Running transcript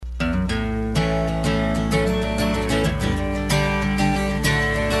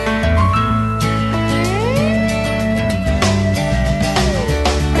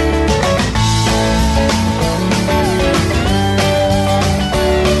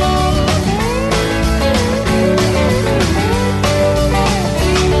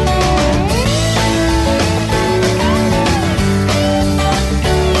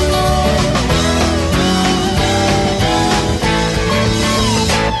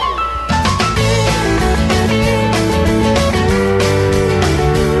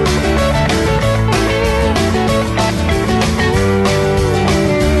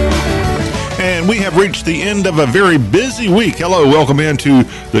reached the end of a very busy week. Hello, welcome into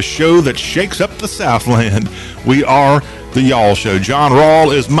the show that shakes up the Southland. We are the Y'all Show. John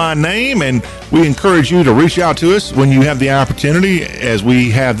Rawl is my name, and we encourage you to reach out to us when you have the opportunity, as we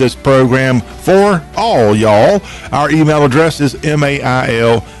have this program for all y'all. Our email address is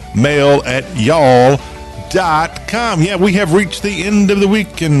mail@y'all.com. Yeah, we have reached the end of the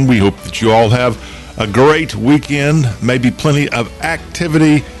week, and we hope that you all have a great weekend, maybe plenty of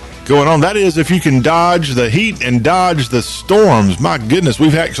activity going on. That is, if you can dodge the heat and dodge the storms. My goodness,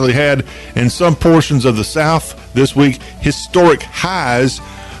 we've actually had, in some portions of the South this week, historic highs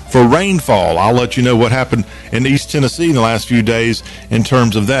for rainfall. I'll let you know what happened in East Tennessee in the last few days in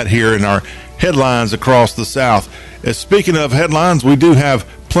terms of that here in our headlines across the South. Speaking of headlines, we do have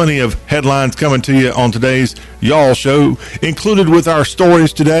plenty of headlines coming to you on today's Y'all Show. Included with our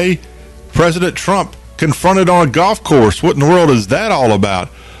stories today, President Trump confronted on a golf course. What in the world is that all about?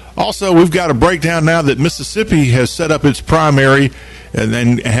 Also, we've got a breakdown now that Mississippi has set up its primary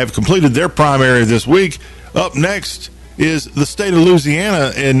and have completed their primary this week. Up next is the state of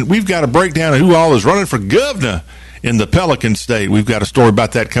Louisiana, and we've got a breakdown of who all is running for governor in the Pelican State. We've got a story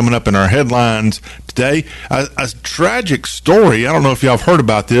about that coming up in our headlines today. A tragic story. I don't know if y'all have heard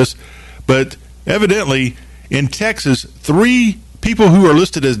about this, but evidently in Texas, 3 people who are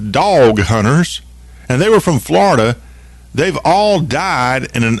listed as dog hunters, and they were from Florida, they've all died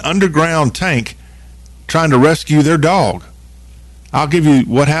in an underground tank trying to rescue their dog. I'll give you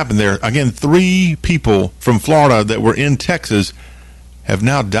what happened there. Again, 3 people from Florida that were in Texas have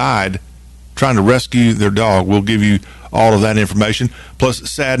now died trying to rescue their dog. We'll give you all of that information. Plus,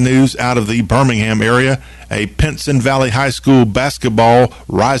 sad news out of the Birmingham area. A Pinson Valley High School basketball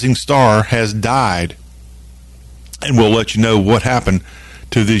rising star has died. And we'll let you know what happened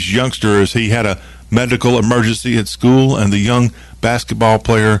to this youngster as he had a medical emergency at school, and the young basketball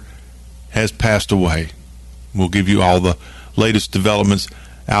player has passed away. We'll give you all the latest developments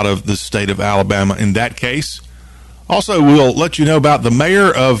out of the state of Alabama in that case. Also, we'll let you know about the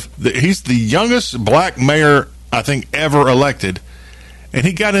mayor he's the youngest black mayor, I think, ever elected. And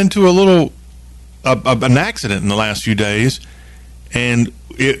he got into an accident in the last few days, and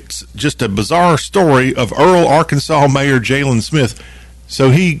it's just a bizarre story of Earl, Arkansas Mayor Jalen Smith. So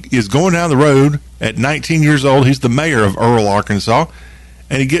he is going down the road at 19 years old. He's the mayor of Earl, Arkansas,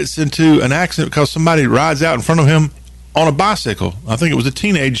 and he gets into an accident because somebody rides out in front of him on a bicycle. I think it was a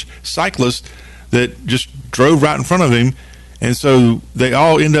teenage cyclist that just drove right in front of him, and so they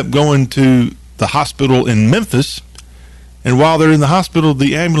all end up going to the hospital in Memphis. And while they're in the hospital,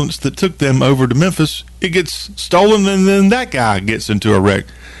 the ambulance that took them over to Memphis, it gets stolen, and then that guy gets into a wreck.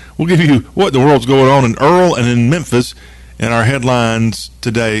 We'll give you what in the world's going on in Earl and in Memphis in our headlines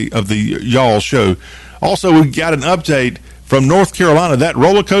today of the Y'all Show. Also, we got an update from North Carolina. That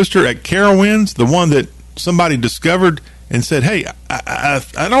roller coaster at Carowinds, the one that somebody discovered and said, hey, I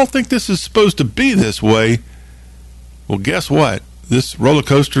don't think this is supposed to be this way. Well, guess what? This roller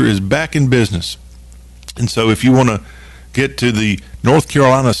coaster is back in business. And so if you want to get to the North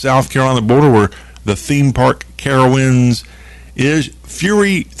Carolina-South Carolina border where the theme park Carowinds is,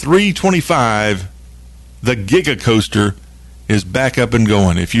 Fury 325, the Giga Coaster, is back up and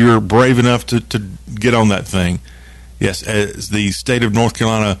going. If you're brave enough to get on that thing. Yes, as the state of North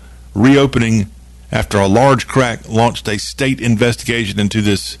Carolina reopening after a large crack launched a state investigation into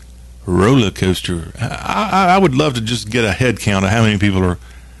this roller coaster. I would love to just get a head count of how many people are,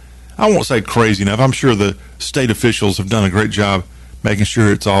 I won't say crazy enough. I'm sure the state officials have done a great job making sure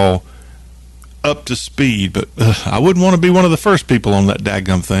it's all up to speed, but I wouldn't want to be one of the first people on that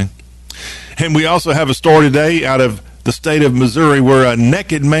daggum thing. And we also have a story today out of the state of Missouri where a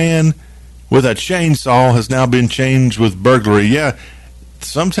naked man with a chainsaw has now been changed with burglary. Yeah,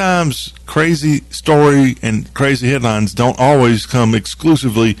 sometimes crazy story and crazy headlines don't always come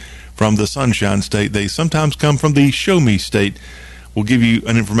exclusively from the Sunshine State. They sometimes come from the Show Me State. We'll give you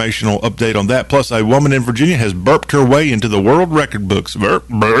an informational update on that. Plus, a woman in Virginia has burped her way into the world record books. Burp,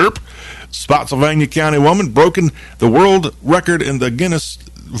 burp. Spotsylvania County woman broken the world record in the Guinness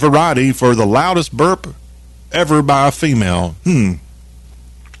variety for the loudest burp ever by a female.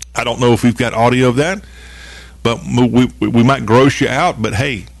 I don't know if we've got audio of that, but we might gross you out. But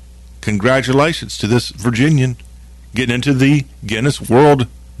hey, congratulations to this Virginian getting into the Guinness World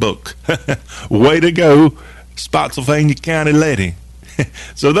Book. Way to go, Spotsylvania County lady.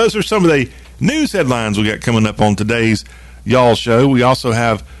 So those are some of the news headlines we got coming up on today's Y'all Show. We also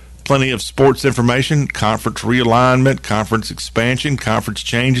have plenty of sports information, conference realignment, conference expansion, conference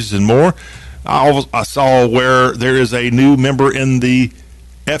changes, and more. I saw where there is a new member in the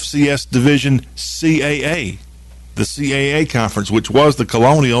FCS division CAA, the CAA conference, which was the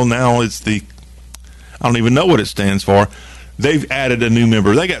Colonial. Now it's the I don't even know what it stands for. They've added a new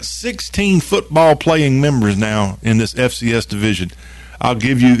member. They got 16 football playing members now in this FCS division. I'll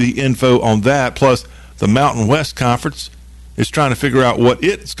give you the info on that. Plus, the Mountain West Conference is trying to figure out what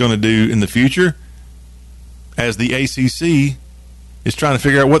it's going to do in the future, as the ACC is trying to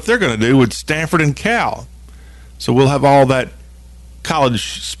figure out what they're going to do with Stanford and Cal. So we'll have all that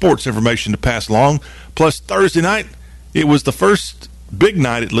college sports information to pass along. Plus, Thursday night, it was the first big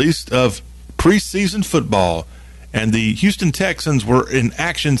night, at least, of preseason football. And the Houston Texans were in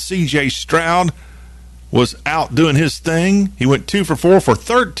action. C.J. Stroud was out doing his thing. He went 2 for 4 for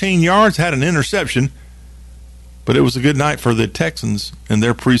 13 yards, had an interception. But it was a good night for the Texans in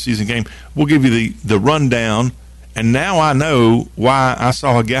their preseason game. We'll give you the rundown. And now I know why I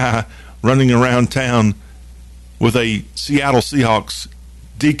saw a guy running around town with a Seattle Seahawks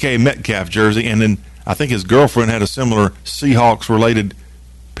DK Metcalf jersey. And then I think his girlfriend had a similar Seahawks-related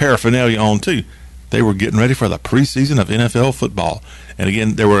paraphernalia on, too. They were getting ready for the preseason of NFL football. And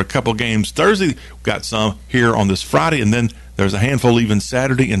again, there were a couple games Thursday. Got some here on this Friday, and then there's a handful even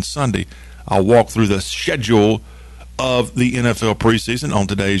Saturday and Sunday. I'll walk through the schedule of the NFL preseason on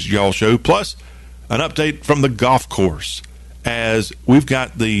today's Y'all Show. Plus, an update from the golf course, as we've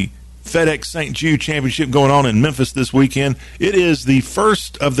got the FedEx St. Jude Championship going on in Memphis this weekend. It is the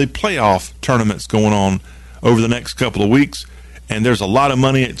first of the playoff tournaments going on over the next couple of weeks. And there's a lot of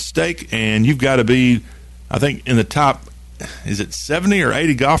money at stake, and you've got to be, I think, in the top, is it 70 or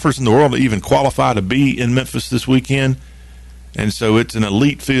 80 golfers in the world to even qualify to be in Memphis this weekend? And so it's an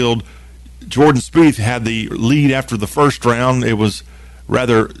elite field. Jordan Spieth had the lead after the first round. It was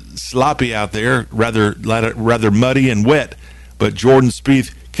rather sloppy out there, rather muddy and wet, but Jordan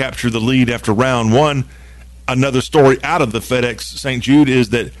Spieth captured the lead after round one. Another story out of the FedEx St. Jude is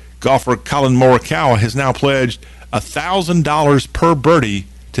that golfer Colin Morikawa has now pledged $1,000 per birdie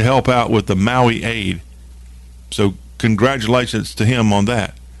to help out with the Maui aid. So congratulations to him on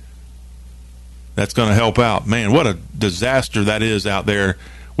that. That's going to help out. Man, what a disaster that is out there,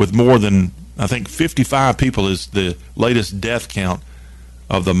 with more than, I think, 55 people is the latest death count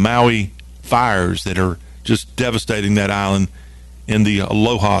of the Maui fires that are just devastating that island in the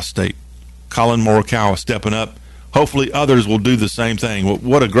Aloha state. Colin Morikawa stepping up. Hopefully others will do the same thing.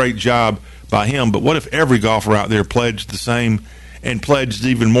 What a great job by him. But what if every golfer out there pledged the same, and pledged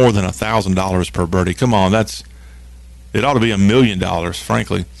even more than $1,000 per birdie? Come on, it ought to be $1 million,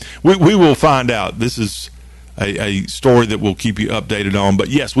 frankly. We will find out. This is a story that we'll keep you updated on. But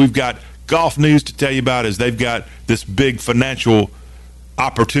yes, we've got golf news to tell you about, as they've got this big financial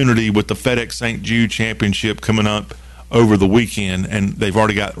opportunity with the FedEx St. Jude Championship coming up over the weekend, and they've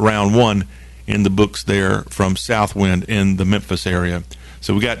already got round one in the books there from Southwind in the Memphis area.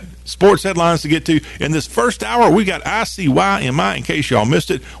 So we got sports headlines to get to. In this first hour, we got ICYMI, in case y'all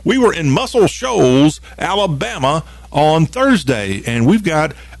missed it. We were in Muscle Shoals, Alabama on Thursday, and we've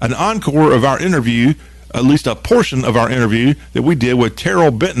got an encore of our interview, at least a portion of our interview that we did with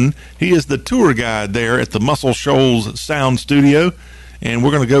Terrell Benton. He is the tour guide there at the Muscle Shoals Sound Studio, and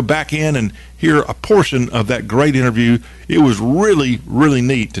we're going to go back in and hear a portion of that great interview. It was really, really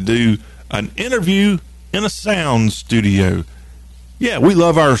neat to do an interview in a sound studio. Yeah, we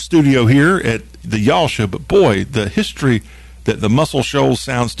love our studio here at the Y'all Show, but boy, the history that the Muscle Shoals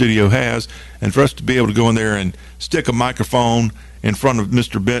Sound Studio has, and for us to be able to go in there and stick a microphone in front of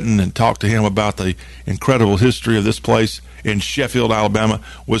Mr. Benton and talk to him about the incredible history of this place in Sheffield, Alabama,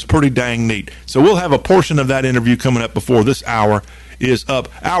 was pretty dang neat. So we'll have a portion of that interview coming up before this hour is up.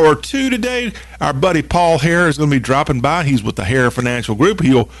 Hour two today, our buddy Paul Hare is going to be dropping by. He's with the Hare Financial Group.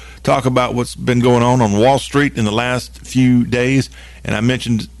 He'll talk about what's been going on Wall Street in the last few days. And I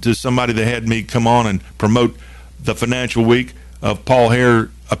mentioned to somebody that had me come on and promote the financial week of Paul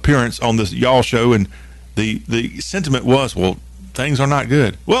Hare appearance on this Y'all Show, and the sentiment was, well, things are not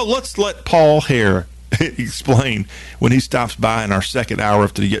good. Well, let's let Paul Hare explain when he stops by in our second hour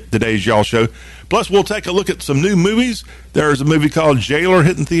of today's Y'all Show. Plus, we'll take a look at some new movies. There's a movie called Jailer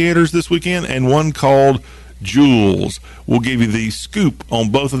hitting theaters this weekend, and one called Jules. We'll give you the scoop on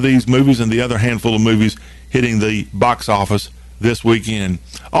both of these movies and the other handful of movies hitting the box office this weekend.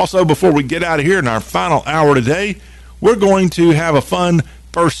 Also, before we get out of here in our final hour today, we're going to have a fun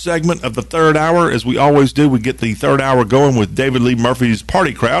first segment of the third hour. As we always do, we get the third hour going with David Lee Murphy's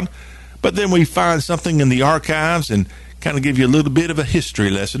Party Crowd, but then we find something in the archives and kind of give you a little bit of a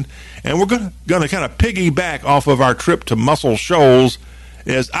history lesson. And we're going to kind of piggyback off of our trip to Muscle Shoals,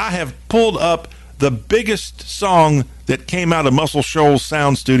 as I have pulled up the biggest song that came out of Muscle Shoals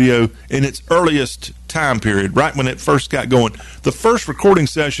Sound Studio in its earliest time period, right when it first got going. The first recording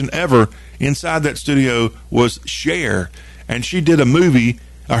session ever inside that studio was Hare, and she did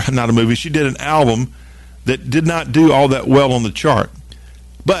she did an album that did not do all that well on the chart.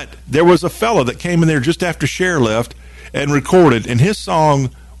 But there was a fella that came in there just after Hare left and recorded, and his song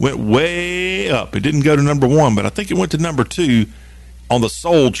went way up. It didn't go to number 1, but I think it went to number 2 on the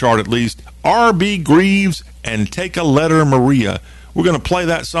soul chart at least. R.B. Greaves and Take a Letter Maria. We're going to play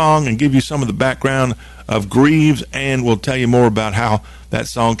that song and give you some of the background of Greaves, and we'll tell you more about how that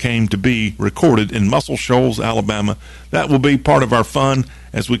song came to be recorded in Muscle Shoals, Alabama. That will be part of our fun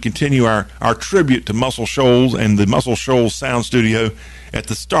as we continue our tribute to Muscle Shoals and the Muscle Shoals Sound Studio at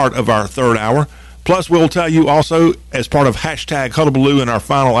the start of our third hour. Plus, we'll tell you also, as part of hashtag Hullabaloo in our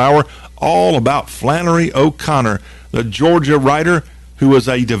final hour, all about Flannery O'Connor, the Georgia writer who was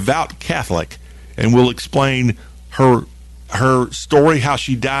a devout Catholic, and we'll explain her story, how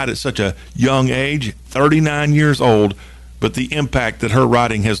she died at such a young age, 39 years old, but the impact that her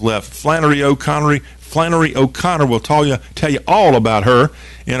writing has left. Flannery O'Connor will tell you all about her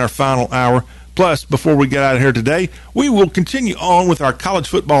in our final hour. Plus, before we get out of here today, we will continue on with our college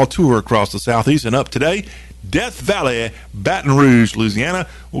football tour across the Southeast. And up today, Death Valley, Baton Rouge, Louisiana.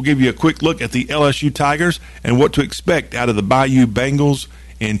 We'll give you a quick look at the LSU Tigers and what to expect out of the Bayou Bengals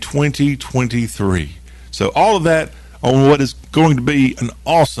in 2023. So all of that on what is going to be an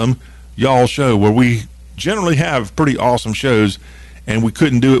awesome y'all show, where we generally have pretty awesome shows, and we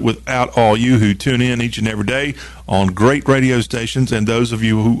couldn't do it without all you who tune in each and every day on great radio stations, and those of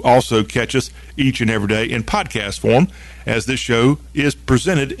you who also catch us each and every day in podcast form, as this show is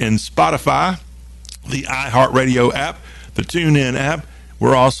presented in Spotify, the iHeartRadio app, the TuneIn app.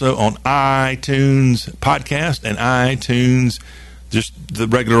 We're also on iTunes Podcast and iTunes, just the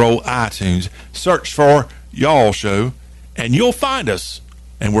regular old iTunes. Search for Y'all Show, and you'll find us.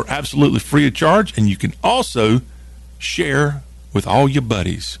 And we're absolutely free of charge, and you can also share with all your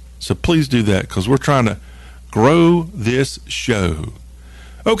buddies. So please do that, because we're trying to grow this show.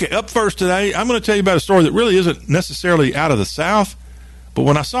 Okay, up first today, I'm going to tell you about a story that really isn't necessarily out of the South, but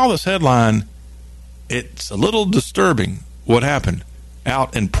when I saw this headline, it's a little disturbing what happened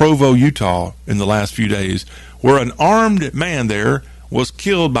out in Provo, Utah in the last few days, where an armed man there was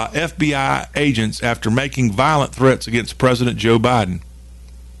killed by FBI agents after making violent threats against President Joe Biden.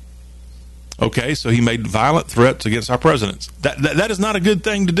 Okay, so he made violent threats against our presidents. That is not a good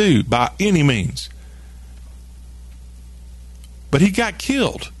thing to do by any means. But he got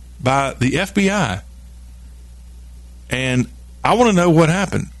killed by the FBI. And I want to know what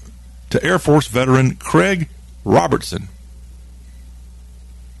happened to Air Force veteran Craig Robertson.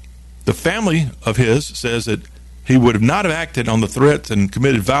 The family of his says that he would not have acted on the threats and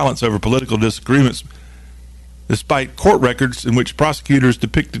committed violence over political disagreements, despite court records in which prosecutors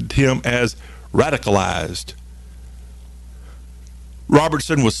depicted him as radicalized.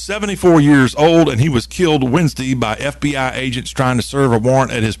 Robertson was 74 years old, and he was killed Wednesday by FBI agents trying to serve a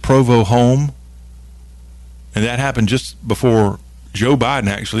warrant at his Provo home. And that happened just before Joe Biden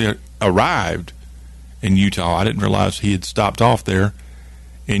actually arrived in Utah. I didn't realize he had stopped off there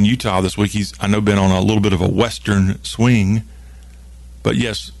in Utah this week. He's, I know, been on a little bit of a western swing. But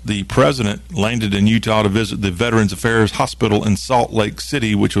yes, the president landed in Utah to visit the Veterans Affairs Hospital in Salt Lake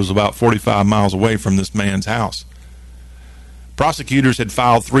City, which was about 45 miles away from this man's house. Prosecutors had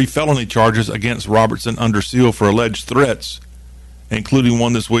filed 3 felony charges against Robertson under seal for alleged threats, including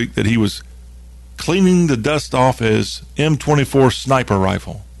one this week that he was cleaning the dust off his M24 sniper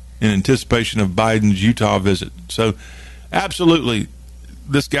rifle in anticipation of Biden's Utah visit. So absolutely,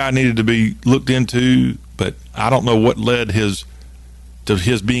 this guy needed to be looked into, but I don't know what led to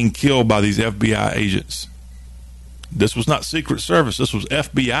his being killed by these FBI agents. This was not Secret Service. This was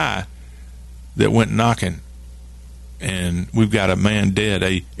FBI that went knocking. And we've got a man dead,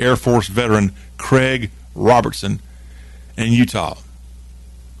 a Air Force veteran, Craig Robertson, in Utah.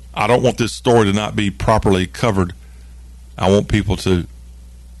 I don't want this story to not be properly covered. I want people to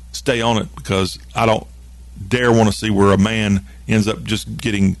stay on it, because I don't dare want to see where a man ends up just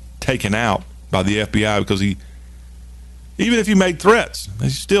getting taken out by the FBI because even if he made threats, he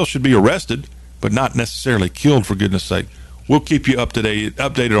still should be arrested, but not necessarily killed, for goodness sake. We'll keep you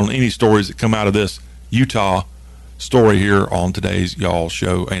updated on any stories that come out of this Utah story here on today's Y'all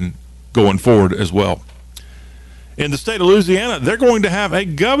Show and going forward as well. In the state of Louisiana, they're going to have a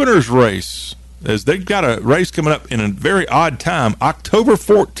governor's race, as they've got a race coming up in a very odd time. October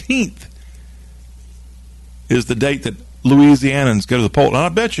 14th is the date that Louisianans go to the poll. And I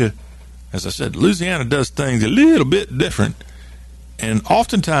bet you, as I said, Louisiana does things a little bit different. And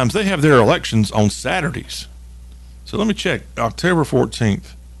oftentimes they have their elections on Saturdays. So let me check. October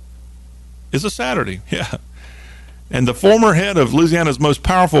 14th is a Saturday. Yeah. And the former head of Louisiana's most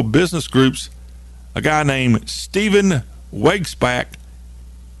powerful business groups, a guy named Stephen Wagespack,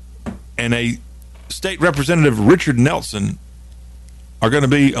 and a State Representative Richard Nelson are going to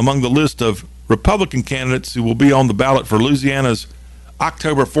be among the list of Republican candidates who will be on the ballot for Louisiana's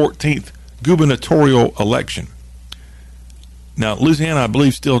October 14th gubernatorial election. Now, Louisiana, I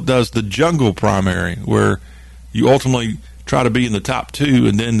believe, still does the jungle primary, where you ultimately try to be in the top two,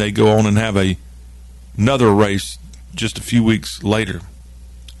 and then they go on and have another race just a few weeks later.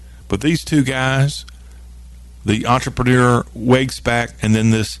 But these two guys, the entrepreneur Wade Spack, and then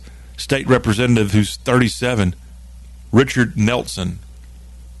this state representative who's 37, Richard Nelson,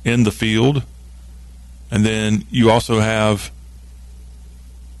 in the field. And then you also have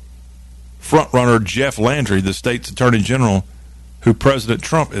frontrunner Jeff Landry, the state's attorney general, who President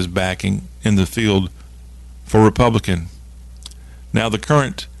Trump is backing, in the field for Republican. Now, the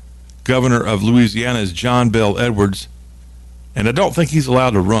current governor of Louisiana is John Bel Edwards, and I don't think he's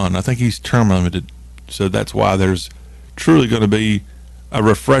allowed to run. I think he's term limited, so that's why there's truly going to be a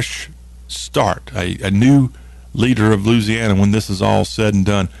refresh start, a new leader of Louisiana when this is all said and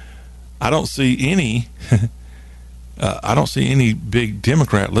done. I don't see any big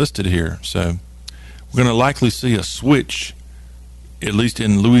Democrat listed here, so we're going to likely see a switch, at least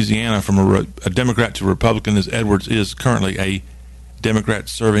in Louisiana, from a Democrat to Republican, as Edwards is currently a Democrat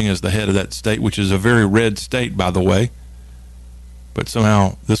serving as the head of that state, which is a very red state, by the way. But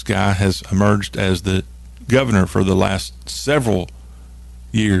somehow this guy has emerged as the governor for the last several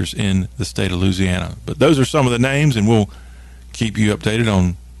years in the state of Louisiana. But those are some of the names, and we'll keep you updated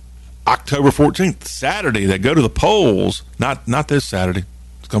on October 14th, Saturday. They go to the polls. Not this Saturday.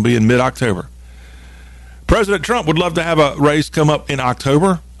 It's going to be in mid-October. President Trump would love to have a race come up in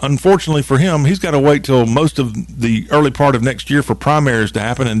October. Unfortunately for him, he's got to wait till most of the early part of next year for primaries to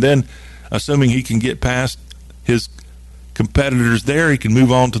happen, and then, assuming he can get past his competitors there, he can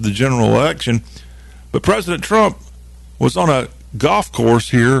move on to the general election. But President Trump was on a golf course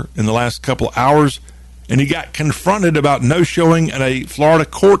here in the last couple of hours, and he got confronted about no showing at a Florida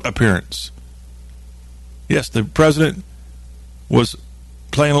court appearance. Yes, the president was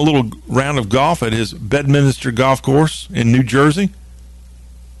playing a little round of golf at his Bedminster golf course in New Jersey,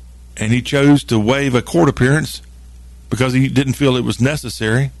 and he chose to waive a court appearance because he didn't feel it was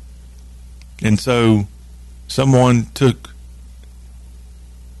necessary. And so someone took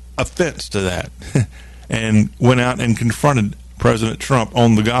offense to that and went out and confronted President Trump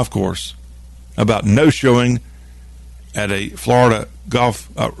on the golf course about no showing at a Florida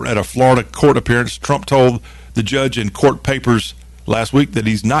court appearance. Trump told the judge in court papers last week that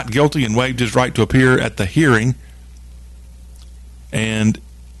he's not guilty and waived his right to appear at the hearing. And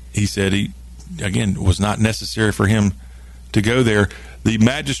he said it was not necessary for him to go there. The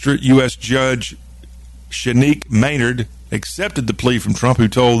magistrate U.S. Judge Shanique Maynard accepted the plea from Trump, who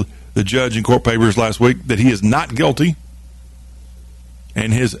told the judge in court papers last week that he is not guilty.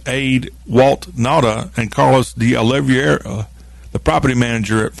 And his aide, Walt Nauta, and Carlos de Oliveira, the property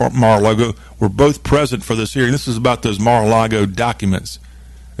manager at Fort Mar-a-Lago, were both present for this hearing. This is about those Mar-a-Lago documents,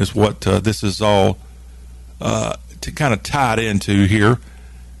 is what this is all kind of tied into here.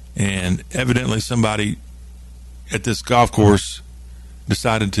 And evidently somebody at this golf course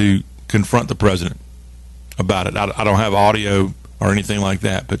decided to confront the president about it. I don't have audio or anything like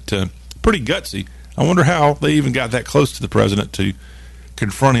that, but pretty gutsy. I wonder how they even got that close to the president to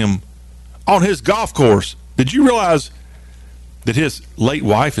confront him on his golf course. Did you realize that his late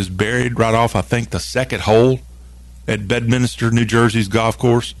wife is buried right off, I think, the second hole at Bedminster, New Jersey's golf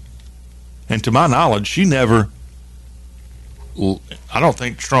course? And to my knowledge, I don't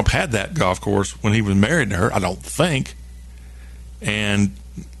think Trump had that golf course when he was married to her. I don't think. And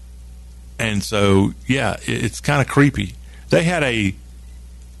so, yeah, it's kind of creepy. They had a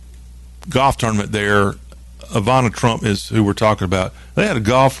golf tournament there. Ivana Trump is who we're talking about. They had a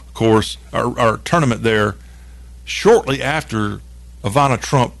golf course or tournament there shortly after Ivana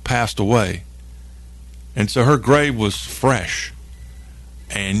Trump passed away. And so her grave was fresh.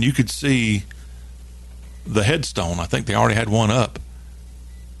 And you could see the headstone. I think they already had one up.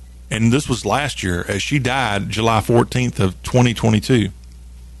 And this was last year, as she died July 14th of 2022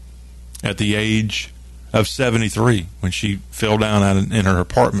 at the age of 73 when she fell down in her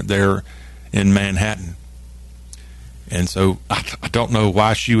apartment there in Manhattan. And so I don't know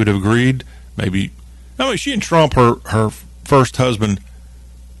why she would have agreed. She and Trump, her first husband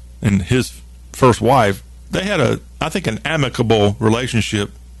and his first wife, they had I think an amicable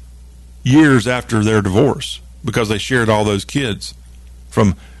relationship years after their divorce because they shared all those kids,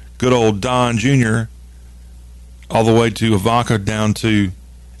 from good old Don Jr. all the way to Ivanka down to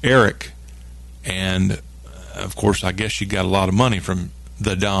Eric. And of course, I guess she got a lot of money from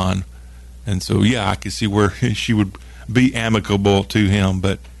the Don. And so, yeah, I could see where she would be amicable to him.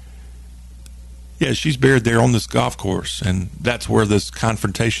 But Yeah, she's buried there on this golf course, and that's where this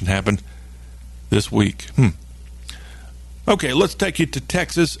confrontation happened this week. Okay, let's take you to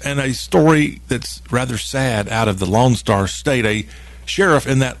Texas and a story that's rather sad out of the Lone Star State. A sheriff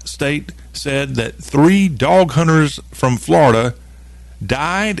in that state said that 3 dog hunters from Florida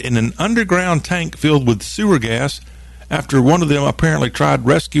died in an underground tank filled with sewer gas after one of them apparently tried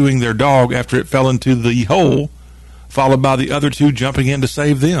rescuing their dog after it fell into the hole, followed by the other 2 jumping in to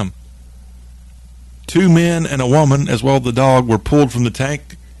save them. 2 men and a woman, as well as the dog, were pulled from the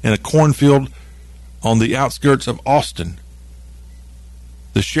tank in a cornfield on the outskirts of Austin.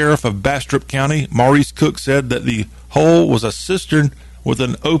 The sheriff of Bastrop County, Maurice Cook, said that the hole was a cistern with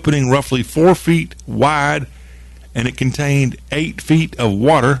an opening roughly 4 feet wide, and it contained 8 feet of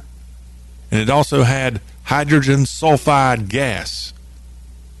water, and it also had hydrogen sulfide gas.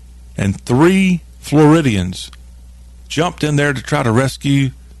 And 3 Floridians jumped in there to try to rescue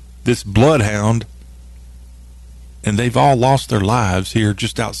this bloodhound, and they've all lost their lives here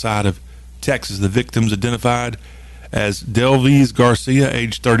just outside of Texas. The victims identified as Delvis Garcia,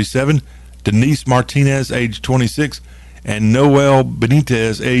 age 37, Denise Martinez, age 26, and Noel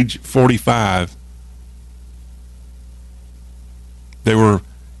Benitez, age 45. They were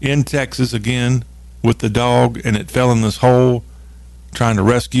in Texas again with the dog, and it fell in this hole, trying to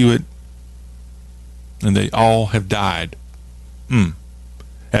rescue it, and they all have died.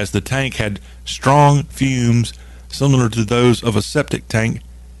 As the tank had strong fumes similar to those of a septic tank,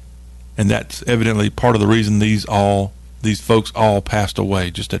 and that's evidently part of the reason these folks all passed away.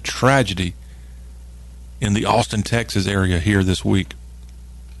 Just a tragedy in the Austin, Texas area here this week.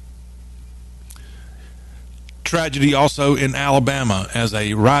 Tragedy also in Alabama as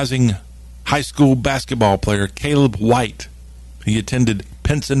a rising high school basketball player, Caleb White. He attended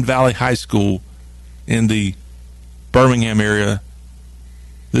Pinson Valley High School in the Birmingham area.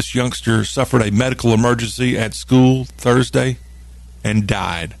 This youngster suffered a medical emergency at school Thursday and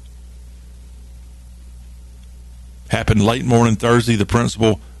died. Happened late morning Thursday. The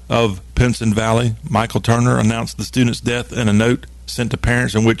principal of Pinson Valley, Michael Turner, announced the student's death in a note sent to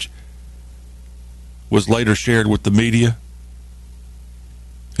parents, in which was later shared with the media.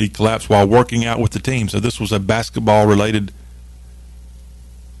 He collapsed while working out with the team. So this was a basketball-related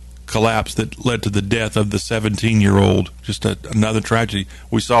collapse that led to the death of the 17-year-old. Just another tragedy.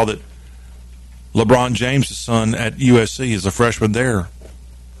 We saw that LeBron James' son at USC, is a freshman there,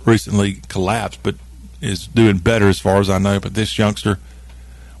 recently collapsed, but is doing better as far as I know. But this youngster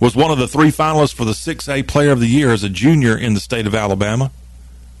was one of the 3 finalists for the 6A Player of the Year as a junior in the state of Alabama,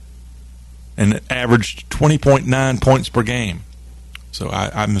 and averaged 20.9 points per game. So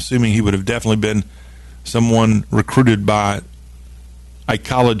I'm assuming he would have definitely been someone recruited by a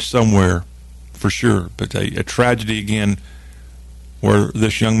college somewhere for sure. But a tragedy again, where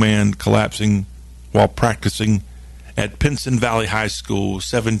this young man collapsing while practicing at Pinson Valley High School,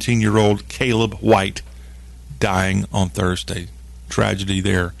 17-year-old Caleb White, dying on Thursday. Tragedy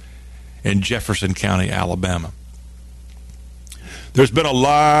there in Jefferson County, Alabama. There's been a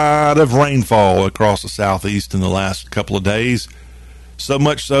lot of rainfall across the southeast in the last couple of days, so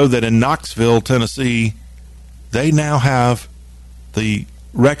much so that in Knoxville, Tennessee, they now have the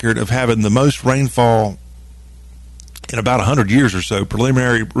record of having the most rainfall in about 100 years or so.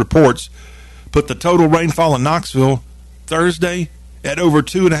 Preliminary reports put the total rainfall in Knoxville Thursday at over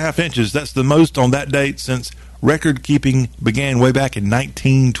 2.5 inches. That's the most on that date since record keeping began way back in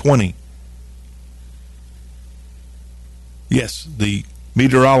 1920. Yes, the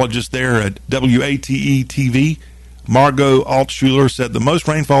meteorologist there at WATE-TV, Margot Altschuler, said the most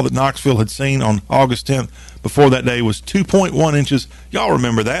rainfall that Knoxville had seen on August 10th before that day was 2.1 inches. Y'all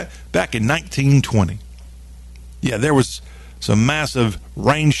remember that? Back in 1920. Yeah, there was some massive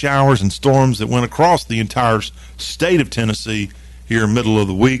rain showers and storms that went across the entire state of Tennessee here middle of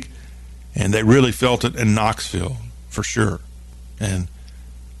the week, and they really felt it in Knoxville for sure. And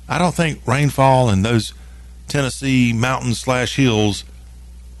I don't think rainfall and those Tennessee mountains/hills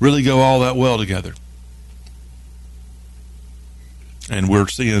really go all that well together. And we're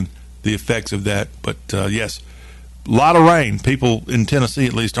seeing the effects of that. But yes, a lot of rain. People in Tennessee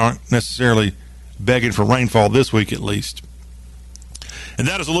at least aren't necessarily begging for rainfall this week at least. And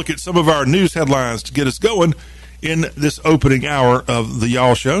that is a look at some of our news headlines to get us going in this opening hour of the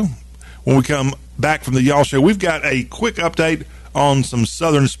Y'all Show. When we come back from the Y'all Show, we've got a quick update on some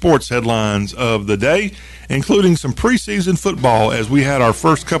Southern sports headlines of the day, including some preseason football, as we had our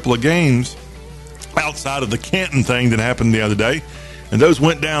first couple of games outside of the Canton thing that happened the other day. And those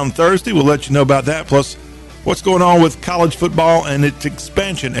went down Thursday. We'll let you know about that, plus what's going on with college football and its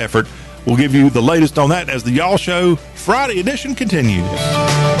expansion effort. We'll give you the latest on that as the Y'all Show Friday edition continues.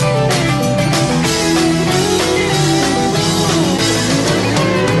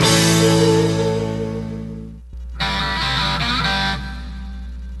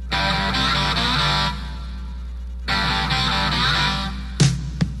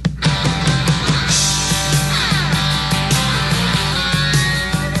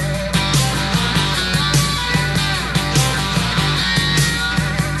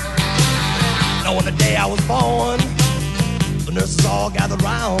 gathered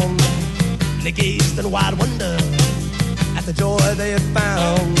round, and they gazed in wide wonder at the joy they had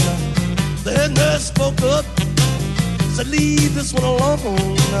found. The head nurse spoke up, said, leave this one alone.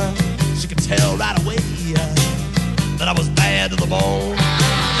 She could tell right away that I was bad to the bone.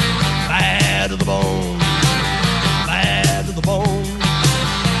 Bad to the bone. Bad to the bone.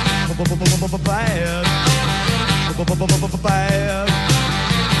 Bad. Bad.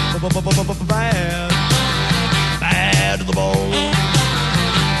 Bad. Bad to the bone.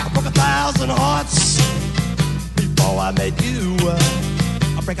 I broke 1,000 hearts before I met you.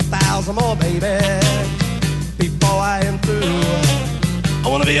 I'll break 1,000 more, baby, before I am through. I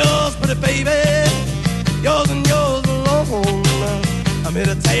wanna be yours, pretty baby, yours and yours alone. I'm here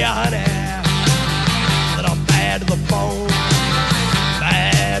to tell you, honey, that I'm bad to the bone.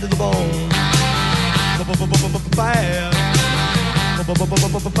 Bad to the bone. Bad.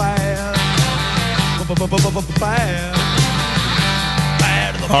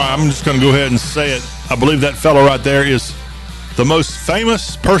 Bad. All right, I'm just going to go ahead and say it. I believe that fellow right there is the most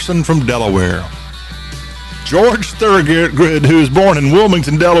famous person from Delaware. George Thorogood, who was born in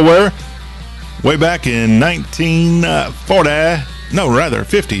Wilmington, Delaware, way back in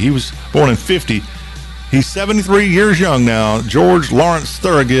 50. He was born in 50. He's 73 years young now, George Lawrence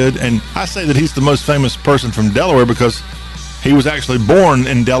Thorogood, and I say that he's the most famous person from Delaware because he was actually born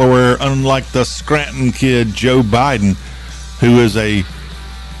in Delaware, unlike the Scranton kid Joe Biden, who is a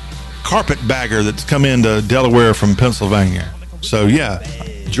carpetbagger that's come into Delaware from Pennsylvania. So, yeah,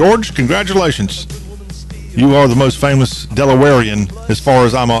 George, congratulations. You are the most famous Delawarean as far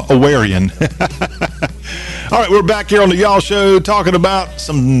as I'm a Awarian. All right, we're back here on the Y'all Show talking about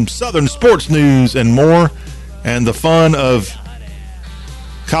some Southern sports news and more, and the fun of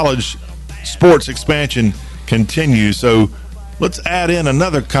college sports expansion continues. So let's add in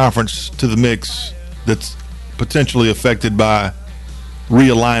another conference to the mix that's potentially affected by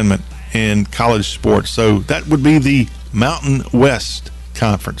realignment in college sports. So that would be the Mountain West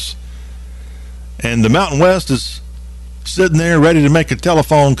Conference. And the Mountain West is sitting there ready to make a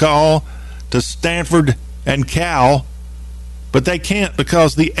telephone call to Stanford and Cal, but they can't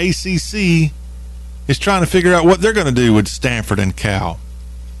because the ACC is trying to figure out what they're going to do with Stanford and Cal.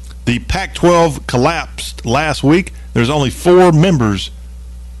 The Pac-12 collapsed last week. There's only 4 members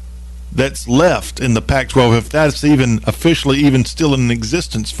that's left in the Pac-12, if that's even officially even still in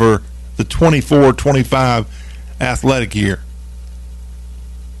existence for the 24-25 athletic year.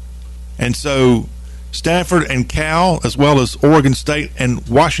 And so Stanford and Cal, as well as Oregon State and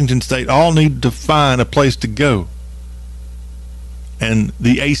Washington State, all need to find a place to go. And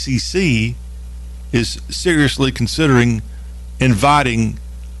the ACC is seriously considering inviting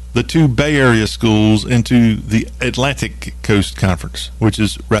the 2 Bay Area schools into the Atlantic Coast Conference, which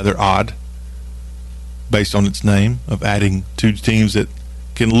is rather odd based on its name of adding 2 teams that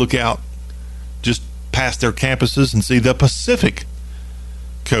can look out just past their campuses and see the Pacific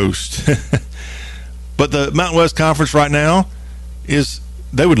Coast. But the Mountain West Conference right now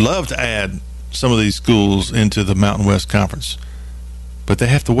they would love to add some of these schools into the Mountain West Conference, but they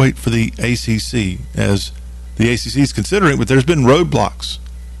have to wait for the ACC, as the ACC is considering, but there's been roadblocks.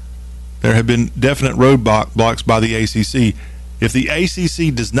 There have been definite roadblocks by the ACC. If the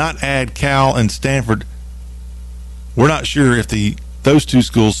ACC does not add Cal and Stanford, we're not sure if those 2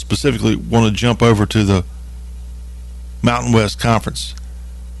 schools specifically want to jump over to the Mountain West Conference.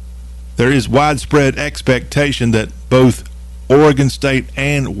 There is widespread expectation that both Oregon State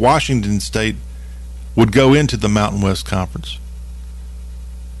and Washington State would go into the Mountain West Conference.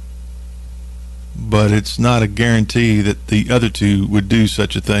 But it's not a guarantee that the other 2 would do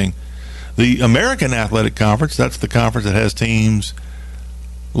such a thing. The American Athletic Conference, that's the conference that has teams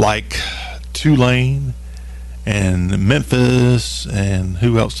like Tulane and Memphis, and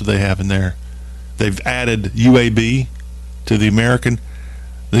who else do they have in there? They've added UAB to the American.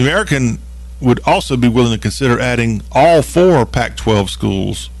 The American would also be willing to consider adding all 4 Pac-12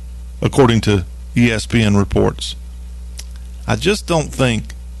 schools, according to ESPN reports. I just don't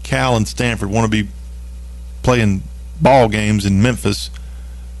think Cal and Stanford want to be playing ball games in Memphis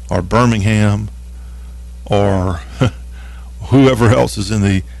or Birmingham or whoever else is in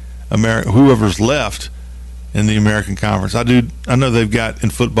the whoever's left in the American Conference. I know they've got in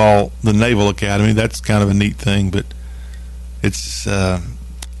football the Naval Academy. That's kind of a neat thing, but it's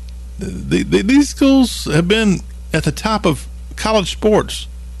these schools have been at the top of college sports,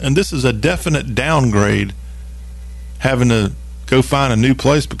 and this is a definite downgrade, having to go find a new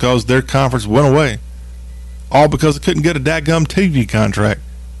place because their conference went away, all because they couldn't get a dadgum TV contract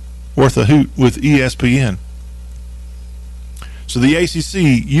worth a hoot with ESPN. So the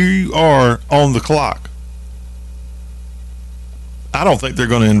ACC, you are on the clock. I don't think they're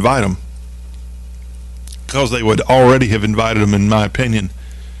going to invite him, because they would already have invited him, in my opinion,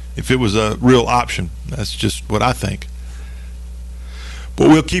 if it was a real option. That's just what I think. But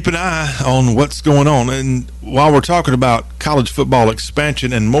we'll keep an eye on what's going on. And while we're talking about college football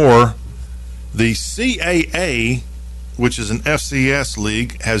expansion and more, the CAA, which is an FCS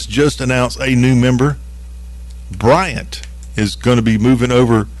league, has just announced a new member. Bryant is going to be moving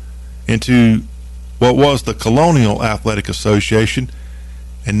over into what was the Colonial Athletic Association,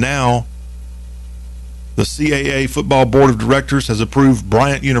 and now the CAA Football Board of Directors has approved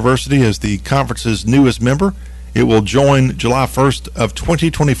Bryant University as the conference's newest member. It will join July 1st of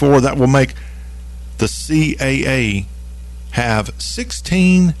 2024. That will make the CAA have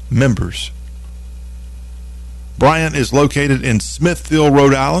 16 members. Bryant is located in Smithville,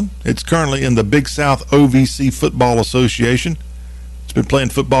 Rhode Island. It's currently in the Big South OVC Football Association. It's been playing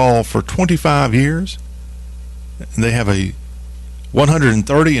football for 25 years. And they have a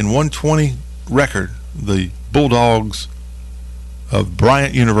 130 and 120 record, the Bulldogs of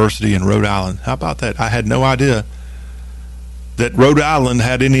Bryant University in Rhode Island. How about that? I had no idea that Rhode Island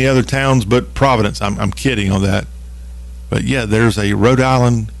had any other towns but Providence. I'm kidding on that. But yeah, there's a Rhode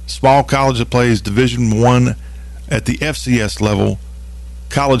Island small college that plays Division I at the FCS level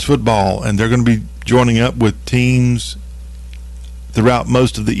college football, and they're going to be joining up with teams throughout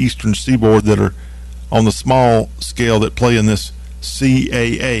most of the eastern seaboard that are on the small scale that play in this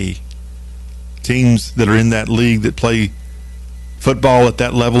CAA. Teams that are in that league that play football at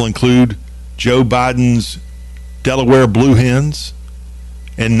that level include Joe Biden's Delaware Blue Hens,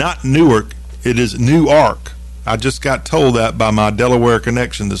 and not Newark, it is Newark. I just got told that by my Delaware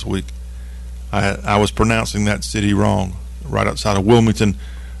connection this week. I was pronouncing that city wrong. Right outside of Wilmington,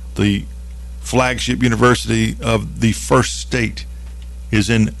 the flagship university of the first state is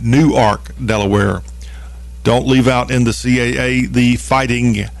in Newark, Delaware. Don't leave out in the CAA the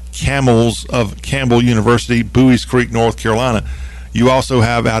Fighting Camels of Campbell University, Buies Creek, North Carolina. You also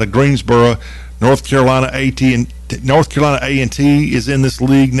have out of Greensboro, North Carolina A&T is in this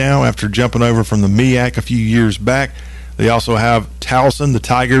league now after jumping over from the MEAC a few years back. They also have Towson, the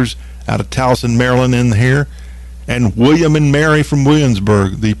Tigers, out of Towson, Maryland, in here. And William and Mary from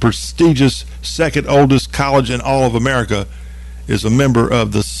Williamsburg, the prestigious second oldest college in all of America, is a member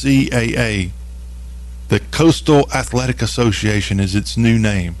of the CAA. The Coastal Athletic Association is its new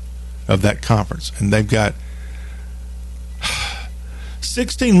name of that conference. And they've got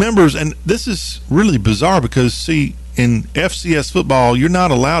 16 members, and this is really bizarre because, see, in FCS football, you're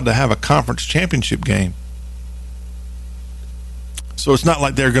not allowed to have a conference championship game. So it's not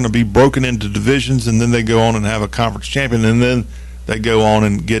like they're going to be broken into divisions and then they go on and have a conference champion and then they go on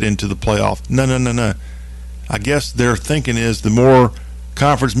and get into the playoff. No. I guess their thinking is the more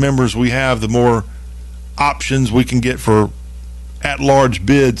conference members we have, the more options we can get for at-large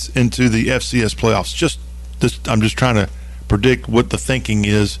bids into the FCS playoffs. I'm just trying to predict what the thinking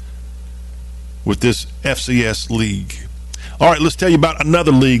is with this FCS league. All right, let's tell you about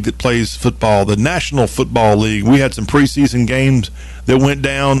another league that plays football, the National Football League. We had some preseason games that went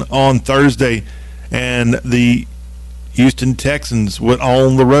down on Thursday, and the Houston Texans went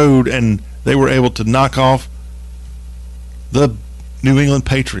on the road, and they were able to knock off the New England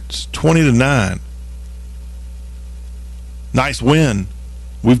Patriots 20-9. Nice win.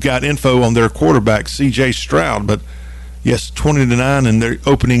 We've got info on their quarterback, C.J. Stroud, but yes, 20-9 in their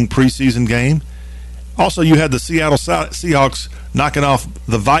opening preseason game. Also, you had the Seattle Seahawks knocking off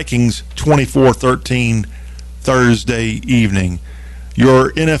the Vikings 24-13 Thursday evening.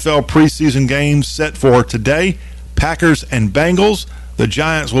 Your NFL preseason games set for today: Packers and Bengals. The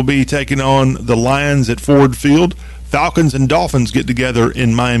Giants will be taking on the Lions at Ford Field. Falcons and Dolphins get together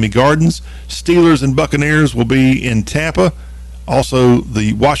in Miami Gardens. Steelers and Buccaneers will be in Tampa. Also,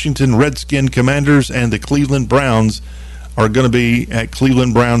 the Washington Redskin Commanders and the Cleveland Browns are going to be at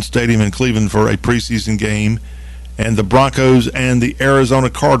Cleveland Brown Stadium in Cleveland for a preseason game. And the Broncos and the Arizona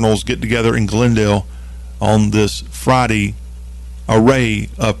Cardinals get together in Glendale on this Friday array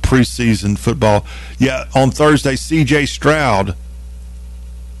of preseason football. Yeah, on Thursday, C.J. Stroud,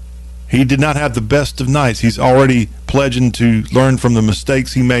 he did not have the best of nights. He's already pledging to learn from the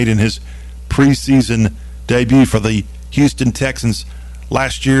mistakes he made in his preseason debut for the Houston Texans.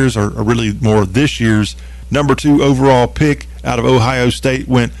 Last year's, or really more this year's, number 2 overall pick out of Ohio State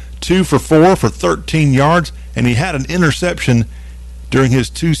went 2 for 4 for 13 yards, and he had an interception during his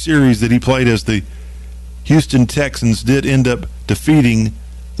 2 series that he played as the Houston Texans did end up defeating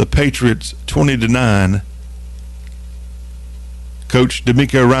the Patriots 20-9. Coach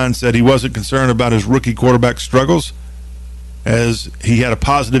DeMeco Ryan said he wasn't concerned about his rookie quarterback struggles, as he had a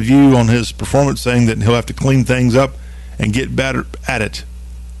positive view on his performance, saying that he'll have to clean things up and get better at it.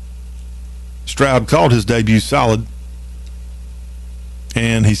 Stroud called his debut solid,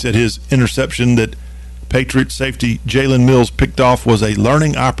 and he said his interception that Patriot safety Jalen Mills picked off was a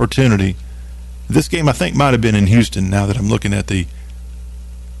learning opportunity. This game, I think, might have been in Houston now that I'm looking at the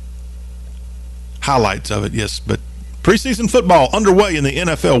highlights of it. Yes, but preseason football underway in the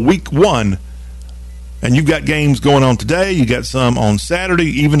NFL Week 1. And you've got games going on today. You got some on Saturday,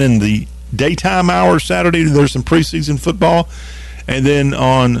 even in the daytime hours Saturday. There's some preseason football. And then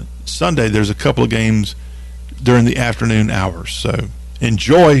on Sunday, there's a couple of games during the afternoon hours. So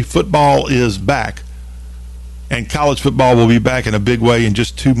enjoy. Football is back. And college football will be back in a big way in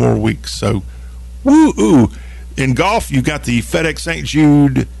just 2 more weeks. So, woo-oo. In golf, you've got the FedEx St.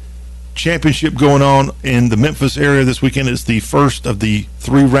 Jude Championship going on in the Memphis area this weekend. It's the first of the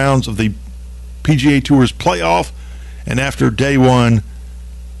 3 rounds of the PGA Tour's playoff. And after day 1,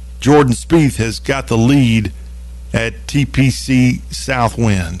 Jordan Spieth has got the lead at TPC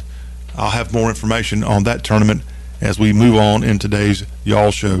Southwind. I'll have more information on that tournament as we move on in today's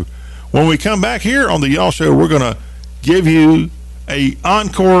Y'all Show. When we come back here on the Y'all Show, we're going to give you a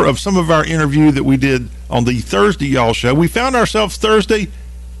encore of some of our interview that we did on the Thursday Y'all Show. We found ourselves Thursday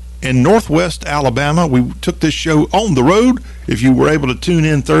in Northwest Alabama. We took this show on the road. If you were able to tune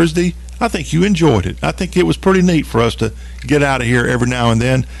in Thursday, I think you enjoyed it. I think it was pretty neat for us to get out of here every now and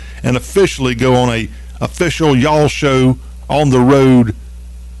then and officially go on a official Y'all Show on the road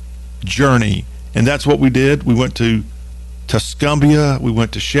journey. And that's what we did. We went to Tuscumbia, we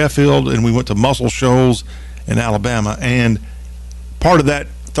went to Sheffield, and we went to Muscle Shoals in Alabama. And part of that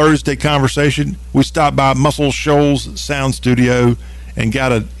Thursday conversation, we stopped by Muscle Shoals Sound Studio and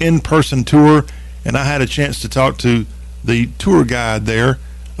got an in-person tour, and I had a chance to talk to the tour guide there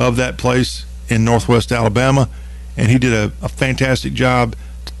of that place in Northwest Alabama, and he did a fantastic job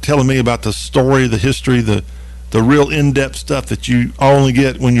telling me about the story, the history, the real in-depth stuff that you only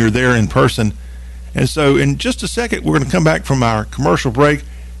get when you're there in person. And so in just a second, we're going to come back from our commercial break,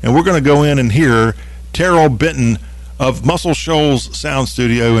 and we're going to go in and hear Terrell Benton of Muscle Shoals Sound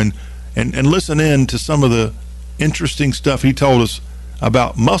Studio and listen in to some of the interesting stuff he told us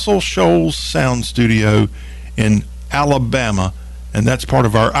about Muscle Shoals Sound Studio in Alabama. And that's part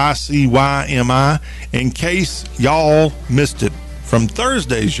of our ICYMI in case y'all missed it from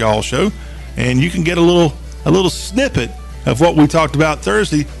Thursday's Y'all Show. And you can get a little snippet of what we talked about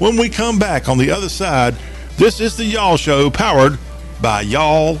Thursday when we come back on the other side. This is the Y'all Show, powered by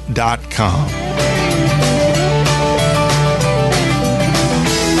y'all.com.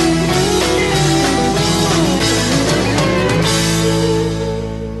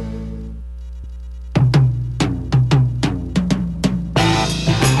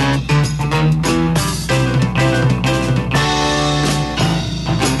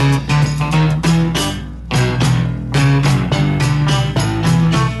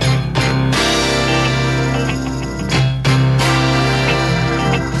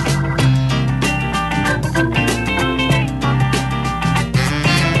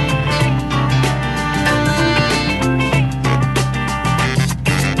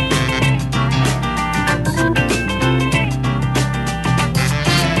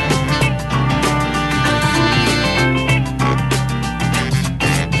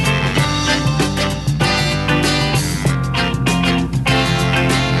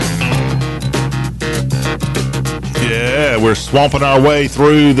 We're swamping our way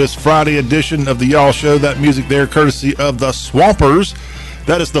through this Friday edition of the Y'all Show. That music there, courtesy of the Swampers.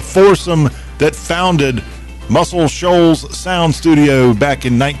 That is the foursome that founded Muscle Shoals Sound Studio back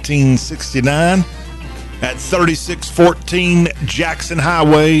in 1969 at 3614 Jackson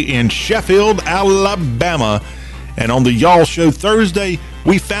Highway in Sheffield, Alabama. And on the Y'all Show Thursday,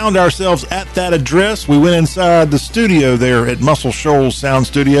 we found ourselves at that address. We went inside the studio there at Muscle Shoals Sound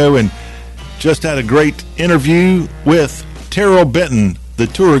Studio and just had a great interview with Terrell Benton, the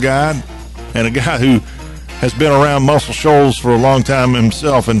tour guide, and a guy who has been around Muscle Shoals for a long time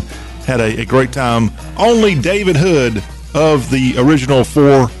himself and had a great time. Only David Hood of the original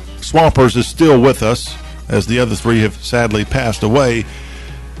 4 Swampers is still with us, as the other 3 have sadly passed away.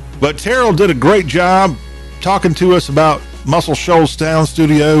 But Terrell did a great job talking to us about Muscle Shoals Sound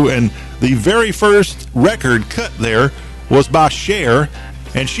Studio, and the very first record cut there was by Hare.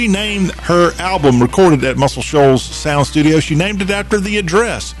 And she named her album recorded at Muscle Shoals Sound Studio, she named it after the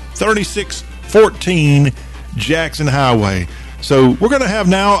address, 3614 Jackson Highway. So we're going to have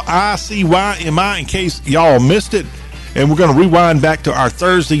now ICYMI in case y'all missed it. And we're going to rewind back to our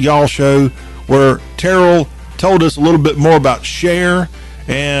Thursday Y'all Show where Terrell told us a little bit more about Hare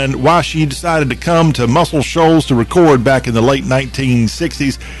and why she decided to come to Muscle Shoals to record back in the late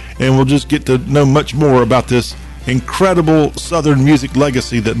 1960s. And we'll just get to know much more about this incredible Southern music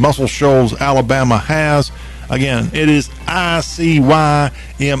legacy that Muscle Shoals, Alabama has. Again, it is ICYMI,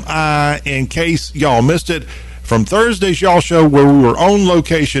 in case y'all missed it, from Thursday's Y'all Show, where we were on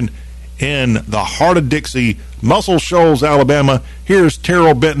location in the heart of Dixie, Muscle Shoals, Alabama. Here's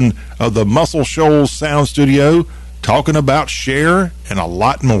Terrell Benton of the Muscle Shoals Sound Studio talking about Hare and a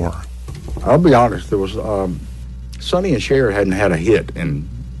lot more. I'll be honest, there was Sonny and Hare hadn't had a hit in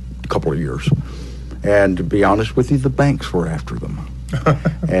a couple of years. And to be honest with you, the banks were after them.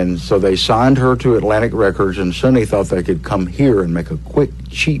 And so they signed her to Atlantic Records, and Sonny thought they could come here and make a quick,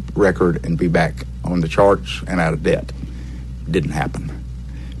 cheap record and be back on the charts and out of debt. Didn't happen.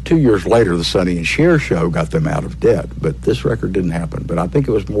 2 years later, the Sonny and Hare show got them out of debt, but this record didn't happen. But I think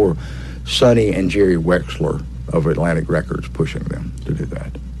it was more Sonny and Jerry Wexler of Atlantic Records pushing them to do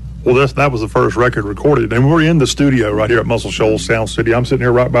that. Well, that was the first record recorded, and we're in the studio right here at Muscle Shoals Sound Studio. I'm sitting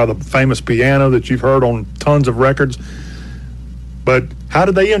here right by the famous piano that you've heard on tons of records. But how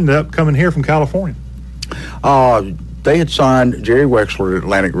did they end up coming here from California? They had signed, Jerry Wexler at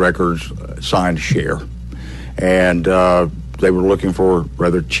Atlantic Records signed Hare, and they were looking for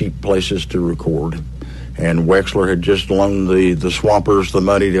rather cheap places to record. And Wexler had just loaned the Swampers the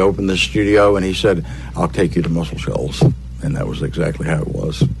money to open the studio, and he said, "I'll take you to Muscle Shoals." And that was exactly how it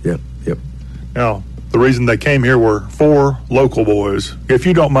was. Yep. Now, the reason they came here were 4 local boys. If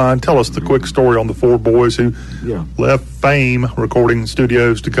you don't mind, tell us the quick story on the 4 boys who left Fame recording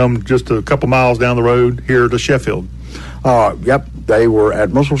studios to come just a couple miles down the road here to Sheffield. Yep, they were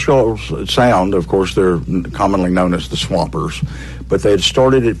at Muscle Shoals Sound. Of course, they're commonly known as the Swampers. But they had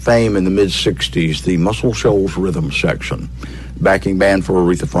started at Fame in the mid-'60s, the Muscle Shoals Rhythm section. Backing band for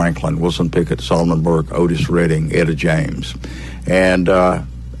Aretha Franklin, Wilson Pickett, Solomon Burke, Otis Redding, Etta James. And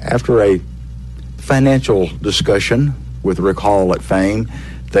after a financial discussion with Rick Hall at Fame,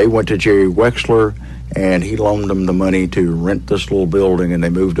 they went to Jerry Wexler, and he loaned them the money to rent this little building, and they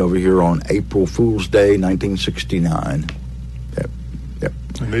moved over here on April Fool's Day, 1969. Yep.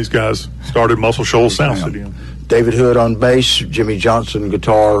 And these guys started Muscle Shoals Sound Studio. David Hood on bass, Jimmy Johnson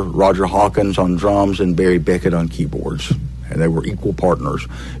guitar, Roger Hawkins on drums, and Barry Beckett on keyboards. And they were equal partners.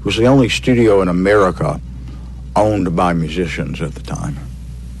 It was the only studio in America owned by musicians at the time.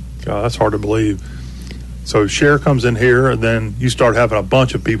 God, that's hard to believe. So Hare comes in here, and then you start having a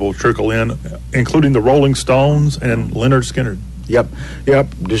bunch of people trickle in, including the Rolling Stones and Leonard Skinner. Yep.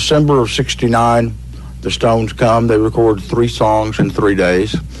 December of '69, the Stones come. They record 3 songs in 3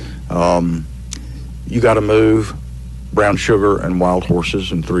 days. You Gotta Move, Brown Sugar, and Wild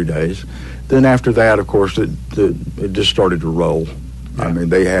Horses in 3 days. Then after that, of course, it just started to roll. Yeah. I mean,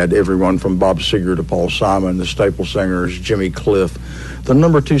 they had everyone from Bob Seger to Paul Simon, the Staple Singers, Jimmy Cliff. The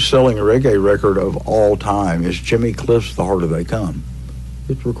number 2 selling reggae record of all time is Jimmy Cliff's The Harder They Come.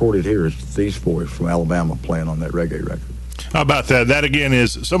 It's recorded here. It's these boys from Alabama playing on that reggae record. How about that? That, again,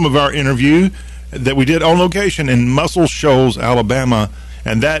 is some of our interview that we did on location in Muscle Shoals, Alabama.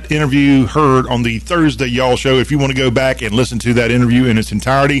 And that interview heard on the Thursday Y'all Show. If you want to go back and listen to that interview in its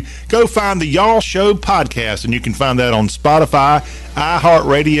entirety, go find the Y'all Show podcast, and you can find that on Spotify,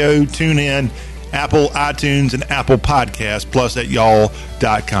 iHeartRadio, TuneIn, Apple iTunes, and Apple Podcasts, plus at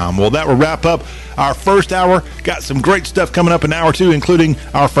y'all.com. Well, that will wrap up our first hour. Got some great stuff coming up in hour 2, including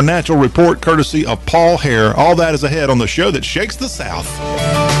our financial report courtesy of Paul Hare. All that is ahead on the show that shakes the South.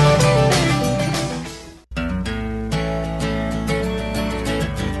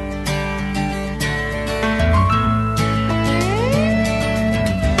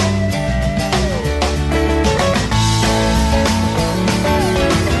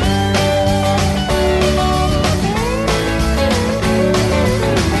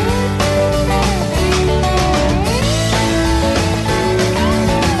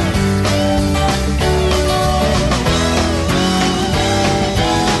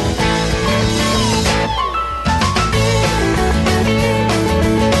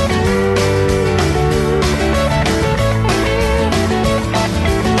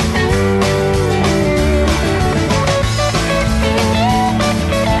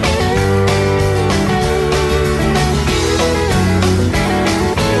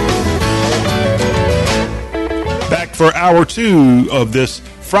 For hour 2 of this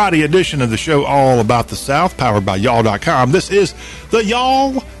Friday edition of the show all about the South, powered by y'all.com. This is the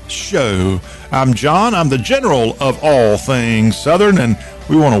Y'all Show. I'm John. I'm the general of all things Southern, and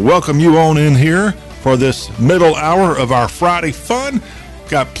we want to welcome you on in here for this middle hour of our Friday fun.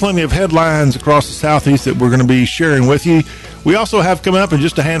 Got plenty of headlines across the Southeast that we're going to be sharing with you. We also have coming up in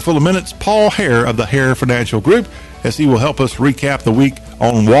just a handful of minutes Paul Hare of the Hare Financial Group, as he will help us recap the week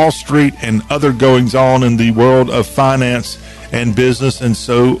on Wall Street and other goings-on in the world of finance and business and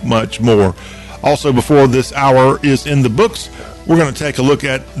so much more. Also, before this hour is in the books, we're going to take a look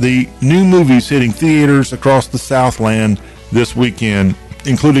at the new movies hitting theaters across the Southland this weekend.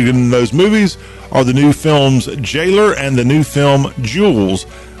 Included in those movies are the new films Jailer and the new film Jules.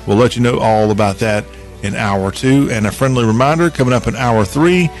 We'll let you know all about that in hour 2. And a friendly reminder, coming up in hour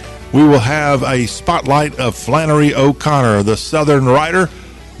 3, we will have a spotlight of Flannery O'Connor, the Southern writer.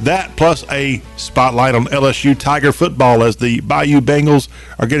 That plus a spotlight on LSU Tiger football as the Bayou Bengals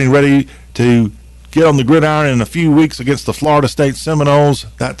are getting ready to get on the gridiron in a few weeks against the Florida State Seminoles.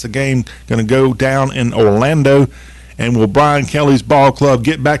 That's a game going to go down in Orlando. And will Brian Kelly's ball club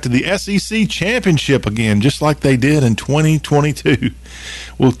get back to the SEC championship again, just like they did in 2022?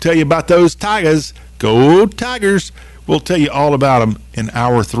 We'll tell you about those Tigers. Go Tigers! We'll tell you all about them in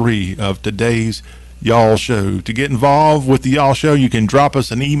hour 3 of today's Y'all Show. To get involved with the Y'all Show, you can drop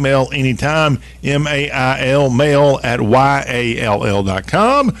us an email anytime, mail at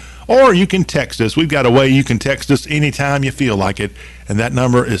yall.com, or you can text us. We've got a way you can text us anytime you feel like it, and that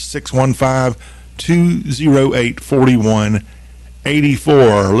number is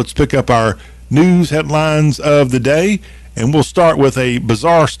 615-208-4184. Let's pick up our news headlines of the day, and we'll start with a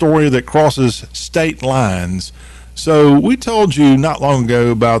bizarre story that crosses state lines. So we told you not long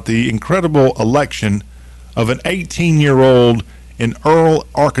ago about the incredible election of an 18-year-old in Earl,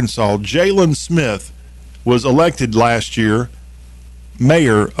 Arkansas. Jalen Smith was elected last year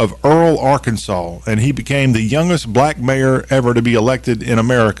mayor of Earl, Arkansas, and he became the youngest black mayor ever to be elected in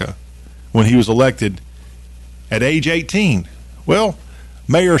America when he was elected at age 18. Well,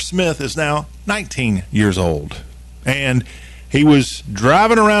 Mayor Smith is now 19 years old, and he was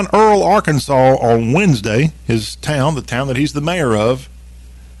driving around Earl, Arkansas on Wednesday, his town, the town that he's the mayor of,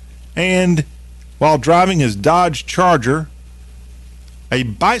 and while driving his Dodge Charger, a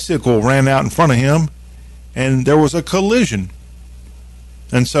bicycle ran out in front of him, and there was a collision.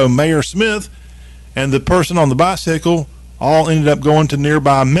 And so Mayor Smith and the person on the bicycle all ended up going to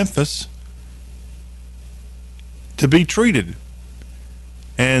nearby Memphis to be treated.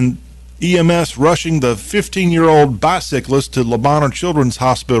 And EMS rushing the 15-year-old bicyclist to Le Bonheur Children's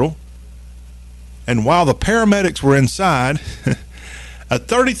Hospital. And while the paramedics were inside, a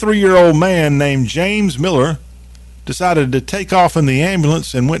 33-year-old man named James Miller decided to take off in the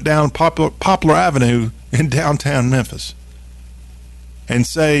ambulance and went down Poplar Avenue in downtown Memphis. And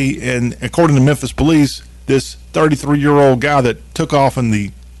according to Memphis police, this 33-year-old guy that took off in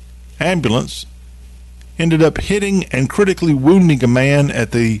the ambulance ended up hitting and critically wounding a man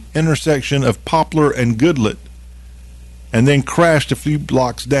at the intersection of Poplar and Goodlet, and then crashed a few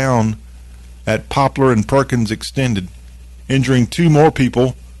blocks down at Poplar and Perkins Extended, injuring 2 more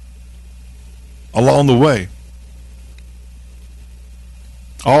people along the way.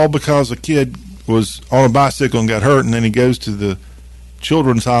 All because a kid was on a bicycle and got hurt, and then he goes to the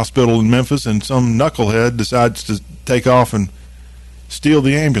Children's Hospital in Memphis, and some knucklehead decides to take off and steal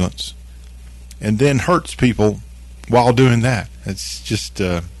the ambulance, and then hurts people while doing that. It's just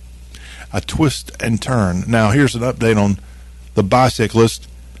a twist and turn. Now, here's an update on the bicyclist.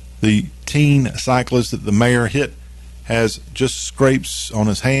 The teen cyclist that the mayor hit has just scrapes on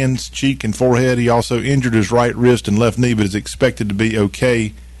his hands, cheek, and forehead. He also injured his right wrist and left knee, but is expected to be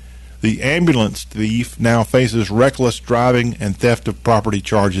okay. The ambulance thief now faces reckless driving and theft of property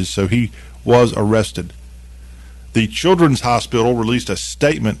charges, so he was arrested. The Children's Hospital released a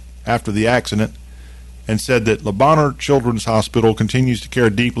statement after the accident and said that Le Bonheur Children's Hospital continues to care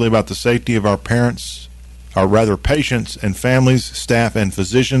deeply about the safety of our patients and families, staff, and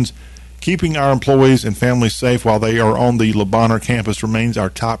physicians. Keeping our employees and families safe while they are on the Le Bonheur campus remains our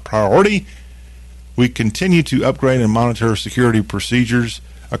top priority. We continue to upgrade and monitor security procedures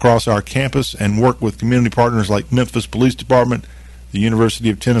across our campus and work with community partners like Memphis Police Department, the University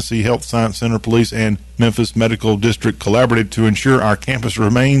of Tennessee Health Science Center Police, and Memphis Medical District collaborated to ensure our campus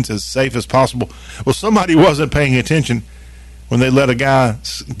remains as safe as possible. Well, somebody wasn't paying attention when they let a guy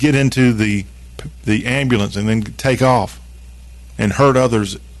get into the ambulance and then take off and hurt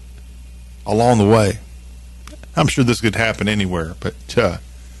others along the way. I'm sure this could happen anywhere, but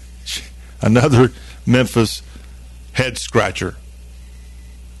another Memphis head scratcher.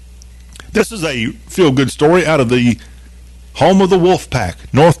 This is a feel-good story out of the home of the wolf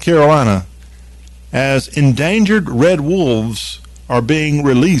pack, North Carolina, as endangered red wolves are being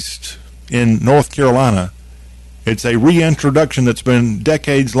released in North Carolina. It's a reintroduction that's been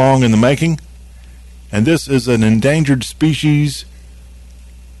decades long in the making, and this is an endangered species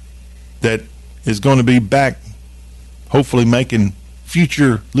that is going to be back, hopefully making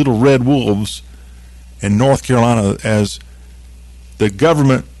future little red wolves in North Carolina, as the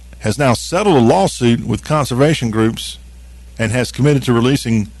government has now settled a lawsuit with conservation groups and has committed to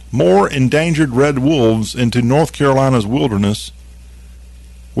releasing more endangered red wolves into North Carolina's wilderness,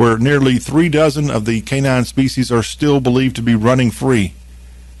 where nearly 36 of the canine species are still believed to be running free.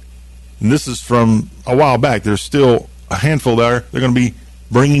 And this is from a while back. There's still a handful there. They're going to be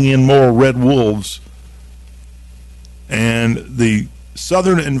bringing in more red wolves. And the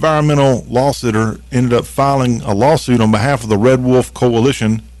Southern Environmental Law Center ended up filing a lawsuit on behalf of the Red Wolf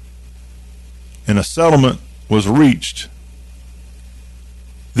Coalition, and a settlement was reached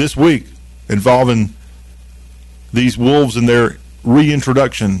this week involving these wolves and their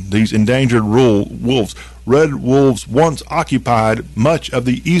reintroduction, these endangered wolves. Red wolves once occupied much of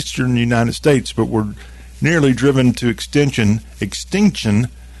the eastern United States, but were nearly driven to extinction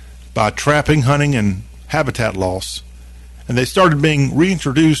by trapping, hunting, and habitat loss. And they started being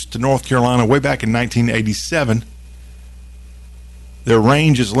reintroduced to North Carolina way back in 1987. Their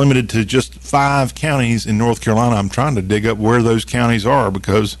range is limited to just 5 counties in North Carolina. I'm trying to dig up where those counties are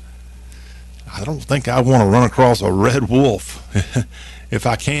because I don't think I want to run across a red wolf if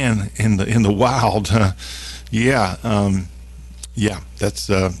I can in the wild. That's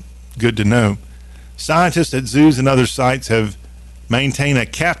good to know. Scientists at zoos and other sites have maintained a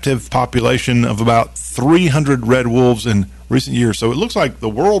captive population of about 300 red wolves in recent years. So it looks like the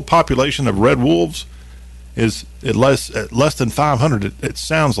world population of red wolves is at less than 500, it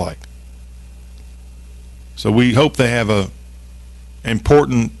sounds like. So we hope they have a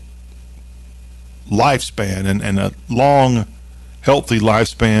important lifespan and a long, healthy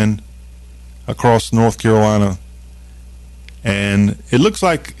lifespan across North Carolina. And it looks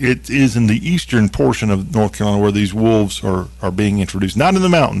like it is in the eastern portion of North Carolina where these wolves are being introduced, not in the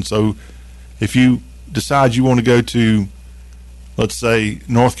mountains. So if you decide you want to go to, let's say,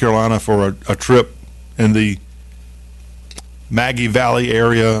 North Carolina for a trip in the Maggie Valley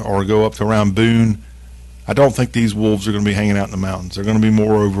area or go up to around Boone, I don't think these wolves are going to be hanging out in the mountains. They're going to be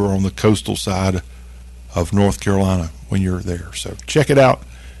more over on the coastal side of North Carolina when you're there. So check it out.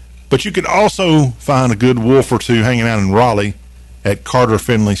 But you could also find a good wolf or two hanging out in Raleigh at Carter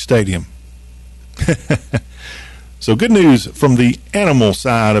Finley Stadium. So good news from the animal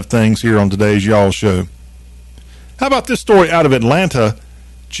side of things here on today's Y'all Show. How about this story out of Atlanta?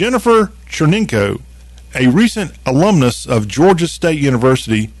 Jennifer Chernenko, a recent alumnus of Georgia State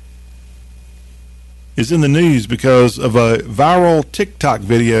University, is in the news because of a viral TikTok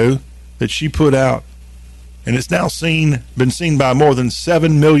video that she put out. And it's now been seen by more than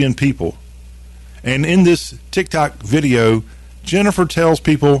 7 million people. And in this TikTok video, Jennifer tells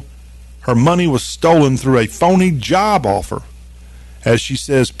people her money was stolen through a phony job offer. As she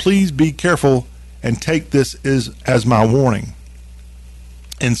says, please be careful and take this as my warning.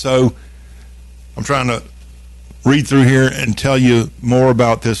 And so I'm trying to read through here and tell you more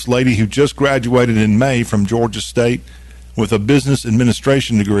about this lady who just graduated in May from Georgia State with a business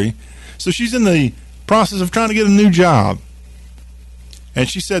administration degree. So she's in the process of trying to get a new job. And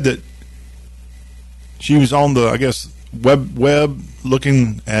she said that she was on the, I guess, web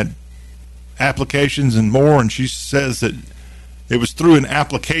looking at applications and more, and she says that it was through an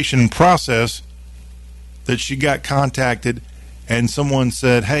application process that she got contacted and someone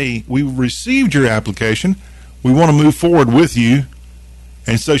said, hey, we received your application. We want to move forward with you.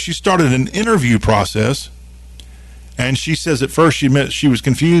 And so she started an interview process, and she says at first she was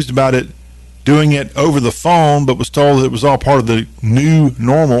confused about it, doing it over the phone, but was told that it was all part of the new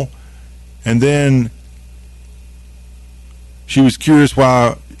normal. And then she was curious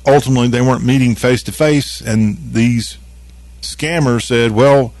why ultimately they weren't meeting face to face, and these scammers said,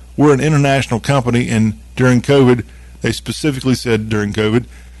 well, we're an international company, and during COVID, they specifically said during COVID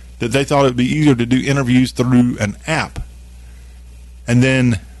that they thought it'd be easier to do interviews through an app. And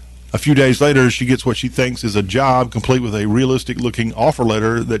then a few days later, she gets what she thinks is a job, complete with a realistic-looking offer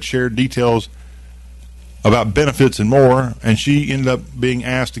letter that shared details about benefits and more, and she ended up being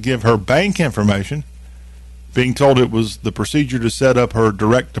asked to give her bank information, being told it was the procedure to set up her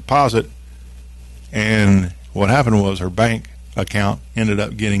direct deposit, and what happened was her bank account ended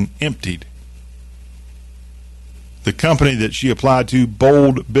up getting emptied. The company that she applied to,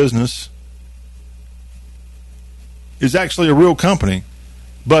 Bold Business, is actually a real company,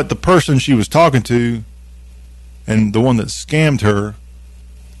 but the person she was talking to and the one that scammed her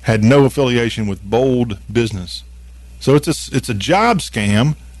had no affiliation with Bold Business. So it's a job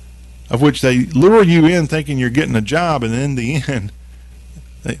scam of which they lure you in thinking you're getting a job, and in the end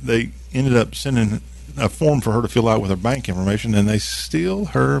they ended up sending a form for her to fill out with her bank information, and they steal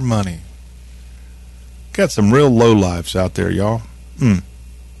her money. Got some real lowlifes out there, y'all. Hey,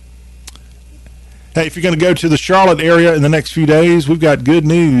 if you're going to go to the Charlotte area in the next few days, we've got good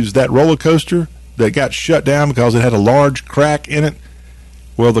news. That roller coaster that got shut down because it had a large crack in it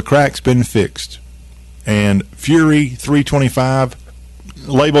Well, the crack's been fixed. And Fury 325,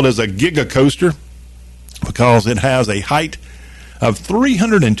 labeled as a giga coaster because it has a height of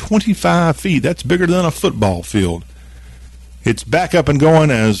 325 feet. That's bigger than a football field. It's back up and going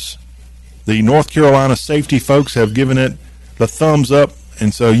as the North Carolina safety folks have given it the thumbs up.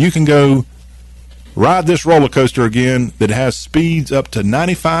 And so you can go ride this roller coaster again that has speeds up to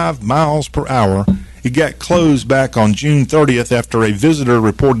 95 miles per hour. It got closed back on June 30th after a visitor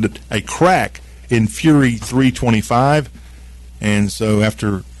reported a crack in Fury 325. And so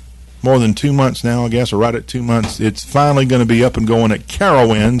after more than 2 months now, I guess, or right at 2 months, it's finally going to be up and going at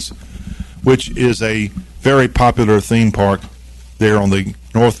Carowinds, which is a very popular theme park there on the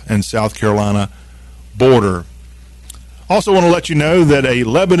North and South Carolina border. Also want to let you know that a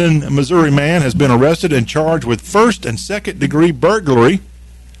Lebanon, Missouri man has been arrested and charged with first and second degree burglary.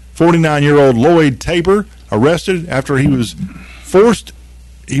 49-year-old Lloyd Tabor arrested after he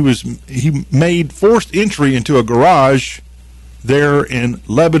made forced entry into a garage there in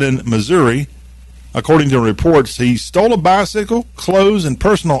Lebanon, Missouri. According to reports, he stole a bicycle, clothes, and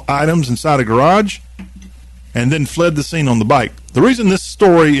personal items inside a garage and then fled the scene on the bike. The reason this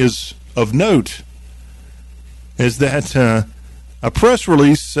story is of note is that a press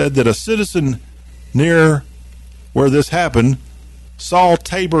release said that a citizen near where this happened saw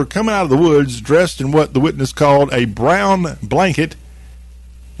Tabor coming out of the woods dressed in what the witness called a brown blanket,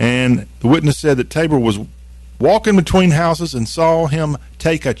 and the witness said that Tabor was walking between houses and saw him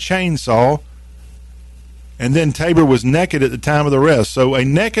take a chainsaw, and then Tabor was naked at the time of the arrest. So a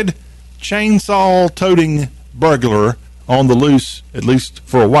naked chainsaw-toting burglar on the loose, at least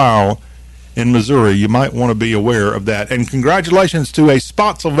for a while, in Missouri. You might want to be aware of that. And congratulations to a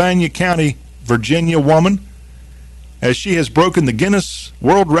Spotsylvania County, Virginia woman, as she has broken the Guinness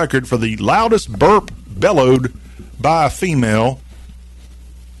World Record for the loudest burp bellowed by a female.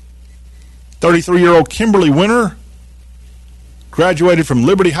 33-year-old Kimberly Winter graduated from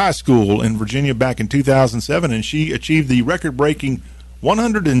Liberty High School in Virginia back in 2007, and she achieved the record-breaking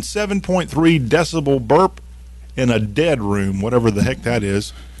 107.3 decibel burp in a dead room, whatever the heck that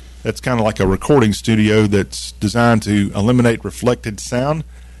is. That's kind of like a recording studio that's designed to eliminate reflected sound.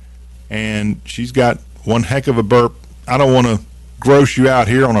 And she's got one heck of a burp. I don't want to gross you out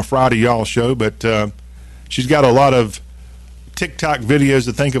here on a Friday Y'all show, but she's got a lot of TikTok videos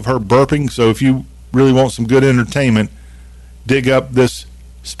to think of her burping. So if you really want some good entertainment, dig up this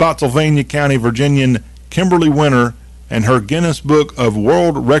Spotsylvania County, Virginian Kimberly Winter and her Guinness Book of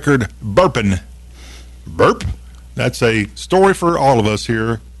World Record burping. Burp? That's a story for all of us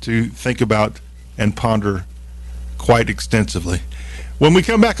here to think about and ponder quite extensively. When we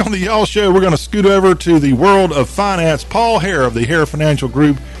come back on the Y'all Show, we're going to scoot over to the world of finance. Paul Hare of the Hare Financial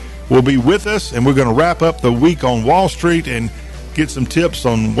Group will be with us, and we're going to wrap up the week on Wall Street and get some tips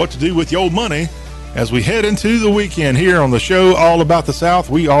on what to do with your money as we head into the weekend here on the show all about the South.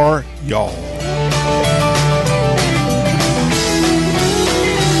 We are Y'all.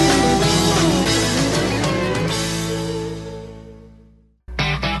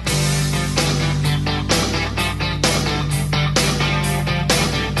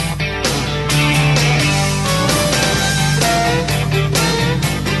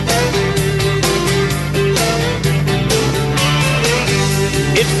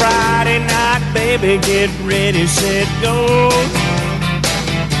 Baby, get ready, set, go.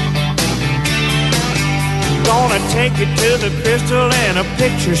 Gonna take you to the Crystal and a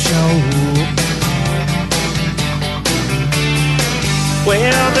picture show.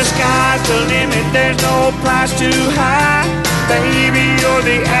 Well, the sky's the limit, there's no price too high. Baby, you're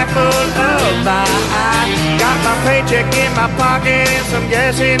the apple of my eye. Got my paycheck in my pocket and some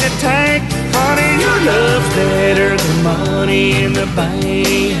gas in the tank. Honey, your love's better than money in the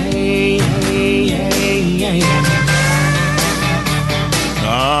bank.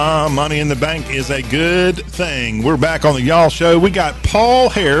 Money in the bank is a good thing. We're back on the Y'all Show. We got Paul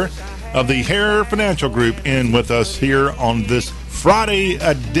Hare of the Hare Financial Group in with us here on this Friday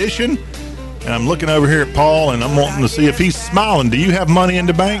edition. And I'm looking over here at Paul, and I'm wanting to see if he's smiling. Do you have money in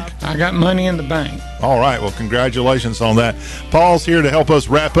the bank? I got money in the bank. All right. Well, congratulations on that. Paul's here to help us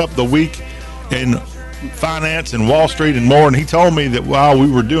wrap up the week in finance and Wall Street and more. And he told me that while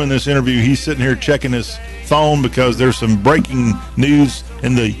we were doing this interview, he's sitting here checking his phone because there's some breaking news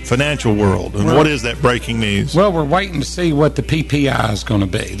in the financial world. And what is that breaking news? Well, we're waiting to see what the PPI is going to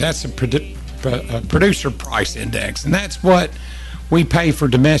be. That's a producer price index, and that's what we pay for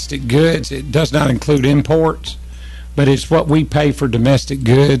domestic goods. It does not include imports, but it's what we pay for domestic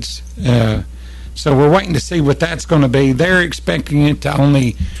goods. So we're waiting to see what that's going to be. They're expecting it to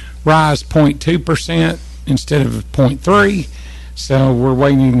only rise 0.2% instead of 0.3%. So we're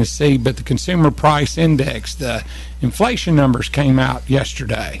waiting to see. But the Consumer Price Index, the inflation numbers came out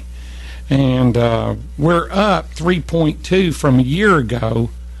yesterday, and we're up 3.2 from a year ago.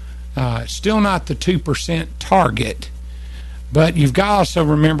 Still not the 2% target. But you've got to also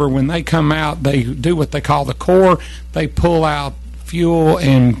remember when they come out, they do what they call the core. They pull out fuel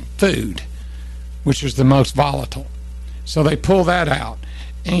and food, which is the most volatile. So they pull that out.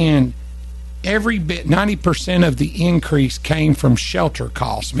 And every bit, 90% of the increase came from shelter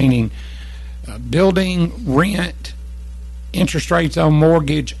costs, meaning building, rent, interest rates on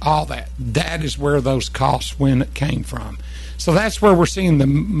mortgage, all that. That is where those costs came from. So that's where we're seeing the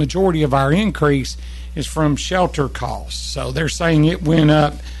majority of our increase is from shelter costs. So they're saying it went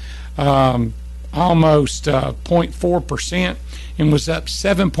up almost 0.4% and was up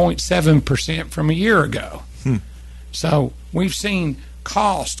 7.7% from a year ago. So we've seen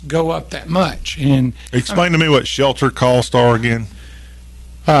cost go up that much. And explain to me what shelter costs are again.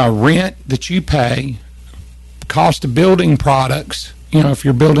 Rent that you pay, cost of building products. If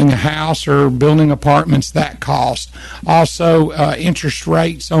you're building a house or building apartments, that cost. Also, interest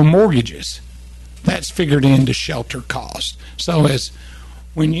rates on mortgages. That's figured into shelter cost. So as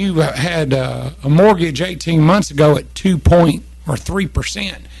when you had a mortgage 18 months ago at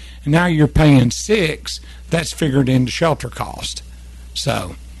 3%, and now you're paying 6%, that's figured into shelter cost.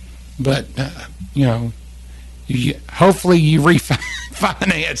 So, but hopefully you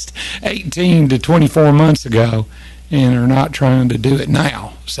refinanced 18 to 24 months ago and are not trying to do it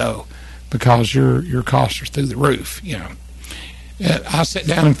now. So, because your costs are through the roof. I sat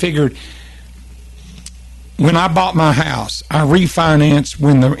down and figured. When I bought my house, I refinanced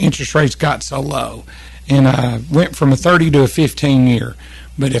when the interest rates got so low, and I went from a 30 to a 15 year.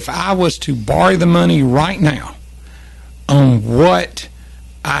 But if I was to borrow the money right now on what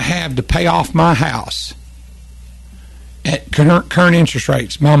I have to pay off my house at current interest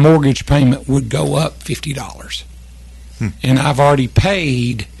rates, my mortgage payment would go up $50. And I've already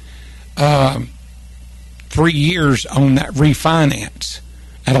paid 3 years on that refinance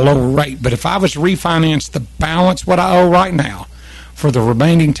at a lower rate. But if I was to refinance the balance what I owe right now for the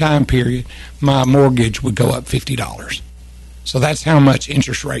remaining time period, my mortgage would go up $50. So that's how much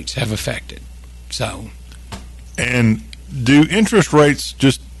interest rates have affected. So, and do interest rates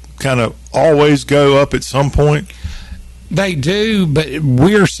just kind of always go up at some point? They do, but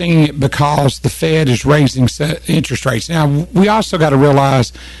we're seeing it because the Fed is raising interest rates. Now, we also got to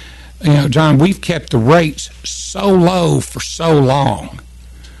realize, John, we've kept the rates so low for so long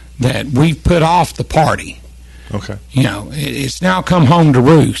that we've put off the party. Okay. It's now come home to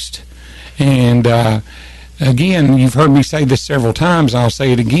roost. And again, you've heard me say this several times, I'll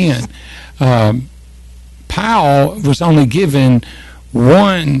say it again. Powell was only given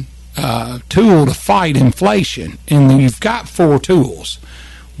one tool to fight inflation, and you've got 4 tools.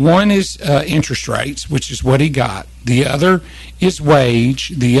 One is interest rates, which is what he got. The other is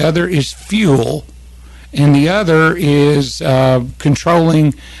wage. The other is fuel. And the other is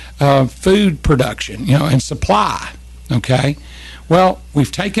controlling food production, and supply. Okay? Well,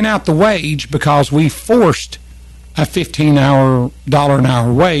 we've taken out the wage because we forced a $15 an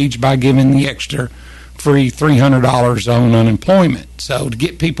hour wage by giving the extra free $300 on unemployment. So to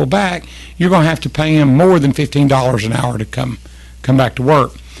get people back, you're going to have to pay them more than $15 an hour to come back to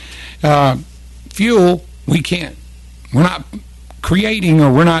work. Fuel, we can't. We're not creating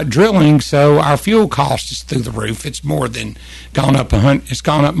or we're not drilling, so our fuel cost is through the roof. It's more than gone up. It's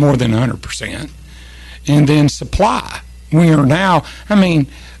gone up more than 100%. And then supply. We are now.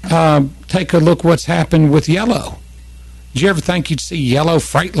 Take a look what's happened with Yellow. Did you ever think you'd see Yellow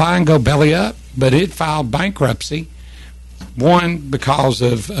Freight Line go belly up? But it filed bankruptcy. 1, because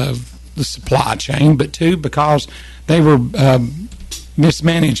of the supply chain, but 2, because they were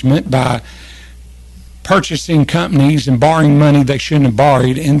mismanagement by purchasing companies and borrowing money they shouldn't have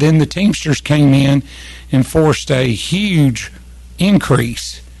borrowed. And then the Teamsters came in and forced a huge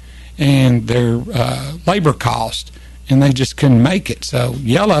increase in their labor cost, and they just couldn't make it. So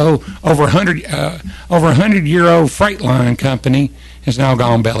Yellow, over 100-year-old freight line company, has now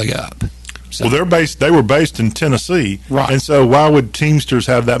gone belly up. So, well, they were based in Tennessee, right? And so why would Teamsters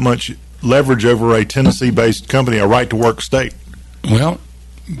have that much leverage over a Tennessee-based company, a right-to-work state? Well,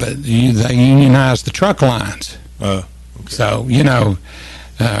 but they unionized the truck lines. Okay. So you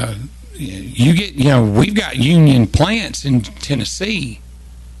get we've got union plants in Tennessee,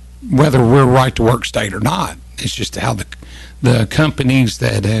 whether we're a right-to-work state or not. It's just how the companies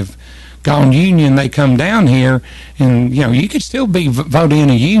that have gone union, they come down here, and you could still be voting in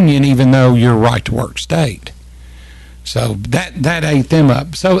a union even though you're a right-to-work state. So that ate them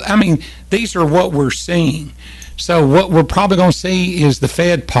up. So these are what we're seeing. So what we're probably going to see is the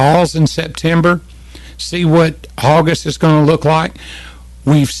Fed pause in September, see what August is going to look like.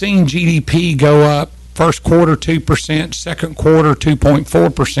 We've seen GDP go up first quarter 2%, second quarter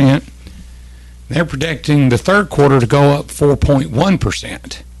 2.4%. They're predicting the third quarter to go up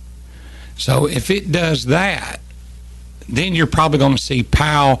 4.1%. So if it does that, then you're probably going to see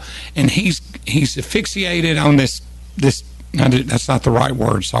Powell, and he's asphyxiated on this. No, that's not the right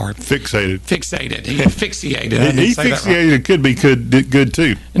word. Sorry. Fixated. He asphyxiated. He fixated. Right. Could be good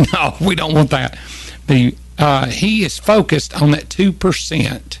too. No, we don't want that. He is focused on that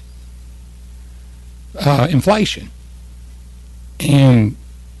 2% inflation, and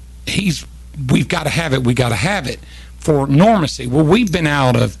we've got to have it. We got to have it for normacy. Well, we've been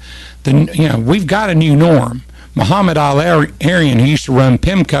out of we've got a new norm. Muhammad Al-Arian, who used to run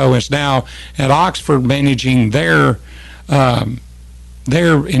PIMCO, is now at Oxford managing their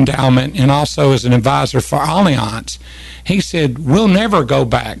endowment and also as an advisor for Allianz. He said, we'll never go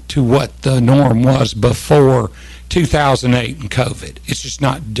back to what the norm was before 2008 and COVID. It's just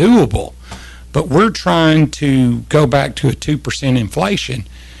not doable. But we're trying to go back to a 2% inflation,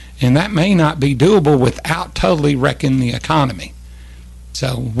 and that may not be doable without totally wrecking the economy.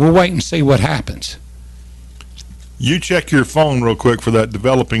 So we'll wait and see what happens. You check your phone real quick for that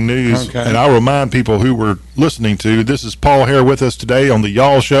developing news, okay. And I'll remind people who we're listening to, this is Paul Hare with us today on the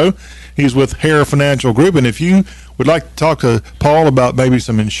Y'all Show. He's with Hare Financial Group, and if you would like to talk to Paul about maybe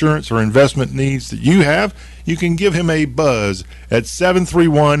some insurance or investment needs that you have, you can give him a buzz at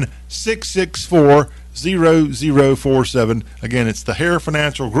 731-664-0047. Again, it's the Hare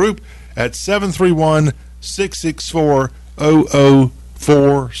Financial Group at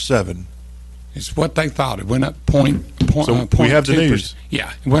 731-664-0047. It's what they thought. It went up so we have the news.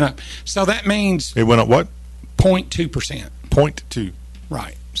 Yeah, it went up. So that means it went up what? 0.2%. 0.2.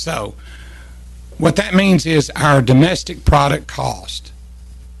 Right. So what that means is our domestic product cost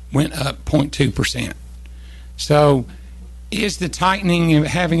went up 0.2%. So is the tightening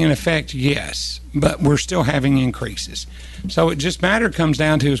having an effect? Yes, but we're still having increases. So it just comes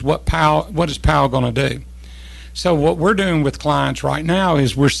down to is what is Powell going to do? So what we're doing with clients right now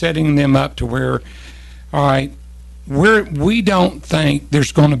is we're setting them up to where, all right, we don't think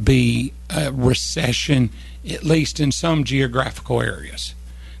there's going to be a recession, at least in some geographical areas.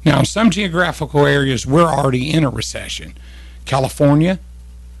 Now, in some geographical areas, we're already in a recession. California,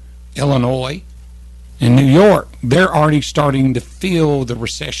 Illinois, and New York, they're already starting to feel the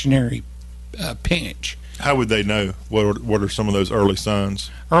recessionary pinch. How would they know? What are some of those early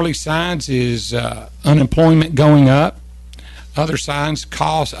signs? Early signs is unemployment going up. Other signs,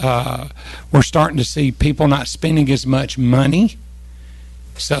 we're starting to see people not spending as much money,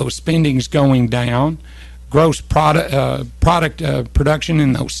 so spending's going down. Gross product production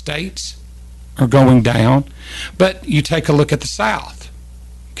in those states are going down. But you take a look at the South,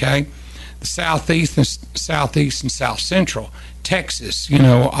 okay? The Southeast and South Central. Texas,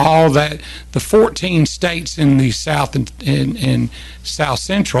 all that, the 14 states in the South and South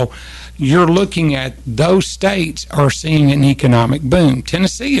Central, you're looking at those states are seeing an economic boom.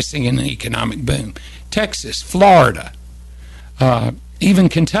 Tennessee is seeing an economic boom. Texas, Florida, even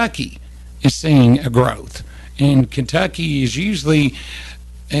Kentucky is seeing a growth. And Kentucky is usually,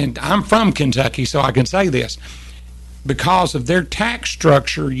 and I'm from Kentucky, so I can say this, because of their tax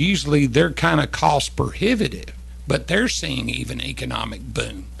structure, usually they're kind of cost prohibitive. But they're seeing even economic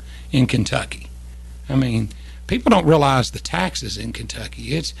boom in Kentucky. I mean, people don't realize the taxes in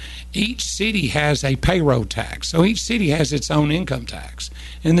Kentucky. Each city has a payroll tax, so each city has its own income tax,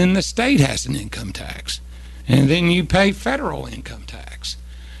 and then the state has an income tax, and then you pay federal income tax.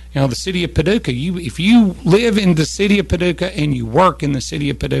 The city of Paducah, if you live in the city of Paducah and you work in the city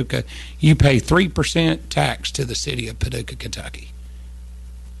of Paducah, you pay 3% tax to the city of Paducah, Kentucky.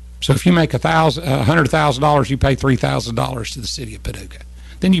 So if you make $100,000, you pay $3,000 to the city of Paducah.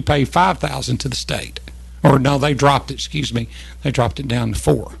 Then you pay $5,000 to the state. Or no, they dropped it. They dropped it down to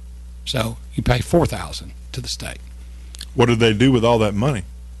 $4,000. So you pay $4,000 to the state. What do they do with all that money?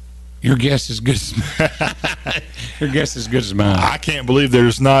 Your guess is good as mine. I can't believe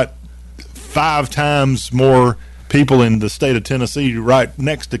there's not 5 times more people in the state of Tennessee right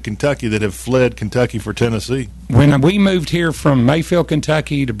next to Kentucky that have fled Kentucky for Tennessee. When we moved here from Mayfield,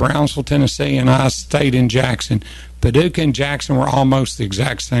 Kentucky to Brownsville, Tennessee, and I stayed in Jackson, Paducah and Jackson were almost the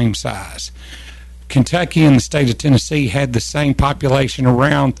exact same size. Kentucky and the state of Tennessee had the same population,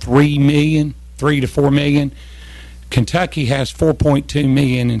 around 3 to 4 million. Kentucky has 4.2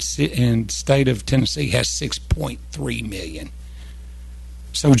 million, and the state of Tennessee has 6.3 million.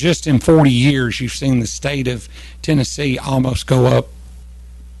 So just in 40 years, you've seen the state of Tennessee almost go up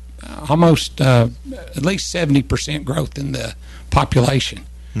almost at least 70% growth in the population.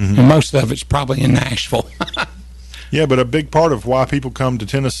 And most of it's probably in Nashville. Yeah, but a big part of why people come to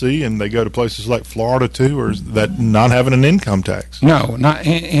Tennessee and they go to places like Florida too, is that not having an income tax. No,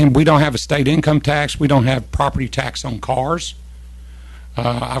 and we don't have a state income tax. We don't have property tax on cars.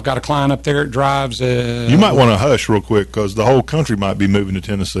 I've got a client up there that drives. You might want to hush real quick because the whole country might be moving to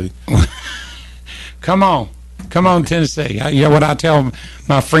Tennessee. Come on, Tennessee. What I tell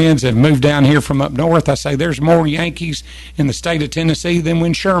my friends that moved down here from up north, I say there's more Yankees in the state of Tennessee than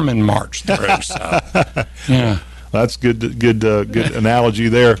when Sherman marched through. So, yeah, that's good analogy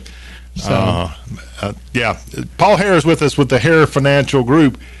there. So, yeah, Paul Hare is with us with the Hare Financial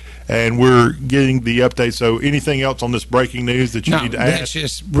Group, and we're getting the update. So, anything else on this breaking news that you need to add? That's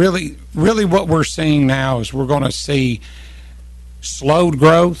just really what we're seeing now is we're going to see slowed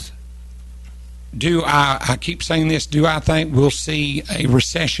growth. I keep saying this, do I think we'll see a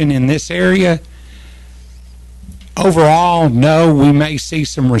recession in this area? Overall, no. We may see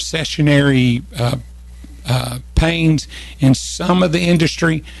some recessionary pains in some of the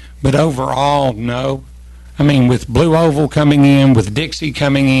industry, but overall, no. I mean, with Blue Oval coming in, with Dixie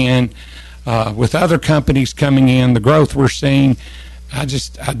coming in, with other companies coming in, the growth we're seeing, I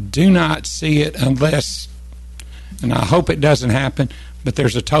do not see it unless, and I hope it doesn't happen, but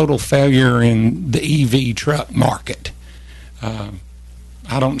there's a total failure in the EV truck market.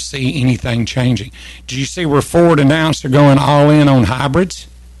 I don't see anything changing. Did you see where Ford announced they're going all in on hybrids?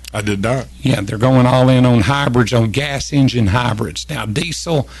 I did not. Yeah, they're going all in on hybrids, on gas engine hybrids. Now,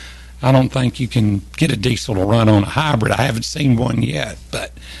 diesel, I don't think you can get a diesel to run on a hybrid. I haven't seen one yet,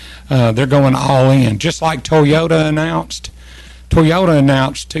 but they're going all in. Just like Toyota announced. Toyota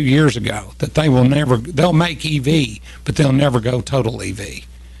announced 2 years ago that they'll make EV, but they'll never go total EV.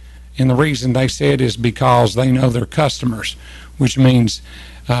 And the reason they said is because they know their customers, which means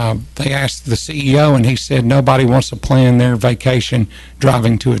they asked the CEO, and he said nobody wants to plan their vacation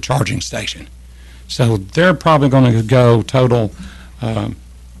driving to a charging station. So they're probably going to go total,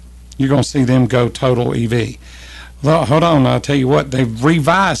 you're going to see them go total EV. Well, hold on, I'll tell you what, they've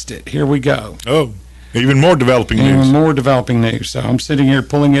revised it. Here we go. Oh. Even more developing news. Even more developing news. So I'm sitting here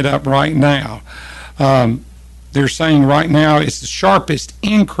pulling it up right now. They're saying right now it's the sharpest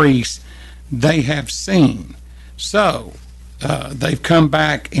increase they have seen. So they've come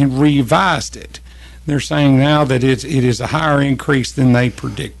back and revised it. They're saying now that it is a higher increase than they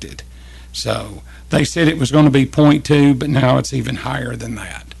predicted. So they said it was going to be 0.2, but now it's even higher than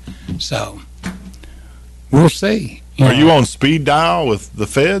that. So we'll see. Are you on speed dial with the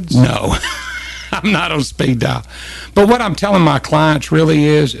feds? No. I'm not on speed dial. But what I'm telling my clients really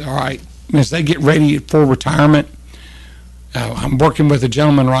is, all right, as they get ready for retirement, I'm working with a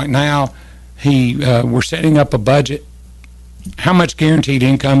gentleman right now. We're setting up a budget. How much guaranteed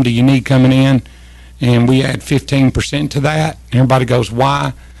income do you need coming in? And we add 15% to that. Everybody goes,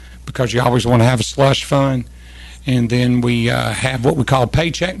 why? Because you always want to have a slush fund. And then we have what we call a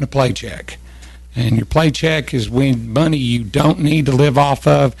paycheck and a playcheck. And your paycheck is money you don't need to live off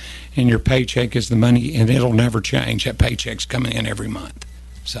of, and your paycheck is the money, and it'll never change. That paycheck's coming in every month.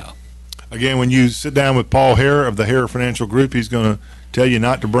 So, again, when you sit down with Paul Hare of the Hare Financial Group, he's going to tell you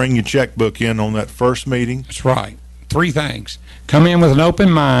not to bring your checkbook in on that first meeting. That's right. 3 things. Come in with an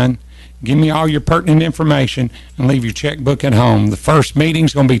open mind, give me all your pertinent information, and leave your checkbook at home. The first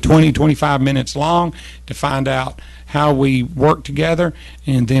meeting's going to be 20, 25 minutes long to find out how we work together,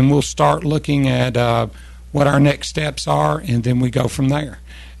 and then we'll start looking at what our next steps are, and then we go from there.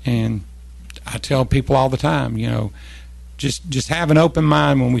 And I tell people all the time, just have an open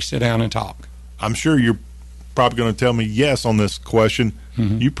mind when we sit down and talk. I'm sure you're probably going to tell me yes on this question.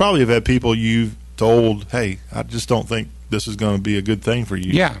 Mm-hmm. You probably have had people you've told, hey, I just don't think this is going to be a good thing for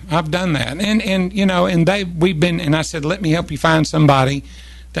you. Yeah, I've done that. And I said, let me help you find somebody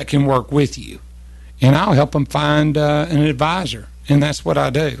that can work with you. And I'll help them find an advisor. And that's what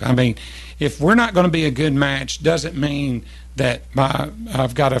I do. I mean, if we're not going to be a good match, doesn't mean that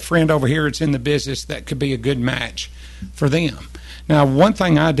I've got a friend over here that's in the business that could be a good match for them. Now, one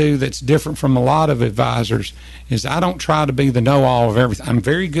thing I do that's different from a lot of advisors is I don't try to be the know-all of everything. I'm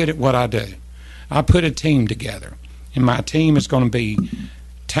very good at what I do. I put a team together. And my team is going to be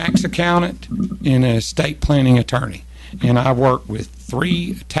tax accountant and an estate planning attorney. And I work with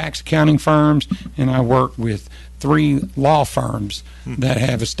 3 tax accounting firms, and I work with 3 law firms that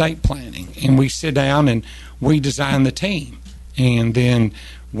have estate planning. And we sit down and we design the team. And then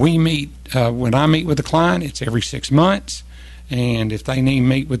we meet, when I meet with a client, it's every 6 months. And if they need to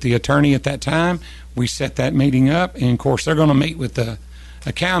meet with the attorney at that time, we set that meeting up. And, of course, they're going to meet with the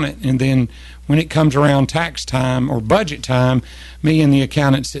accountant, and then when it comes around tax time or budget time, me and the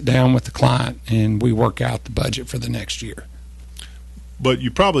accountant sit down with the client and we work out the budget for the next year. But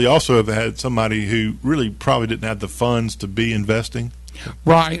you probably also have had somebody who really probably didn't have the funds to be investing.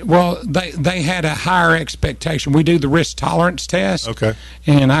 Right. Well, they had a higher expectation. We do the risk tolerance test. Okay.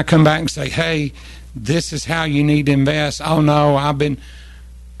 And I come back and say, hey, this is how you need to invest. Oh no, I've been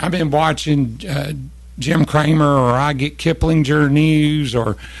watching Jim Cramer, or I get Kiplinger news,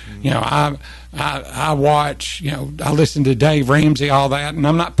 or I watch, I listen to Dave Ramsey, all that, and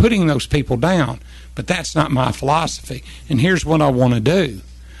I'm not putting those people down, but that's not my philosophy. And here's what I want to do.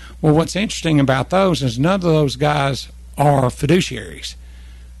 Well, what's interesting about those is none of those guys are fiduciaries.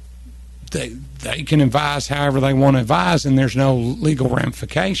 They can advise however they want to advise, and there's no legal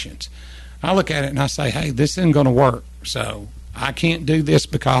ramifications. I look at it and I say, hey, this isn't going to work. So I can't do this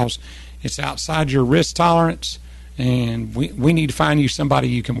because it's outside your risk tolerance, and we need to find you somebody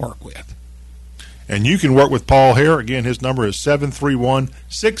you can work with. And you can work with Paul Hare. Again, his number is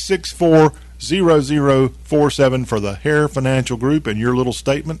 731-664-0047 for the Hare Financial Group. And your little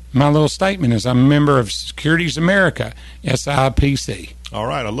statement? My little statement is I'm a member of Securities America, SIPC. All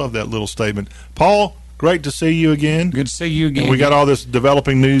right, I love that little statement. Paul, great to see you again. Good to see you again. And we got all this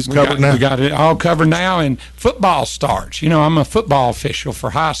developing news covered now? We got it all covered now, and football starts. I'm a football official for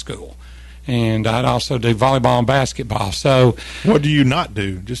high school, and I'd also do volleyball and basketball. So, what do you not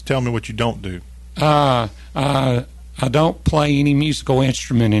do? Just tell me what you don't do. I don't play any musical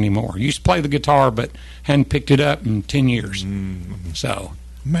instrument anymore. Used to play the guitar, but hadn't picked it up in 10 years. So,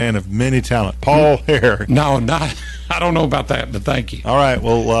 man of many talent, Paul Hare. No, I don't know about that, but thank you. All right,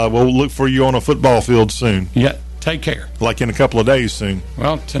 well, we'll look for you on a football field soon. Yeah, take care. Like in a couple of days soon.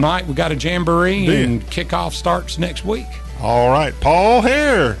 Well, tonight we got a jamboree, and kickoff starts next week. All right, Paul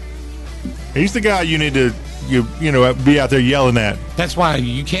Hare. He's the guy you need to be out there yelling at. That's why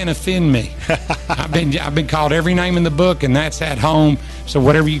you can't offend me. I've been called every name in the book, and that's at home. So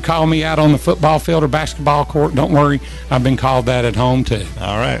whatever you call me out on the football field or basketball court, don't worry, I've been called that at home too.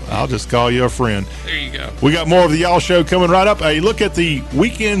 All right, I'll just call you a friend. There you go. We got more of the Y'all Show coming right up. A look at the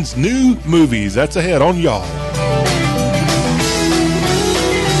weekend's new movies. That's ahead on Y'all.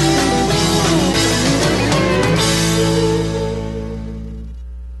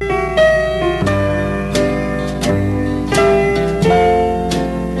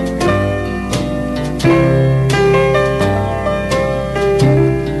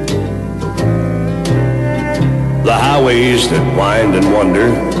 That wind and wander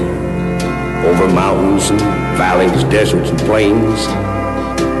over mountains and valleys, deserts and plains.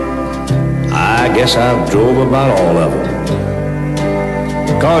 I guess I've drove about all of them.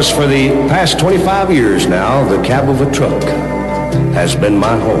 'Cause for the past 25 years now, the cab of a truck has been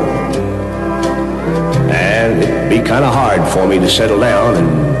my home. And it'd be kind of hard for me to settle down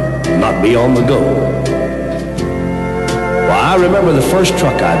and not be on the go. Well, I remember the first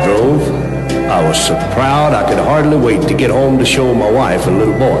truck I drove. I was so proud I could hardly wait to get home to show my wife and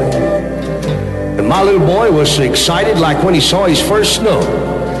little boy. And my little boy was so excited like when he saw his first snow.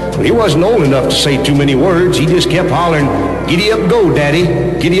 But he wasn't old enough to say too many words. He just kept hollering, "Giddy up, go, Daddy,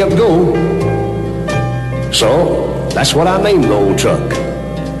 giddy up, go." So that's what I named the old truck,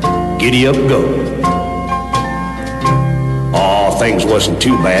 Giddy Up, Go. Oh, things wasn't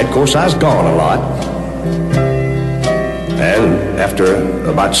too bad. Of course, I was gone a lot. And after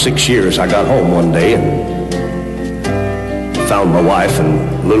about 6 years, I got home one day and found my wife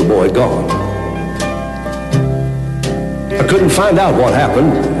and little boy gone. I couldn't find out what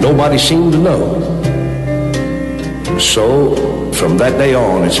happened. Nobody seemed to know. So from that day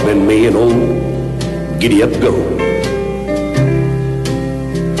on, it's been me and old Giddy Up, Go.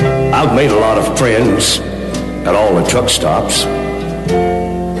 I've made a lot of friends at all the truck stops,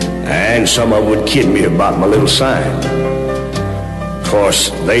 and some of them would kid me about my little sign. Of course,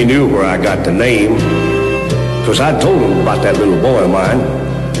 they knew where I got the name, because I told them about that little boy of mine.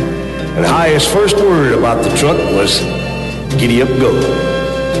 And how his first word about the truck was, "Giddy up, go."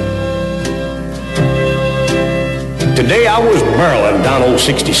 Today I was barreling down old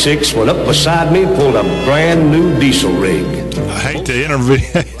 66 when up beside me pulled a brand new diesel rig. I hate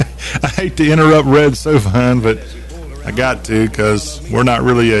to interrupt Red Sovine, but I got to, because we're not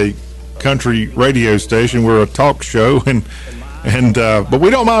really a country radio station. We're a talk show, but we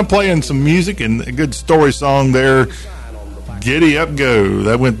don't mind playing some music, and a good story song there, Giddy Up, Go.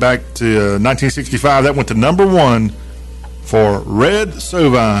 That went back to 1965. That went to number one for Red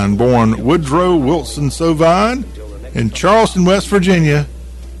Sovine, born Woodrow Wilson Sovine in Charleston, West Virginia,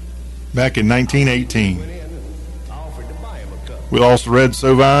 back in 1918. We lost Red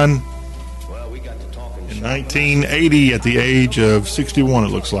Sovine in 1980 at the age of 61, it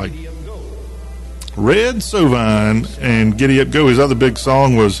looks like. Red Sovine and Giddy Up Go. His other big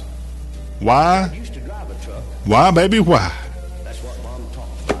song was Why? Why, Baby, Why?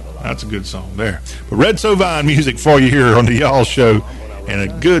 That's a good song there. But Red Sovine music for you here on the Y'all Show, and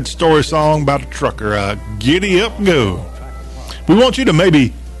a good story song about a trucker. Giddy Up Go. We want you to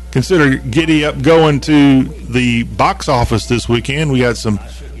maybe consider Giddy Up going to the box office this weekend. We got some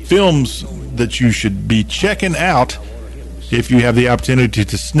films that you should be checking out if you have the opportunity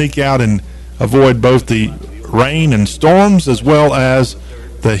to sneak out and avoid both the rain and storms as well as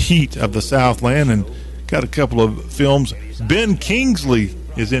the heat of the Southland. And got a couple of films. Ben Kingsley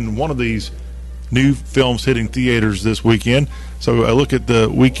is in one of these new films hitting theaters this weekend. So a look at the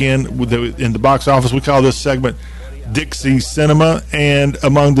weekend in the box office. We call this segment Dixie Cinema. And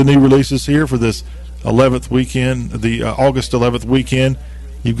among the new releases here for this 11th weekend, the August 11th weekend,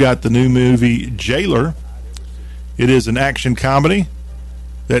 you've got the new movie Jailer. It is an action comedy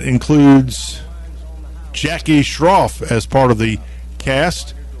that includes Jackie Schroff as part of the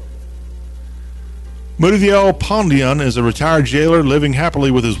cast. Muriel Pondian is a retired jailer living happily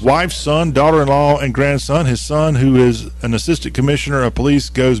with his wife, son, daughter-in-law, and grandson. His son, who is an assistant commissioner of police,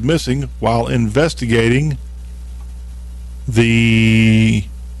 goes missing while investigating this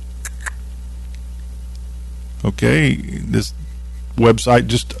website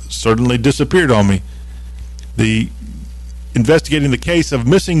just suddenly disappeared on me. Investigating the case of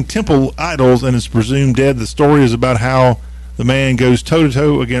missing temple idols and is presumed dead. The story is about how the man goes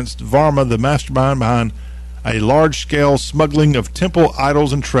toe-to-toe against Varma, the mastermind behind a large-scale smuggling of temple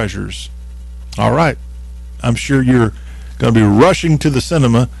idols and treasures. All right. I'm sure you're going to be rushing to the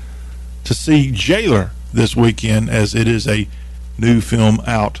cinema to see Jailer this weekend, as it is a new film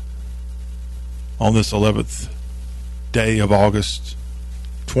out on this 11th day of August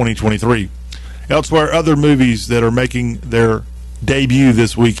 2023. Elsewhere, other movies that are making their debut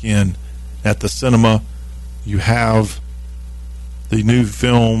this weekend at the cinema, you have the new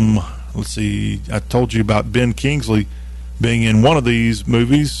film, let's see, I told you about Ben Kingsley being in one of these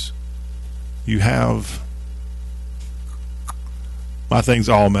movies. You have, my thing's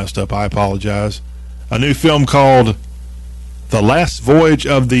all messed up, I apologize. A new film called The Last Voyage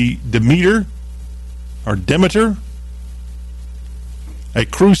of the Demeter. A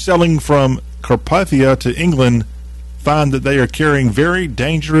crew sailing from Carpathia to England find that they are carrying very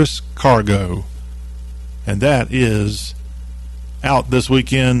dangerous cargo. And that is out this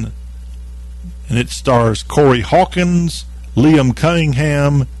weekend, and it stars Corey Hawkins, Liam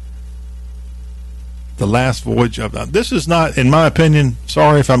Cunningham. The Last Voyage of... This is not, in my opinion,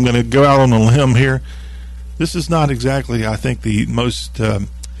 sorry if I'm going to go out on a limb here, this is not exactly, I think, the most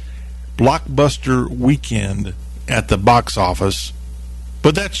blockbuster weekend at the box office,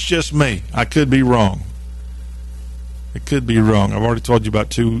 but that's just me. I could be wrong. It could be wrong. I've already told you about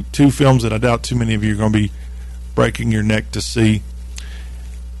two films that I doubt too many of you are going to be breaking your neck to see.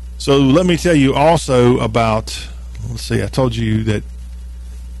 So let me tell you also about, let's see, I told you that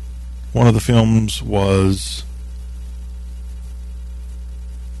one of the films was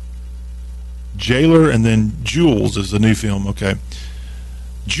Jailer, and then Jules is the new film. Okay.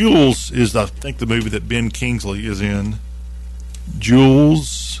 Jules is, I think, the movie that Ben Kingsley is in.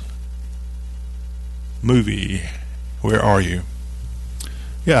 Jules movie. Where are you?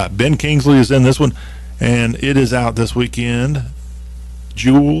 Yeah, Ben Kingsley is in this one, and it is out this weekend.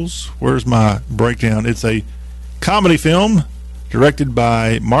 Jules, where's my breakdown? It's a comedy film directed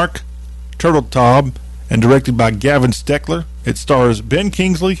by Mark Turtletaub and directed by Gavin Steckler. It stars Ben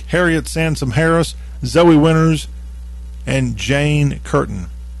Kingsley, Harriet Sansom Harris, Zoe Winters, and Jane Curtin.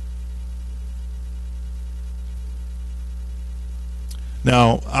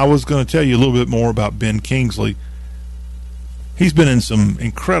 Now, I was going to tell you a little bit more about Ben Kingsley. He's been in some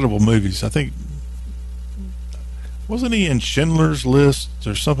incredible movies. I think, wasn't he in Schindler's List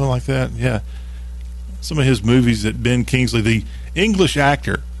or something like that? Yeah. Some of his movies that Ben Kingsley, the English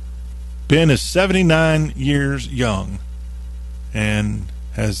actor, Ben is 79 years young and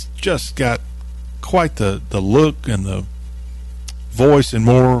has just got quite the look and the voice and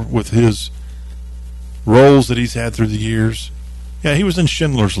more with his roles that he's had through the years. Yeah, he was in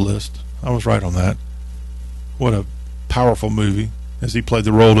Schindler's List. I was right on that. What a powerful movie, as he played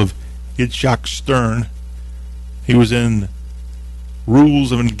the role of Itzhak Stern. He was in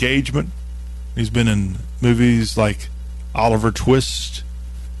Rules of Engagement. He's been in movies like Oliver Twist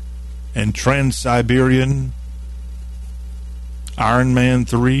and Trans-Siberian, Iron Man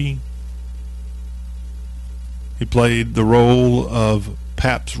 3. He played the role of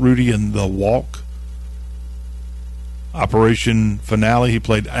Paps Rudy in The Walk. Operation Finale, he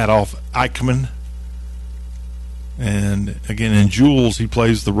played Adolf Eichmann. And again, in Jules, he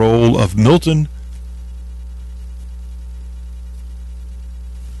plays the role of Milton.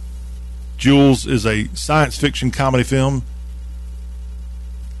 Jules is a science fiction comedy film,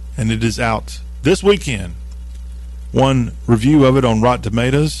 and it is out this weekend. One review of it on Rotten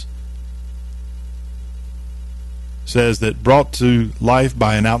Tomatoes says that brought to life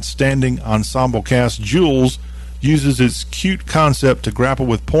by an outstanding ensemble cast, Jules uses its cute concept to grapple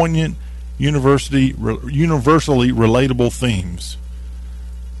with poignant, universally relatable themes.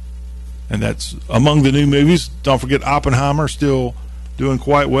 And that's among the new movies. Don't forget Oppenheimer, still doing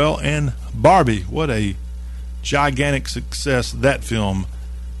quite well, and Barbie. What a gigantic success that film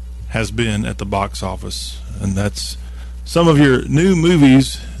has been at the box office. And that's some of your new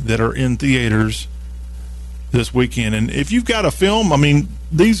movies that are in theaters this weekend. And if you've got a film, I mean,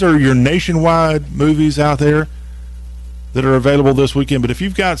 these are your nationwide movies out there that are available this weekend. But if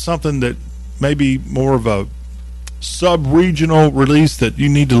you've got something that may be more of a sub-regional release that you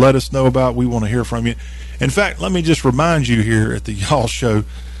need to let us know about, we want to hear from you. In fact, let me just remind you here at the Y'all Show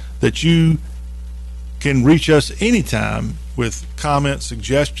that you can reach us anytime with comments,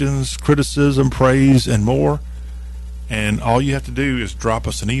 suggestions, criticism, praise, and more. And all you have to do is drop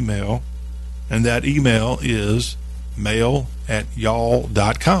us an email, and that email is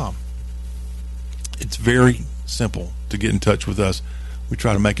mail@y'all.com. It's very simple to get in touch with us. We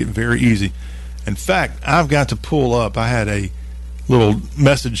try to make it very easy. In fact, I've got to pull up. I had a little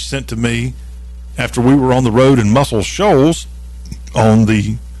message sent to me after we were on the road in Muscle Shoals on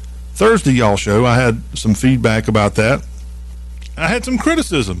the Thursday Y'all Show. I had some feedback about that. I had some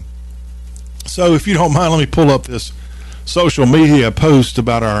criticism. So if you don't mind, let me pull up this social media post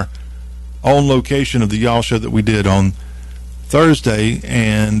about our own location of the Y'all Show that we did on Thursday.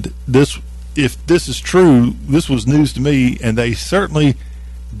 And this, if this is true, this was news to me, and they certainly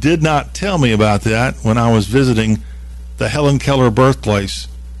did not tell me about that when I was visiting the Helen Keller birthplace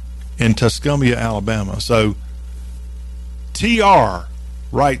in Tuscumbia, Alabama. So TR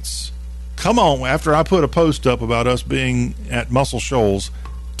writes, come on, after I put a post up about us being at Muscle Shoals,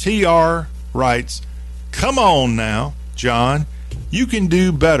 TR writes, come on now, John, you can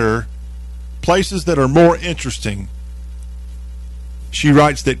do better, places that are more interesting. She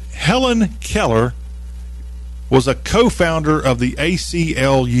writes that Helen Keller was a co-founder of the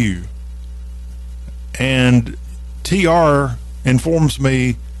ACLU, and TR informs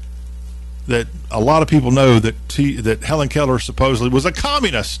me that a lot of people know that that Helen Keller supposedly was a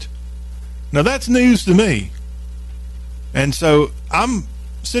communist. Now that's news to me. And so I'm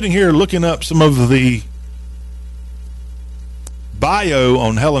sitting here looking up some of the bio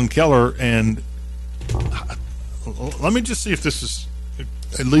on Helen Keller, and let me just see if this is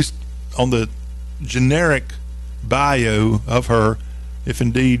at least on the generic bio of her, if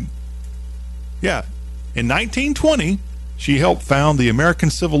indeed, yeah. In 1920, she helped found the American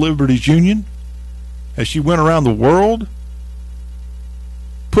Civil Liberties Union as she went around the world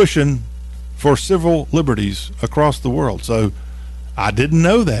pushing for civil liberties across the world. So I didn't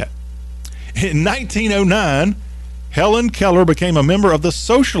know that. In 1909, Helen Keller became a member of the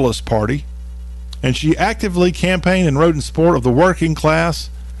Socialist Party, and she actively campaigned and wrote in support of the working class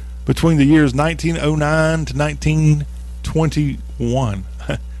between the years 1909 to 1921.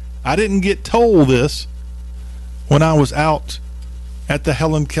 I didn't get told this when I was out at the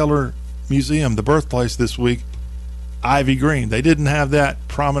Helen Keller Museum, the birthplace this week, Ivy Green. They didn't have that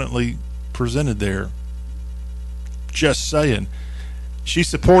prominently presented there. Just saying. She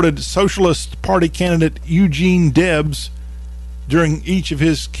supported Socialist Party candidate Eugene Debs during each of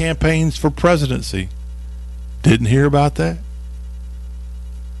his campaigns for presidency. Didn't hear about that.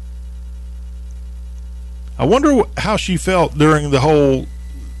 I wonder how she felt during the whole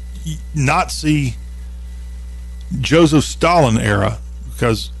Nazi Joseph Stalin era,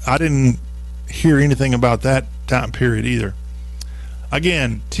 because I didn't hear anything about that time period either.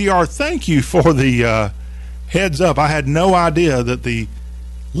 Again, TR, thank you for the heads up. I had no idea that the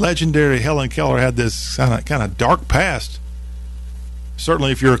legendary Helen Keller had this kind of dark past.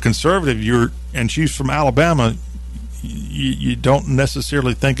 Certainly, if you're a conservative, and she's from Alabama, you don't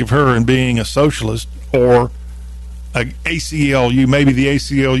necessarily think of her in being a socialist or a ACLU. Maybe the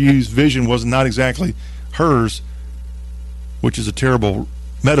ACLU's vision was not exactly hers, which is a terrible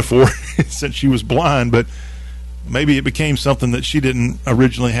metaphor since she was blind, but maybe it became something that she didn't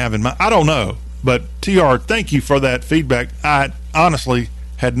originally have in mind. I don't know. But TR, thank you for that feedback. I honestly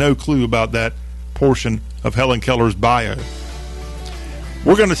had no clue about that portion of Helen Keller's bio.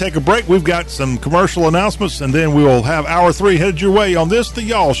 We're going to take a break. We've got some commercial announcements, and then we will have Hour 3 headed your way on this, The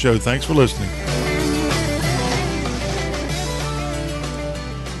Y'all Show. Thanks for listening.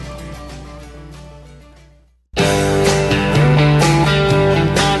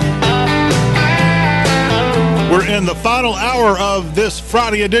 final hour of this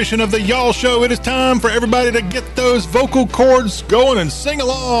Friday edition of the Y'all Show. It is time for everybody to get those vocal cords going and sing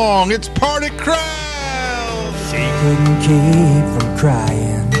along. It's Party Crowd. She couldn't keep from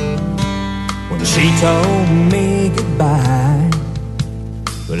crying when she told me goodbye.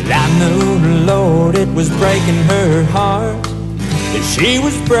 But I knew the Lord, it was breaking her heart that she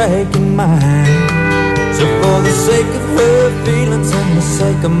was breaking mine. So for the sake of her feelings and the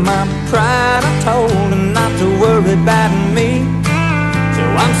sake of my pride, I told her not to worry about me. So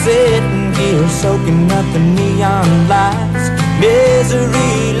I'm sitting here soaking up the neon lights,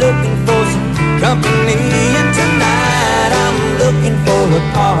 misery, looking for some company. And tonight I'm looking for a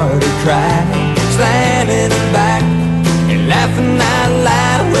party crowd, slamming them back and laughing out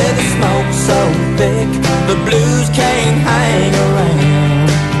loud with the smoke so thick the blues can't hang around.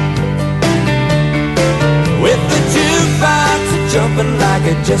 With the jukebox jumping like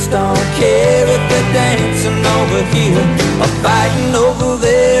I just don't care. If they're dancing over here or fighting over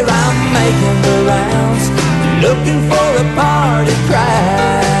there, I'm making the rounds, looking for a party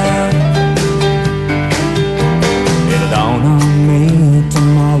crowd. It'll dawn on me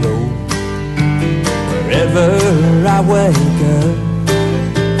tomorrow, wherever I wake up,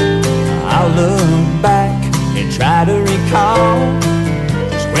 I'll look back and try to recall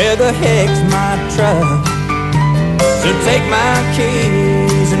just where the heck's my truck. So take my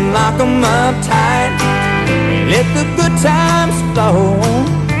keys and lock them up tight and let the good times flow.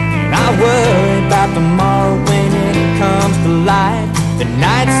 And I'll worry about tomorrow when it comes to light. The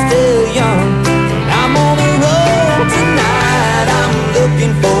night's still young and I'm on the road tonight. I'm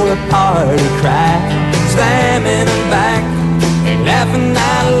looking for a party crowd, slamming them back and laughing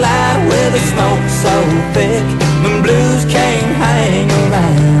out loud with the smoke so thick the blues can't hang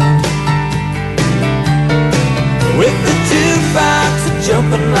around. With the jukebox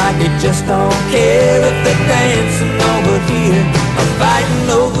jumping like it just don't care. If they're dancing over here or fighting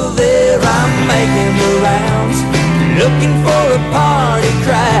over there, I'm making the rounds, looking for a party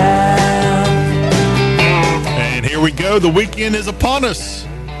crowd. And here we go. The weekend is upon us.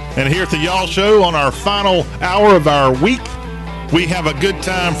 And here at the Y'all Show on our final hour of our week, we have a good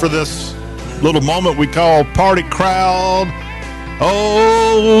time for this little moment we call Party Crowd.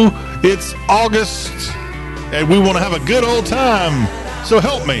 Oh, it's August, and we want to have a good old time. So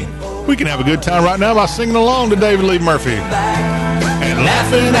help me. We can have a good time right now by singing along to David Lee Murphy. And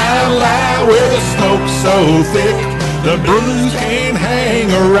laughing out loud with the smoke so thick the blues can't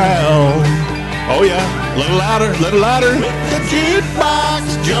hang around. Oh yeah, a little louder, little louder. The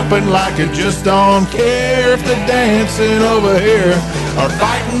jukebox jumping like it just don't care. If they're dancing over here or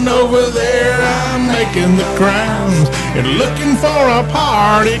fighting over there, I'm making the crowns and looking for a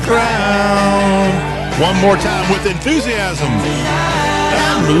party crowd. One more time with enthusiasm.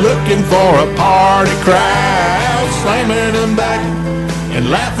 I'm looking for a party crowd, slamming them back and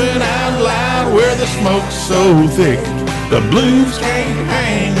laughing out loud where the smoke's so thick the blues can't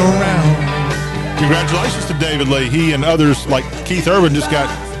hang around. Congratulations to David Lee. He and others like Keith Urban just got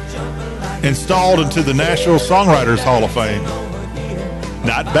installed into the National Songwriters Hall of Fame.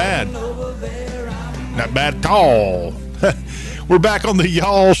 Not bad. Not bad at all. We're back on the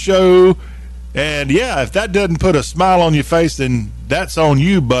Y'all Show. And yeah, if that doesn't put a smile on your face, then that's on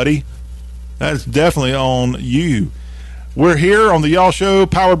you, buddy. That's definitely on you. We're here on the Y'all Show,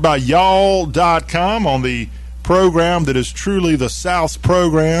 powered by y'all.com, on the program that is truly the South's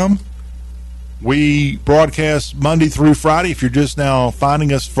program. We broadcast Monday through Friday. If you're just now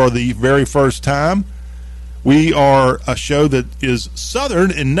finding us for the very first time, we are a show that is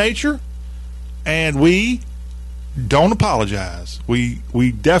Southern in nature, and we don't apologize. We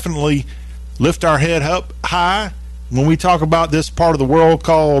definitely lift our head up high when we talk about this part of the world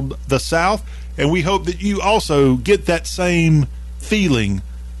called the South, and we hope that you also get that same feeling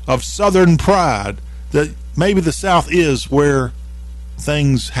of Southern pride that maybe the South is where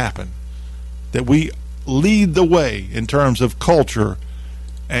things happen, that we lead the way in terms of culture,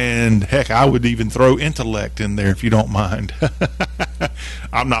 and heck, I would even throw intellect in there if you don't mind.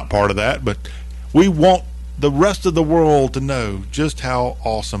 I'm not part of that, but we want the rest of the world to know just how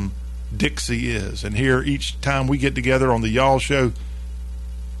awesome Dixie is. And here, each time we get together on the Y'all Show,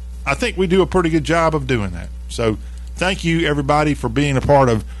 I think we do a pretty good job of doing that. So thank you, everybody, for being a part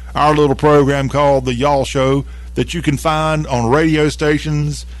of our little program called the Y'all Show that you can find on radio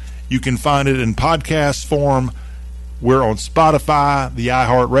stations. You can find it in podcast form. We're on Spotify, the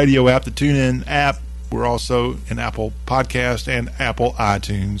iHeartRadio app, the TuneIn app. We're also in Apple Podcast and Apple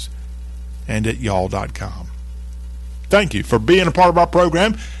iTunes, and at y'all.com. Thank you for being a part of our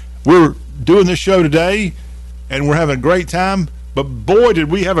program. We're doing this show today, and we're having a great time. But boy, did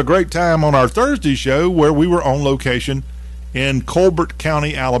we have a great time on our Thursday show where we were on location in Colbert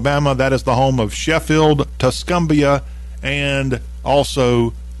County, Alabama. That is the home of Sheffield, Tuscumbia, and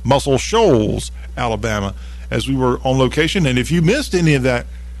also Muscle Shoals, Alabama, as we were on location. And if you missed any of that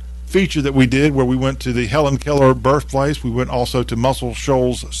feature that we did where we went to the Helen Keller birthplace, we went also to Muscle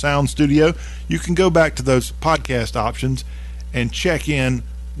Shoals Sound Studio, you can go back to those podcast options and check in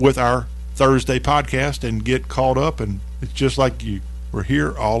with our Thursday podcast and get caught up, and it's just like you were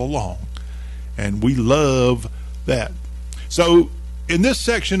here all along, and we love that. So in this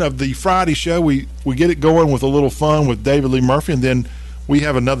section of the Friday show, we get it going with a little fun with David Lee Murphy, and then we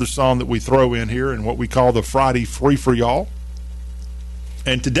have another song that we throw in here in what we call the Friday Free for Y'all.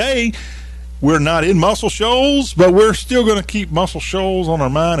 And today, we're not in Muscle Shoals, but we're still going to keep Muscle Shoals on our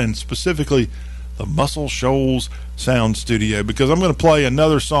mind, and specifically the Muscle Shoals Sound Studio, because I'm going to play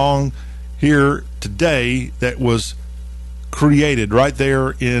another song here today that was created right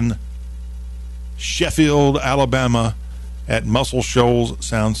there in Sheffield, Alabama at Muscle Shoals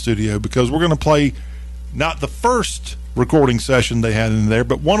Sound Studio, because we're going to play not the first recording session they had in there,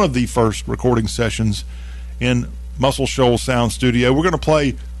 but one of the first recording sessions in Muscle Shoals Sound Studio. We're going to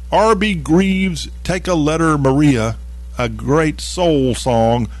play R.B. Greaves' Take a Letter Maria, a great soul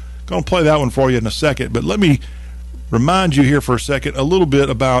song. Going to play that one for you in a second, but let me remind you here for a second a little bit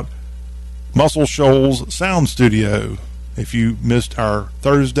about Muscle Shoals Sound Studio. If you missed our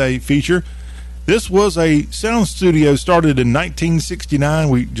Thursday feature, this was a sound studio started in 1969.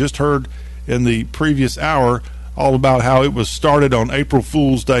 We just heard in the previous hour all about how it was started on April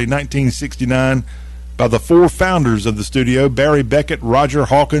Fool's Day 1969 by the four founders of the studio: Barry Beckett, Roger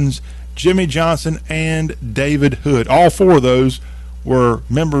Hawkins, Jimmy Johnson, and David Hood. All four of those were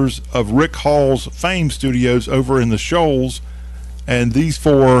members of Rick Hall's Fame Studios over in the Shoals, and these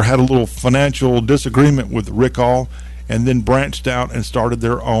four had a little financial disagreement with Rick Hall and then branched out and started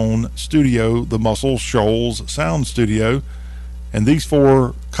their own studio, the Muscle Shoals Sound Studio. And these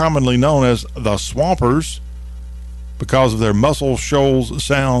four, commonly known as the Swampers, because of their Muscle Shoals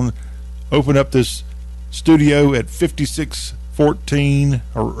sound, opened up this studio at 5614,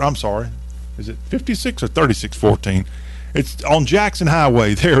 or I'm sorry, is it 56 or 3614? It's on Jackson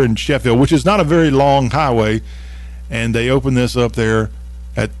Highway there in Sheffield, which is not a very long highway, and they opened this up there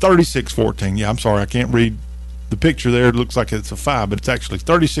at 3614. Yeah, I'm sorry, I can't read the picture there. It looks like it's a 5, but it's actually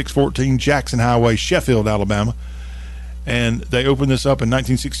 3614 Jackson Highway, Sheffield, Alabama. And they opened this up in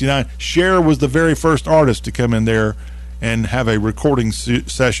 1969. Hare was the very first artist to come in there and have a recording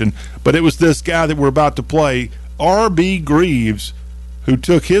session, but it was this guy that we're about to play, R.B. Greaves, who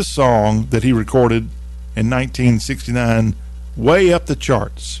took his song that he recorded in 1969 way up the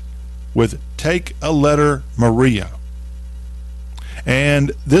charts with Take a Letter Maria.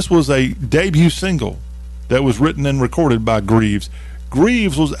 And this was a debut single that was written and recorded by Greaves.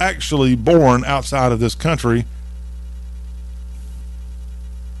 Greaves was actually born outside of this country,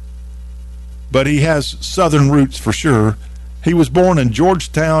 but he has southern roots for sure. He was born in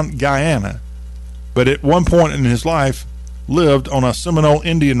Georgetown, Guyana, but at one point in his life lived on a Seminole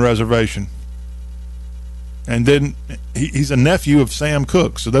Indian reservation. And then he's a nephew of Sam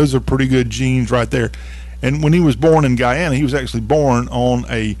Cooke, so those are pretty good genes right there. And when he was born in Guyana, he was actually born on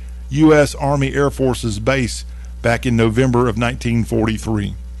a U.S. Army Air Force's base back in November of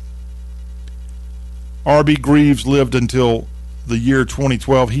 1943. R.B. Greaves lived until the year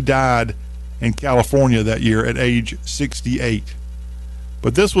 2012. He died in California that year at age 68.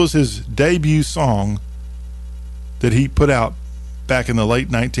 But this was his debut song that he put out back in the late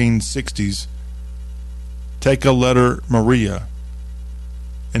 1960s, Take a Letter Maria.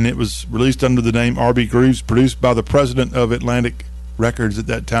 And it was released under the name R.B. Greaves, produced by the president of Atlantic Records at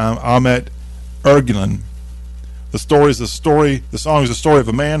that time, Ahmet Ergulen. The song is the story of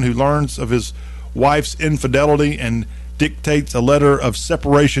a man who learns of his wife's infidelity and dictates a letter of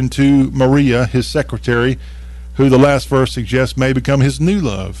separation to Maria, his secretary, who the last verse suggests may become his new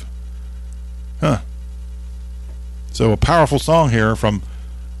love. So a powerful song here from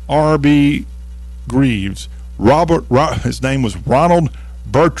R.B. Greaves. His name was Ronald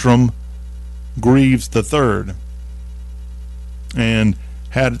Bertram Greaves III, and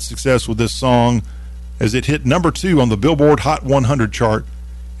had success with this song as it hit number 2 on the Billboard Hot 100 chart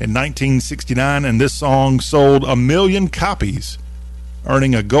in 1969, and this song sold 1 million copies,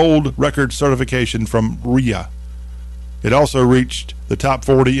 earning a gold record certification from RIA. It also reached the top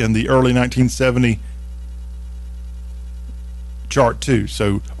 40 in the early 1970 chart too.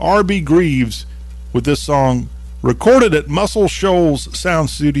 So R.B. Greaves with this song, recorded at Muscle Shoals Sound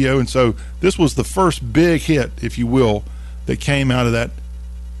Studio, and so this was the first big hit, if you will, that came out of that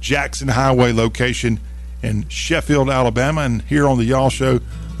Jackson Highway location in Sheffield, Alabama. And here on the Y'all Show,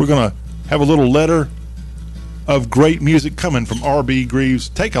 we're going to have a little letter of great music coming from R.B. Greaves.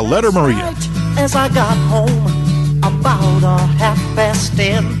 Take a Letter, Maria. As I got home about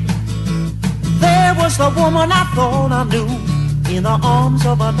 10:30, there was the woman I thought I knew in the arms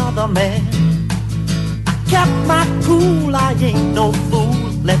of another man. I kept my cool, I ain't no fool.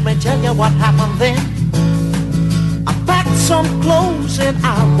 Let me tell you what happened then. I packed some clothes and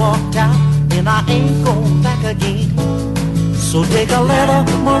I walked out, and I ain't going back again. So take a letter,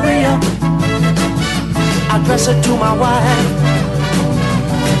 Maria, address it to my wife.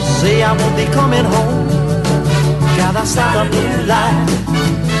 Say I won't be coming home, gotta start a new life.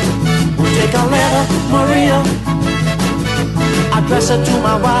 We'll take a letter, Maria, address it to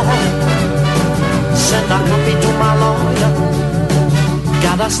my wife. Send a copy to my lawyer,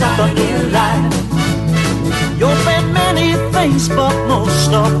 gotta start a new life. You've been many things, but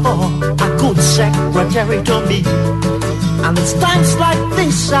most of all, a good secretary to me. And it's times like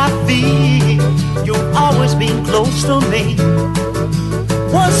this I feel you've always been close to me.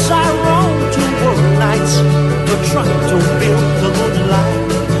 Was I wrong to work nights to try to build a good life?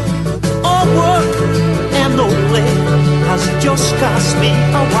 All work and no play has just cost me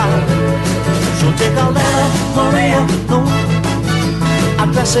a while. So take a letter, Maria, no,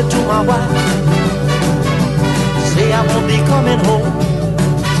 address it to my wife. Say I won't be coming home,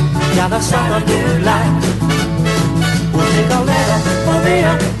 gotta start a new life. We'll take a letter,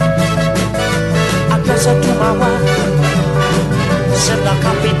 Maria, address it to my wife. Send a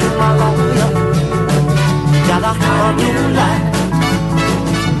copy to my lawyer, gotta have a new life.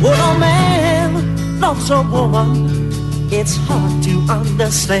 When a man loves a woman, it's hard to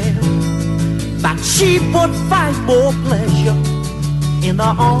understand that she would find more pleasure in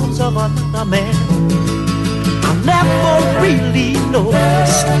the arms of another man. I never really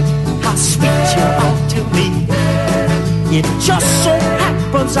noticed how sweet you are to me. It just so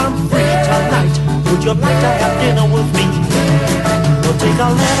happens I'm free tonight. Would you like to have dinner with me? We'll take a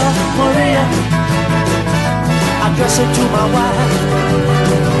letter, Maria, address it to my wife.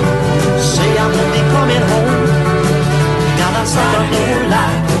 Say I won't be coming home, gotta start a new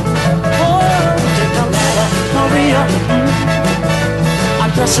life. Oh, take a letter, Maria,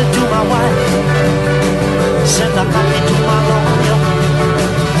 address it to my wife. Send a copy to my lawyer,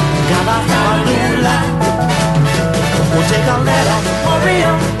 gotta have a new life. We'll take a letter,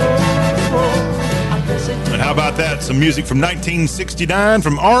 Maria. And how about that? Some music from 1969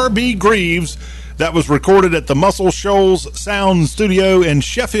 from R.B. Greaves. That was recorded at the Muscle Shoals Sound Studio in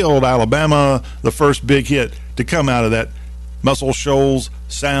Sheffield, Alabama. The first big hit to come out of that Muscle Shoals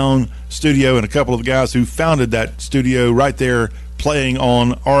Sound Studio, and a couple of the guys who founded that studio right there playing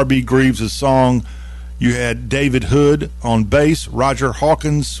on R.B. Greaves' song. You had David Hood on bass, Roger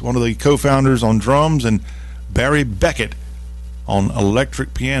Hawkins, one of the co-founders, on drums, and Barry Beckett on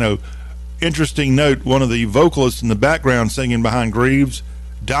electric piano. Interesting note, one of the vocalists in the background singing behind Greaves,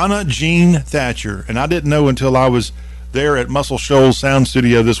 Donna Jean Thatcher. And I didn't know until I was there at Muscle Shoals Sound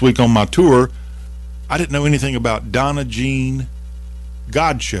Studio this week on my tour. I didn't know anything about Donna Jean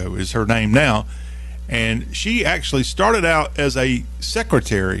Godshow is her name now. And she actually started out as a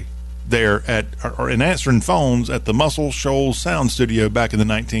secretary there at, or in answering phones at the Muscle Shoals Sound Studio back in the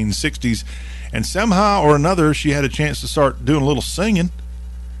 1960s. And somehow or another, she had a chance to start doing a little singing.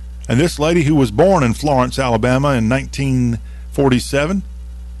 And this lady, who was born in Florence, Alabama in 1947,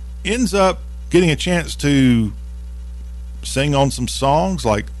 ends up getting a chance to sing on some songs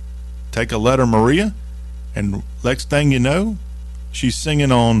like Take a Letter, Maria. And next thing you know, she's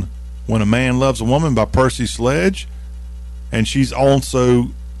singing on When a Man Loves a Woman by Percy Sledge. And she's also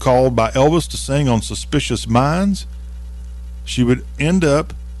called by Elvis to sing on Suspicious Minds. She would end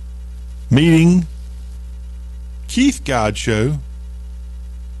up meeting Keith Godshow,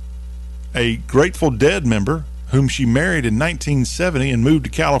 a Grateful Dead member whom she married in 1970 and moved to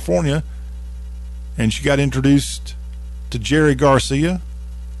California, and she got introduced to Jerry Garcia,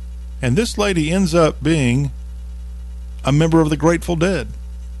 and this lady ends up being a member of the Grateful Dead.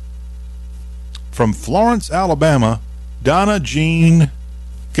 From Florence, Alabama, Donna Jean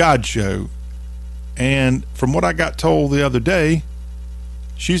Godshow. And from what I got told the other day,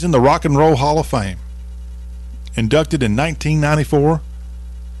 she's in the Rock and Roll Hall of Fame. Inducted in 1994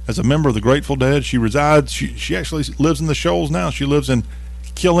 as a member of the Grateful Dead. She resides, she actually lives in the Shoals now. She lives in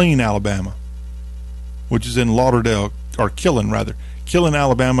Killeen, Alabama, which is in Lauderdale, or Killen rather. Killen,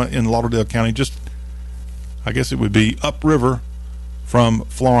 Alabama in Lauderdale County. Just, I guess it would be upriver from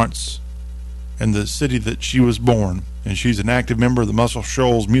Florence and the city that she was born. And she's an active member of the Muscle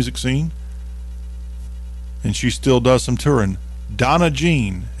Shoals music scene. And she still does some touring. Donna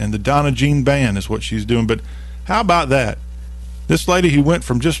Jean and the Donna Jean Band is what she's doing. But how about that? This lady who went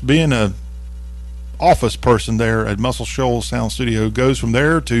from just being a office person there at Muscle Shoals Sound Studio, goes from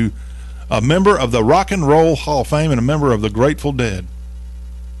there to a member of the Rock and Roll Hall of Fame and a member of the Grateful Dead.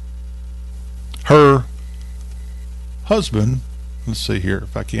 Her husband, let's see here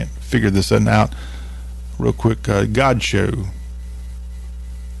if I can't figure this out real quick, Godshow.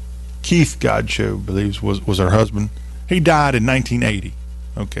 Keith Godshow, believes, was her husband. He died in 1980.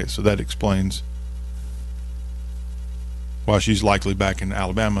 Okay, so that explains why she's likely back in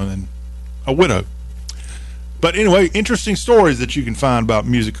Alabama and a widow. But anyway, interesting stories that you can find about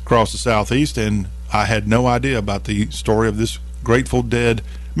music across the Southeast, and I had no idea about the story of this Grateful Dead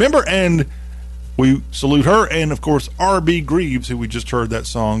member, and we salute her, and of course R.B. Greaves, who we just heard that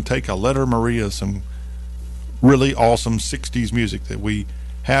song, Take a Letter Maria, some really awesome 60s music that we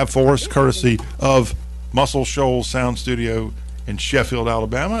have for us, courtesy of Muscle Shoals Sound Studio in Sheffield,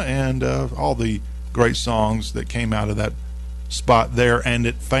 Alabama, and all the great songs that came out of that spot there and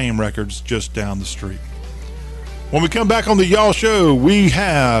at Fame Records just down the street. When we come back on the Y'all Show, we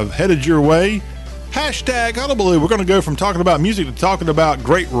have headed your way hashtag Hullabaloo. We're going to go from talking about music to talking about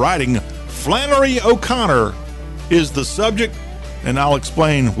great writing. Flannery O'Connor is the subject, and I'll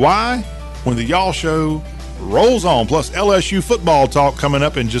explain why when the Y'all Show rolls on. Plus LSU football talk coming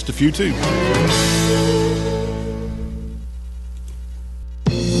up in just a few too.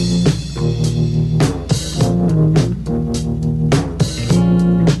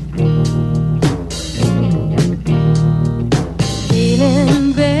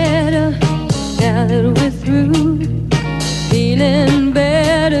 Feeling better now that we're through. Feeling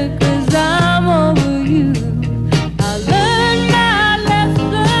better 'cause I'm over you. I learned my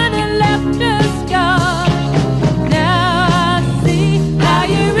lesson and left a scar. Now I see how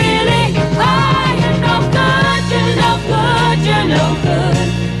you really are. You're no good, you're no good, you're no good.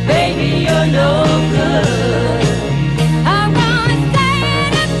 Baby, you're no good. I'm gonna say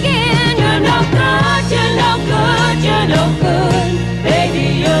it again. You're no good, you're no good, you're no good. Baby,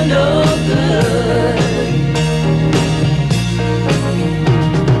 you're no good.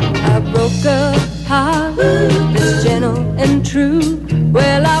 I broke a heart that's gentle and true.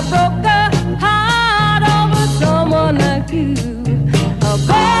 Well, I broke a heart over someone like you. A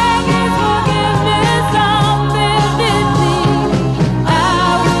beg his forgiveness on bended knee. I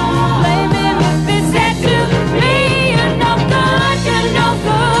wouldn't blame him if he said to me, you're no good, you're no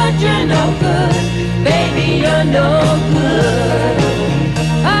good, you're no good. Baby, you're no good.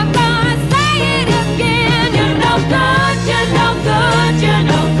 I'm gonna say it again. You're no good, you're no good, you're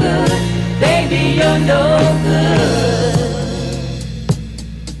no good. Baby, you're no good.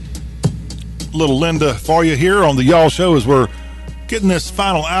 Little Linda for you here on the Y'all Show as we're getting this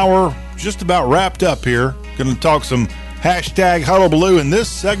final hour just about wrapped up here. Going to talk some hashtag Hullabaloo in this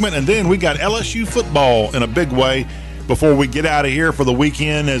segment, and then we got LSU football in a big way before we get out of here for the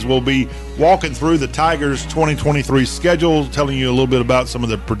weekend, as we'll be walking through the Tigers 2023 schedule, telling you a little bit about some of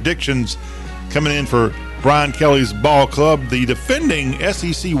the predictions coming in for Brian Kelly's ball club, the defending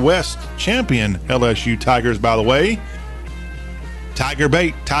SEC West champion LSU Tigers, by the way. Tiger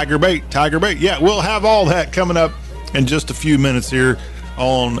bait, Tiger bait, Tiger bait. Yeah, we'll have all that coming up in just a few minutes here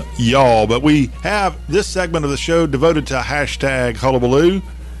on Y'all. But we have this segment of the show devoted to hashtag Hullabaloo.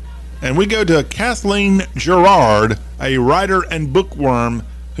 And we go to Kathleen Gerard, a writer and bookworm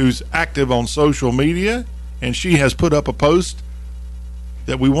who's active on social media. And she has put up a post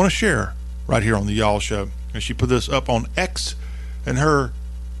that we want to share right here on the Y'all Show. And she put this up on X, and her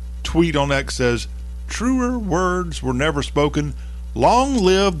tweet on X says, "Truer words were never spoken. Long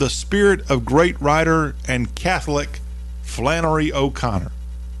live the spirit of great writer and Catholic Flannery O'Connor."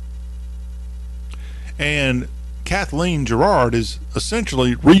 And Kathleen Gerard is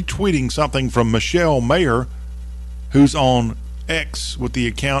essentially retweeting something from Michelle Mayer, who's on X with the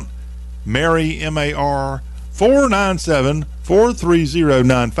account Mary, M-A-R,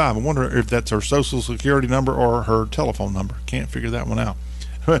 497-43095. I wonder if that's her social security number or her telephone number. Can't figure that one out.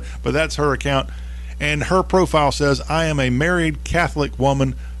 But that's her account. And her profile says, "I am a married Catholic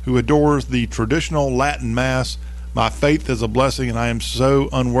woman who adores the traditional Latin Mass. My faith is a blessing, and I am so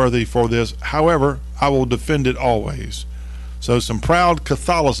unworthy for this. However, I will defend it always." So some proud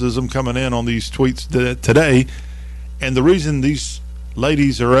Catholicism coming in on these tweets today. And the reason these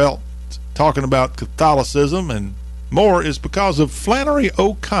ladies are out talking about Catholicism and more is because of Flannery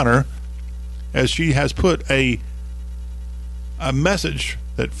O'Connor, as she has put a message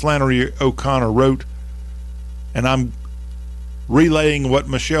that Flannery O'Connor wrote. And I'm relaying what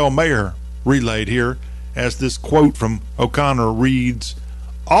Michelle Mayer relayed here, as this quote from O'Connor reads,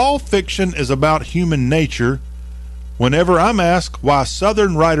 "All fiction is about human nature. Whenever I'm asked why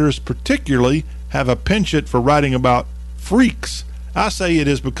Southern writers particularly have a penchant for writing about freaks, I say it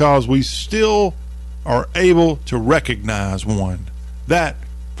is because we still are able to recognize one. That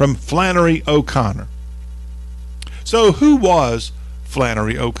from Flannery O'Connor. So who was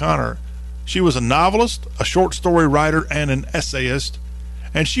Flannery O'Connor? She was a novelist, a short story writer, and an essayist,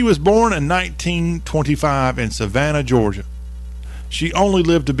 and she was born in 1925 in Savannah, Georgia. She only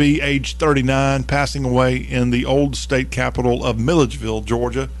lived to be age 39, passing away in the old state capital of Milledgeville,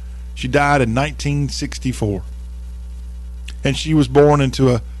 Georgia. She died in 1964. And she was born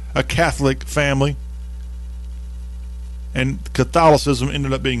into a Catholic family. And Catholicism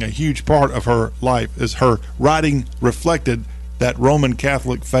ended up being a huge part of her life, as her writing reflected that Roman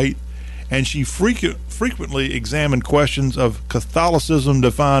Catholic faith. And she frequently examined questions of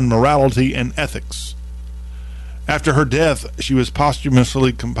Catholicism-defined morality and ethics. After her death, she was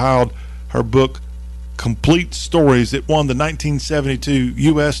posthumously compiled her book, Complete Stories. It won the 1972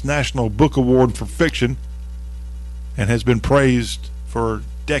 U.S. National Book Award for Fiction and has been praised for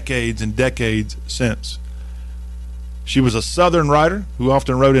decades and decades since. She was a Southern writer who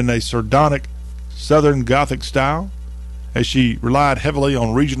often wrote in a sardonic Southern Gothic style, as she relied heavily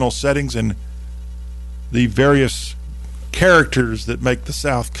on regional settings and the various characters that make the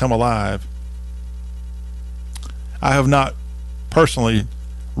South come alive. I have not personally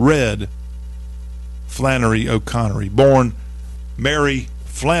read Flannery O'Connor, born Mary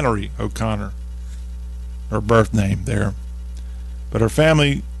Flannery O'Connor, her birth name there. But her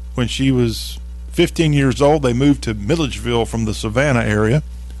family, when she was 15 years old, they moved to Milledgeville from the Savannah area,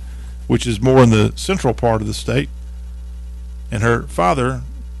 which is more in the central part of the state. And her father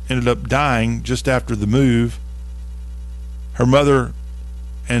ended up dying just after the move. Her mother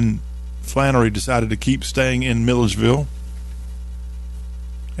and Flannery decided to keep staying in Milledgeville,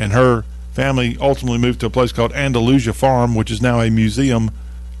 and her family ultimately moved to a place called Andalusia Farm, which is now a museum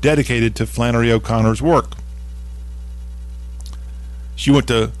dedicated to Flannery O'Connor's work. She went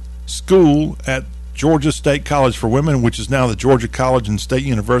to school at Georgia State College for Women, which is now the Georgia College and State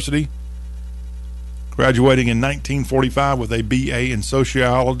University, graduating in 1945 with a BA in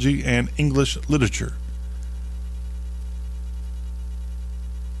Sociology and English Literature.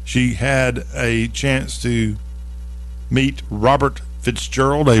 She had a chance to meet Robert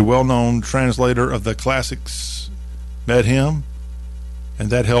Fitzgerald, a well-known translator of the classics, met him, and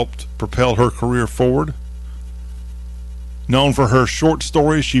that helped propel her career forward. Known for her short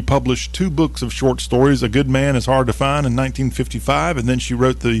stories, she published 2 books of short stories, A Good Man is Hard to Find in 1955, and then she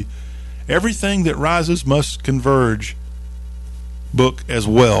wrote the Everything That Rises Must Converge book as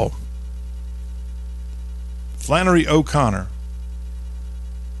well. Flannery O'Connor.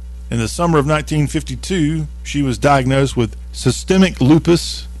 In the summer of 1952, she was diagnosed with systemic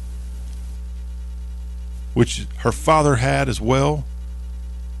lupus, which her father had as well,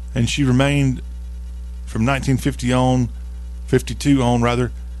 and she remained from 1952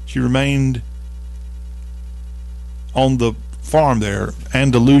 on, she remained on the farm there,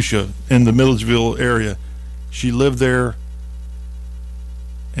 Andalusia, in the Milledgeville area. She lived there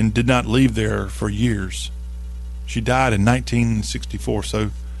and did not leave there for years. She died in 1964,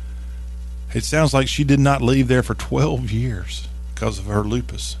 so it sounds like she did not leave there for 12 years because of her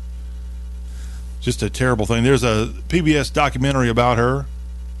lupus. Just a terrible thing. There's a PBS documentary about her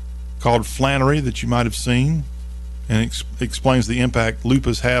called Flannery that you might have seen, and explains the impact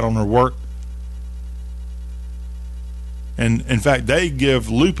lupus had on her work. And in fact, they give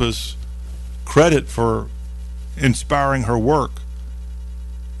lupus credit for inspiring her work,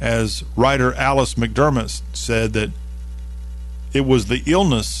 as writer Alice McDermott said that it was the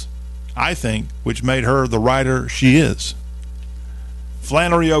illness, I think, which made her the writer she is.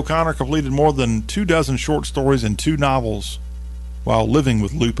 Flannery O'Connor completed more than 24 short stories and 2 novels while living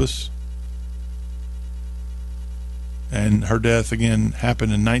with lupus. And her death again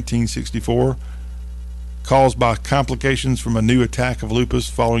happened in 1964, caused by complications from a new attack of lupus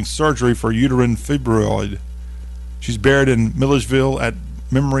following surgery for uterine fibroid. She's buried in Milledgeville at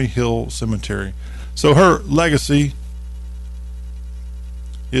Memory Hill Cemetery. So her legacy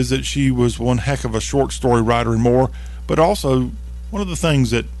is that she was one heck of a short story writer and more, but also one of the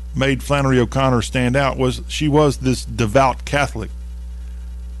things that made Flannery O'Connor stand out was she was this devout Catholic.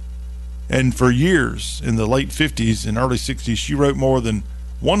 And for years, in the late 50s and early 60s, she wrote more than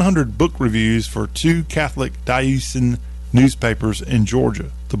 100 book reviews for 2 Catholic diocesan newspapers in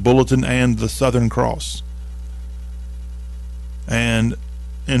Georgia, the Bulletin and the Southern Cross. And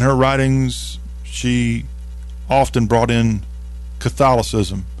in her writings, she often brought in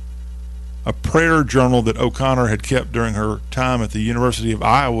Catholicism. A prayer journal that O'Connor had kept during her time at the University of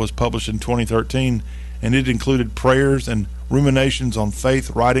Iowa was published in 2013, and it included prayers and ruminations on faith,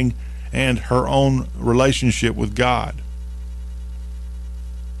 writing, and her own relationship with God.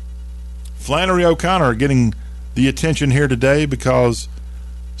 Flannery O'Connor getting the attention here today because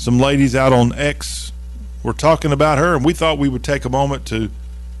some ladies out on X were talking about her, and we thought we would take a moment to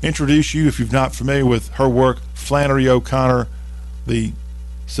introduce you, if you're not familiar with her work. Flannery O'Connor, the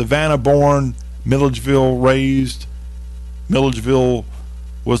Savannah-born, Milledgeville-raised. Milledgeville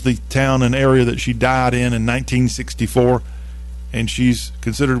was the town and area that she died in 1964, and she's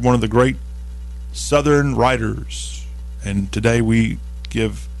considered one of the great Southern writers. And today we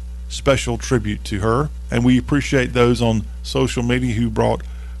give special tribute to her, and we appreciate those on social media who brought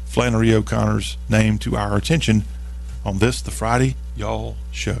Flannery O'Connor's name to our attention on this, the Friday Y'all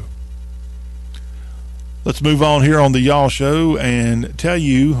Show. Let's move on here on the Y'all Show and tell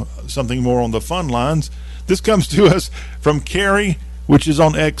you something more on the fun lines. This comes to us from Carrie, which is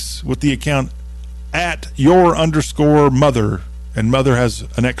on X with the account @your_mother, and mother has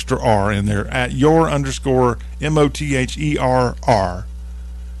an extra R in there, @your_MOTHERR.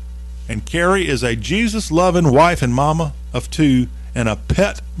 And Carrie is a Jesus-loving wife and mama of 2 and a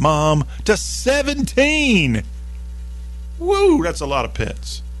pet mom to 17. Woo, that's a lot of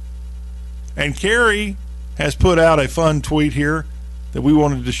pets. And Carrie has put out a fun tweet here that we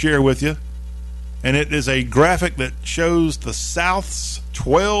wanted to share with you. And it is a graphic that shows the South's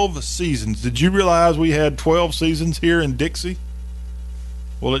 12 seasons. Did you realize we had 12 seasons here in Dixie?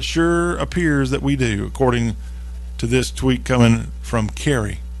 Well, it sure appears that we do, according to this tweet coming from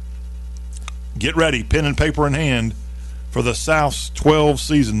Carrie. Get ready, pen and paper in hand, for the South's 12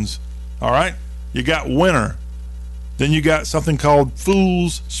 seasons. All right? You got winter. Then you got something called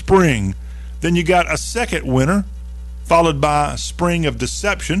Fool's Spring. Then you got a second winter, followed by Spring of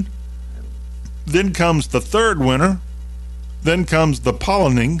Deception. Then comes the third winter. Then comes the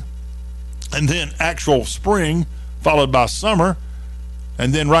pollinating. And then actual spring, followed by summer.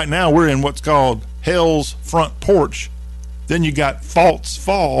 And then right now we're in what's called Hell's Front Porch. Then you got false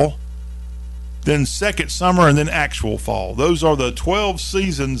fall. Then second summer, and then actual fall. Those are the 12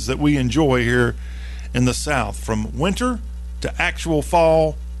 seasons that we enjoy here in the South, from winter to actual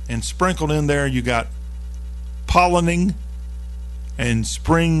fall, and sprinkled in there you got pollinating and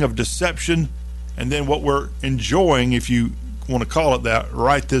Spring of Deception, and then what we're enjoying, if you want to call it that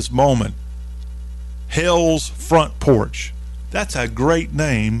right this moment, Hell's Front Porch. That's a great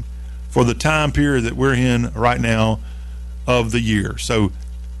name for the time period that we're in right now of the year. So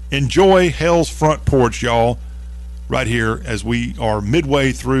enjoy Hell's Front Porch, y'all, right here as we are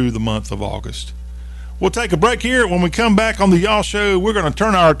midway through the month of August. We'll take a break here. When we come back on the Y'all Show, we're going to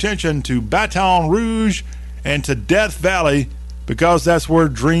turn our attention to Baton Rouge and to Death Valley, because that's where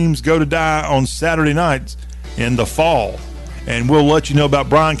dreams go to die on Saturday nights in the fall. And we'll let you know about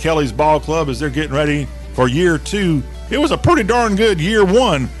Brian Kelly's ball club as they're getting ready for year 2. It was a pretty darn good year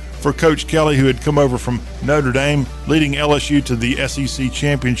 1 for Coach Kelly, who had come over from Notre Dame, leading LSU to the SEC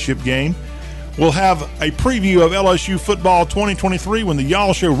championship game. We'll have a preview of LSU football 2023 when the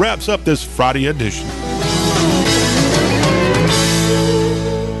Y'all Show wraps up this Friday edition.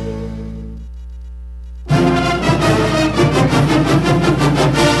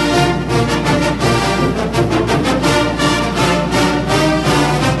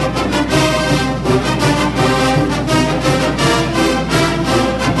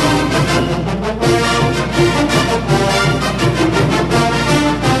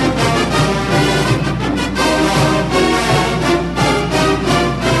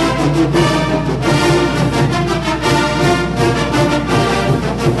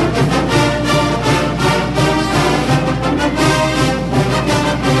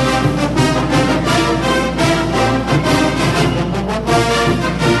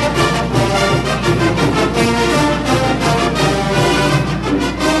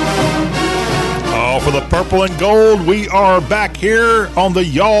 Purple and gold, we are back here on the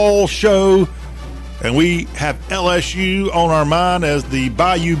Y'all Show, and we have LSU on our mind as the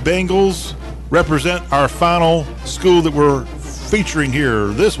Bayou Bengals represent our final school that we're featuring here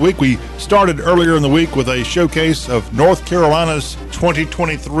this week. We started earlier in the week with a showcase of North Carolina's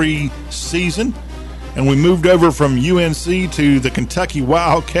 2023 season, and we moved over from UNC to the Kentucky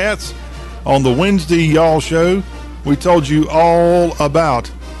Wildcats. On the Wednesday Y'all Show, we told you all about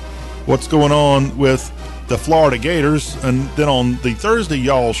what's going on with the Florida Gators, and then on the Thursday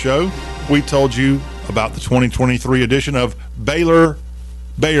Y'all Show, we told you about the 2023 edition of Baylor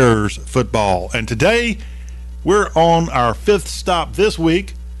Bears football. And today we're on our 5th stop this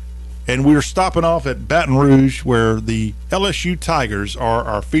week, and we're stopping off at Baton Rouge, where the LSU Tigers are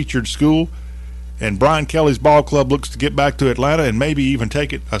our featured school, and Brian Kelly's ball club looks to get back to Atlanta and maybe even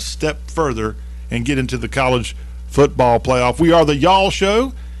take it a step further and get into the college football playoff. We are the Y'all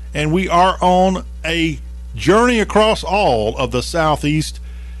Show, and we are on a journey across all of the Southeast,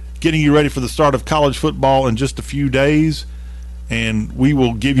 getting you ready for the start of college football in just a few days. And we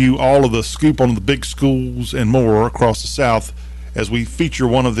will give you all of the scoop on the big schools and more across the South as we feature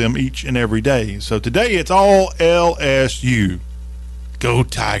one of them each and every day. So today it's all LSU. Go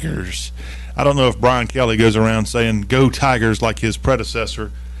Tigers. I don't know if Brian Kelly goes around saying go Tigers like his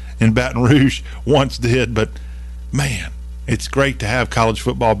predecessor in Baton Rouge once did, but man, it's great to have college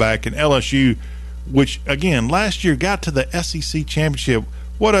football back. And LSU, which again last year got to the SEC championship,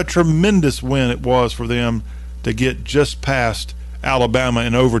 what a tremendous win it was for them to get just past Alabama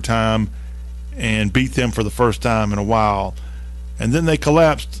in overtime and beat them for the first time in a while. And then they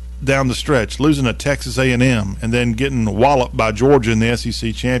collapsed down the stretch, losing to Texas A&M and then getting walloped by Georgia in the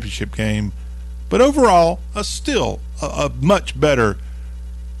SEC championship game. But overall, still a much better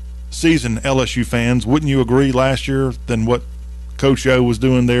season, LSU fans. Wouldn't you agree, last year than what Coach O was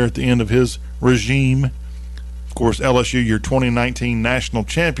doing there at the end of his regime? Of course, LSU, your 2019 national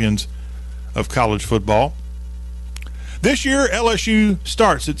champions of college football. This year, LSU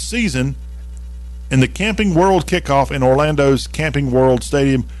starts its season in the Camping World kickoff in Orlando's Camping World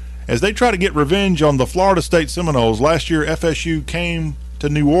Stadium as they try to get revenge on the Florida State Seminoles. Last year, FSU came to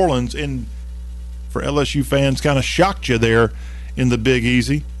New Orleans and, for LSU fans, kind of shocked you there in the Big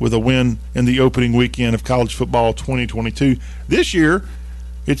Easy with a win in the opening weekend of college football 2022. This year,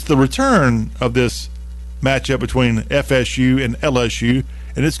 it's the return of this matchup between FSU and LSU,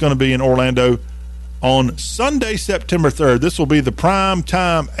 and it's going to be in Orlando on Sunday, September 3rd. This will be the prime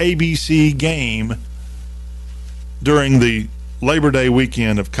time ABC game during the Labor Day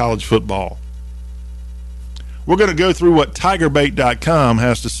weekend of college football. We're going to go through what TigerBait.com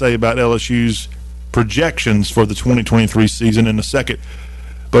has to say about LSU's projections for the 2023 season in a second.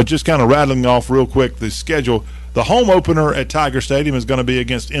 But just kind of rattling off real quick the schedule. The home opener at Tiger Stadium is going to be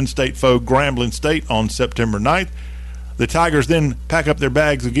against in-state foe Grambling State on September 9th. The Tigers then pack up their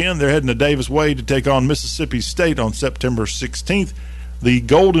bags again. They're heading to Davis Wade to take on Mississippi State on September 16th. The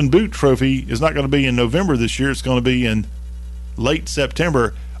Golden Boot Trophy is not going to be in November this year. It's going to be in late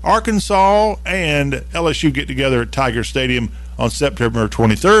September. Arkansas and LSU get together at Tiger Stadium on September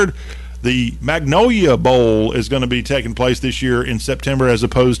 23rd. The Magnolia Bowl is going to be taking place this year in September as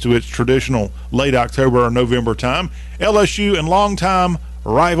opposed to its traditional late October or November time. LSU and longtime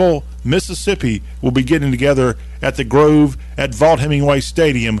rival Mississippi will be getting together at the Grove at Vaught-Hemingway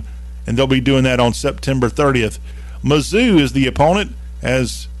Stadium, and they'll be doing that on September 30th. Mizzou is the opponent,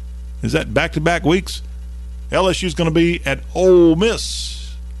 is that back-to-back weeks? LSU is going to be at Ole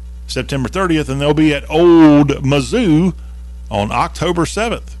Miss September 30th, and they'll be at Old Mizzou on October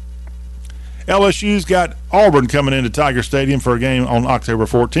 7th. LSU's got Auburn coming into Tiger Stadium for a game on October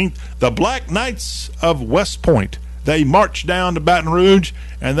 14th. The Black Knights of West Point, they march down to Baton Rouge,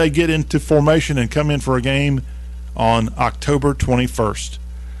 and they get into formation and come in for a game on October 21st.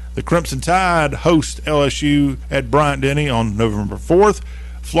 The Crimson Tide host LSU at Bryant-Denny on November 4th.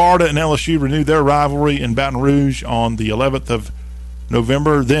 Florida and LSU renew their rivalry in Baton Rouge on the 11th of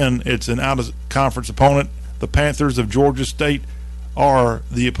November. Then it's an out-of-conference opponent. The Panthers of Georgia State are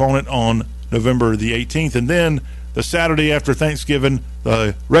the opponent on November the 18th. And then the Saturday after Thanksgiving,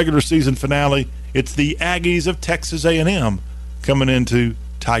 the regular season finale, it's the Aggies of Texas A&M coming into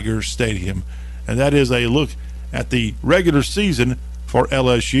Tiger Stadium. And that is a look at the regular season for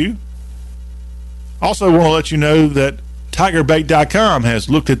LSU. Also want to let you know that TigerBait.com has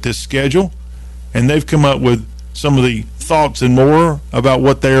looked at this schedule, and they've come up with some of the thoughts and more about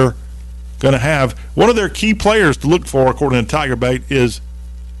what they're going to have. One of their key players to look for, according to TigerBait, is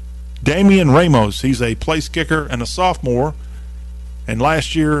Damian Ramos. He's a place kicker and a sophomore, and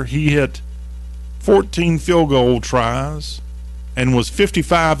last year he hit 14 field goal tries and was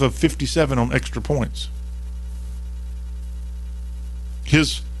 55 of 57 on extra points.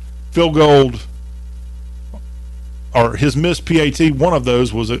 His field goal, or his missed PAT, one of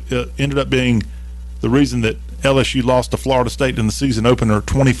those was ended up being the reason that LSU lost to Florida State in the season opener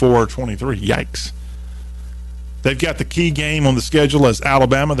 24-23. Yikes. They've got the key game on the schedule as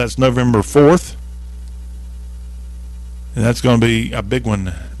Alabama. That's November 4th. And that's going to be a big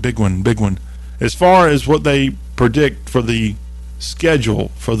one, big one, big one. As far as what they predict for the schedule,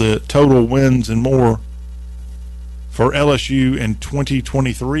 for the total wins and more for LSU in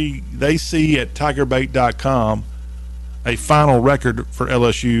 2023, they see at TigerBait.com a final record for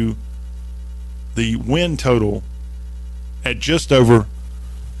LSU, the win total at just over,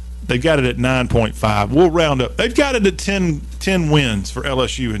 they've got it at 9.5. We'll round up. They've got it at 10 wins for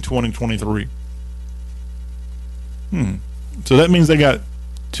LSU in 2023. So that means they got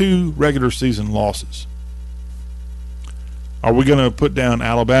 2 regular season losses. Are we going to put down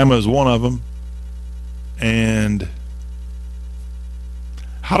Alabama as one of them? And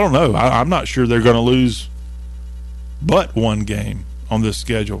I don't know. I'm not sure they're going to lose but one game on this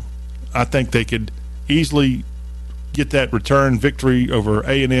schedule. I think they could easily get that return victory over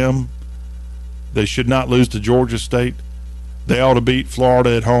A&M. They should not lose to Georgia State. They ought to beat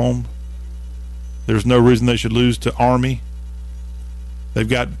Florida at home. There's no reason they should lose to Army. They've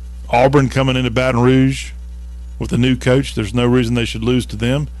got Auburn coming into Baton Rouge with a new coach. There's no reason they should lose to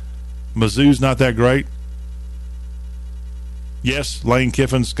them. Mizzou's not that great. Yes, Lane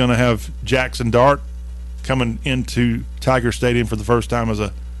Kiffin's going to have Jackson Dart coming into Tiger Stadium for the first time as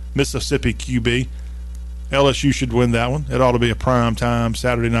a Mississippi QB. LSU should win that one. It ought to be a prime time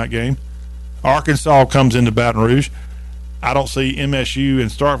Saturday night game. Arkansas comes into Baton Rouge. I don't see MSU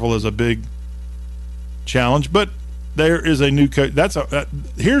and Starkville as a big challenge, but there is a new coach.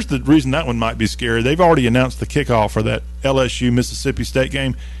 Here's the reason that one might be scary. They've already announced the kickoff for that LSU Mississippi State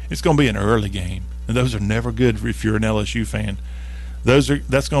game. It's going to be an early game, and those are never good if you're an LSU fan. That's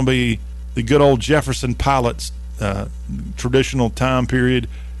going to be the good old Jefferson Pilots traditional time period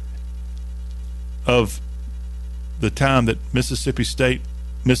of the time that Mississippi State,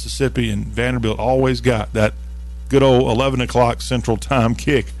 Mississippi, and Vanderbilt always got that good old 11 o'clock Central Time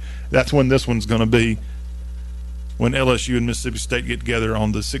kick. That's when this one's going to be, when LSU and Mississippi State get together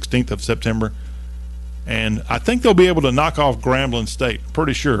on the 16th of September. And I think they'll be able to knock off Grambling State,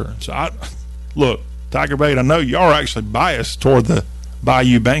 pretty sure. So, look, Tiger Bait, I know you are actually biased toward the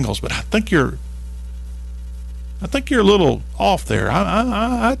Bayou Bengals, but I think you're a little off there.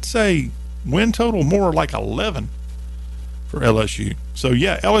 I'd say win total more like 11 for LSU. So,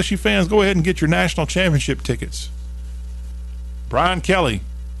 yeah, LSU fans, go ahead and get your national championship tickets. Brian Kelly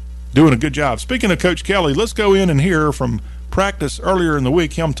doing a good job. Speaking of Coach Kelly, let's go in and hear from practice earlier in the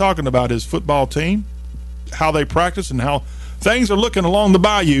week, him talking about his football team, how they practice, and how things are looking along the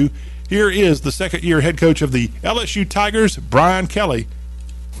Bayou. Here is the second-year head coach of the LSU Tigers, Brian Kelly.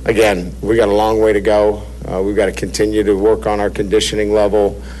 Again, we got a long way to go. We've got to continue to work on our conditioning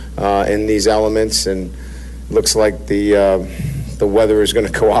level in these elements, and looks like the weather is going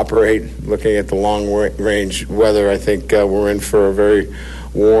to cooperate. Looking at the long-range weather, I think we're in for a very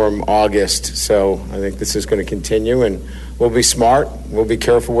warm August. So I think this is going to continue, and we'll be smart. We'll be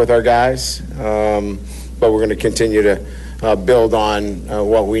careful with our guys, but we're going to continue to build on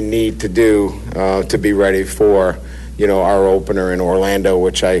what we need to do to be ready for, our opener in Orlando,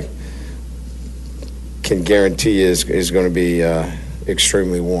 which I can guarantee is going to be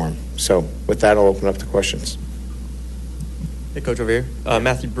extremely warm. So with that, I'll open up to questions. Hey, Coach, over here.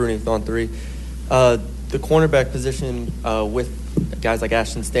 Matthew Bruni with On 3. The cornerback position with guys like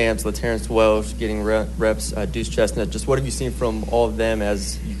Ashton Stamps, LaTerrence Welsh getting reps, Deuce Chestnut, just what have you seen from all of them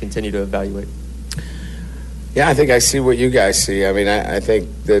as you continue to evaluate? Yeah, I think I see what you guys see. I mean, I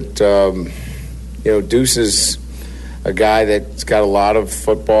think that, Deuce is a guy that's got a lot of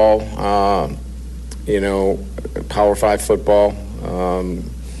football, Power 5 football.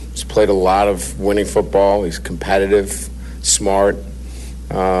 He's played a lot of winning football. He's competitive, smart.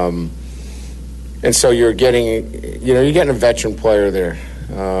 And so you're getting a veteran player there.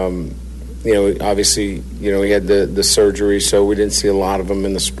 Obviously, he had the surgery, so we didn't see a lot of him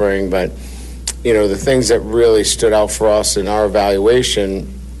in the spring. But, the things that really stood out for us in our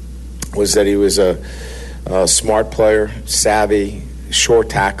evaluation was that he was a smart player, savvy, short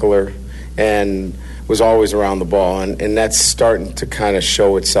tackler, and was always around the ball. And that's starting to kind of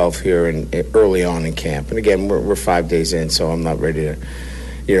show itself here early on in camp. And, again, we're 5 days in, so I'm not ready to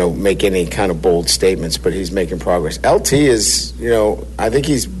make any kind of bold statements, but he's making progress. LT is, I think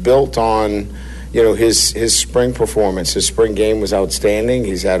he's built on, his spring performance. His spring game was outstanding.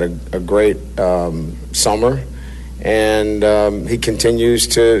 He's had a great summer, and he continues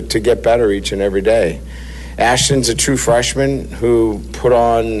to get better each and every day. Ashton's a true freshman who put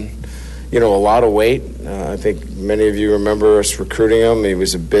on, a lot of weight. I think many of you remember us recruiting him. He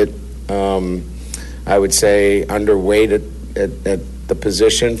was a bit, I would say, underweight at the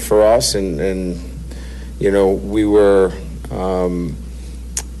position for us, and we were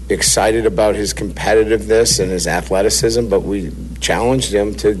excited about his competitiveness and his athleticism, but we challenged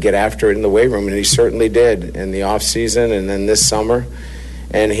him to get after it in the weight room, and he certainly did in the off season and then this summer,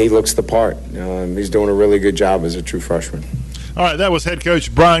 and he looks the part. He's doing a really good job as a true freshman. All right, that was head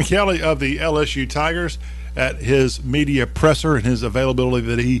coach Brian Kelly of the LSU Tigers at his media presser and his availability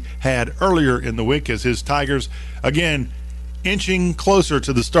that he had earlier in the week as his Tigers, again, inching closer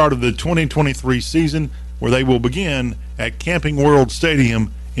to the start of the 2023 season, where they will begin at Camping World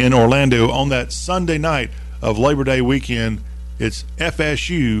Stadium in Orlando on that Sunday night of Labor Day weekend. It's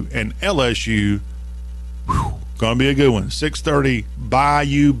FSU and LSU. Going to be a good one. 6:30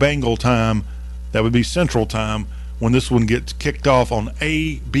 Bayou Bengal time. That would be Central time when this one gets kicked off on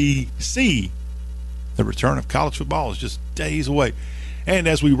ABC. The return of college football is just days away. And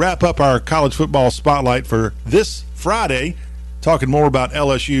as we wrap up our college football spotlight for this Friday, talking more about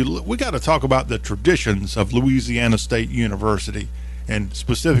LSU, we got to talk about the traditions of Louisiana State University, and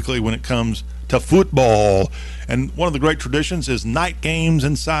specifically when it comes to football. And one of the great traditions is night games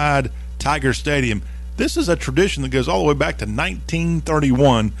inside Tiger Stadium. This is a tradition that goes all the way back to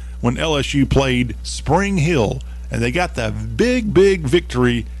 1931 when LSU played Spring Hill, and they got the big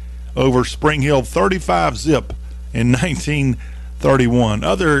victory over Spring Hill, 35-0 in 1931.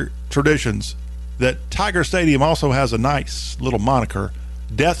 Other traditions, that Tiger Stadium also has a nice little moniker,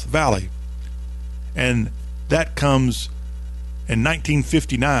 Death Valley. And that comes in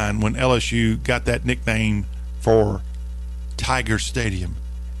 1959 when LSU got that nickname for Tiger Stadium.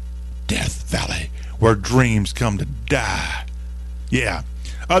 Death Valley, where dreams come to die. Yeah.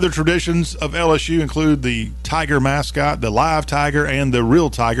 Other traditions of LSU include the Tiger mascot, the live Tiger, and the real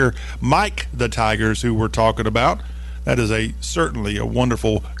Tiger, Mike the Tigers, who we're talking about. That is certainly a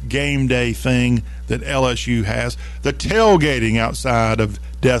wonderful game day thing that LSU has. The tailgating outside of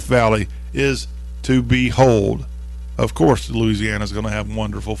Death Valley is to behold. Of course, Louisiana is going to have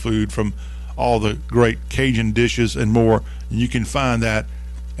wonderful food from all the great Cajun dishes and more. You can find that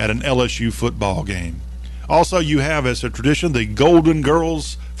at an LSU football game. Also, you have as a tradition the Golden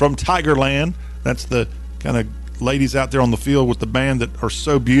Girls from Tigerland. That's the kind of ladies out there on the field with the band that are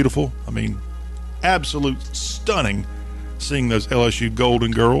so beautiful. I mean, absolute stunning seeing those LSU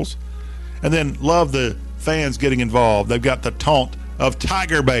Golden Girls. And then love the fans getting involved. They've got the taunt of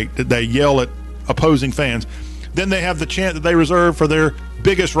Tiger Bait that they yell at opposing fans. Then they have the chant that they reserve for their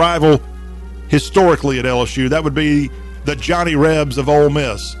biggest rival historically at LSU. That would be the Johnny Rebs of Ole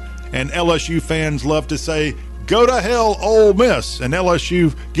Miss. And LSU fans love to say, "Go to hell, Ole Miss." And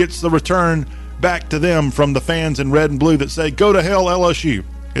LSU gets the return back to them from the fans in red and blue that say, "Go to hell, LSU."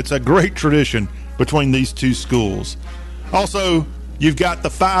 It's a great tradition between these two schools. Also, you've got the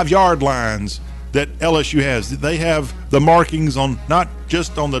 5-yard lines that LSU has. They have the markings on not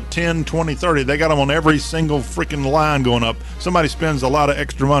just on the 10, 20, 30. They got them on every single freaking line going up. Somebody spends a lot of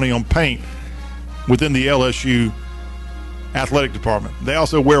extra money on paint within the LSU athletic department. They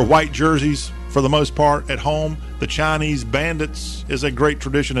also wear white jerseys for the most part at home. The Chinese Bandits is a great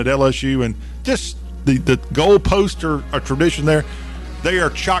tradition at LSU, and just the goal posts are a tradition there. They are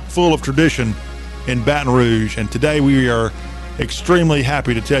chock full of tradition in Baton Rouge, and today we are extremely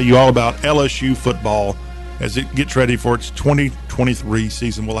happy to tell you all about LSU football as it gets ready for its 2023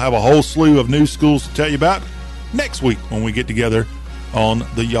 season. We'll have a whole slew of new schools to tell you about next week when we get together on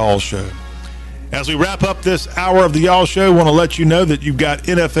the Y'all Show. As we wrap up this hour of the Y'all Show, I want to let you know that you've got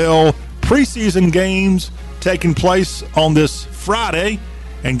NFL preseason games taking place on this Friday,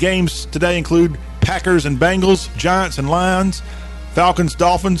 and games today include Packers and Bengals, Giants and Lions, Falcons,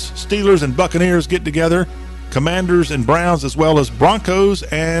 Dolphins, Steelers and Buccaneers get together, Commanders and Browns, as well as Broncos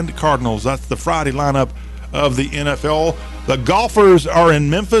and Cardinals. That's the Friday lineup of the NFL. The golfers are in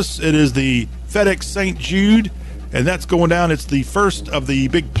Memphis. It is the FedEx St. Jude, and that's going down. It's the first of the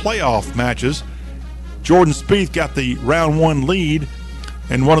big playoff matches. Jordan Spieth got the round one lead,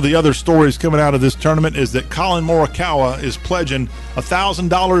 and one of the other stories coming out of this tournament is that Colin Morikawa is pledging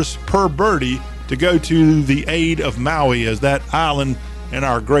 $1,000 per birdie to go to the aid of Maui, as that island in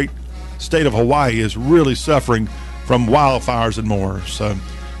our great state of Hawaii is really suffering from wildfires and more. So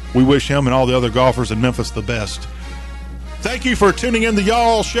we wish him and all the other golfers in Memphis the best. Thank you for tuning in to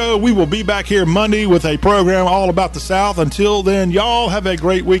Y'all Show. We will be back here Monday with a program all about the South. Until then, y'all have a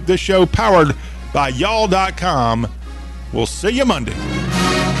great week. This show powered by y'all.com. We'll see you Monday.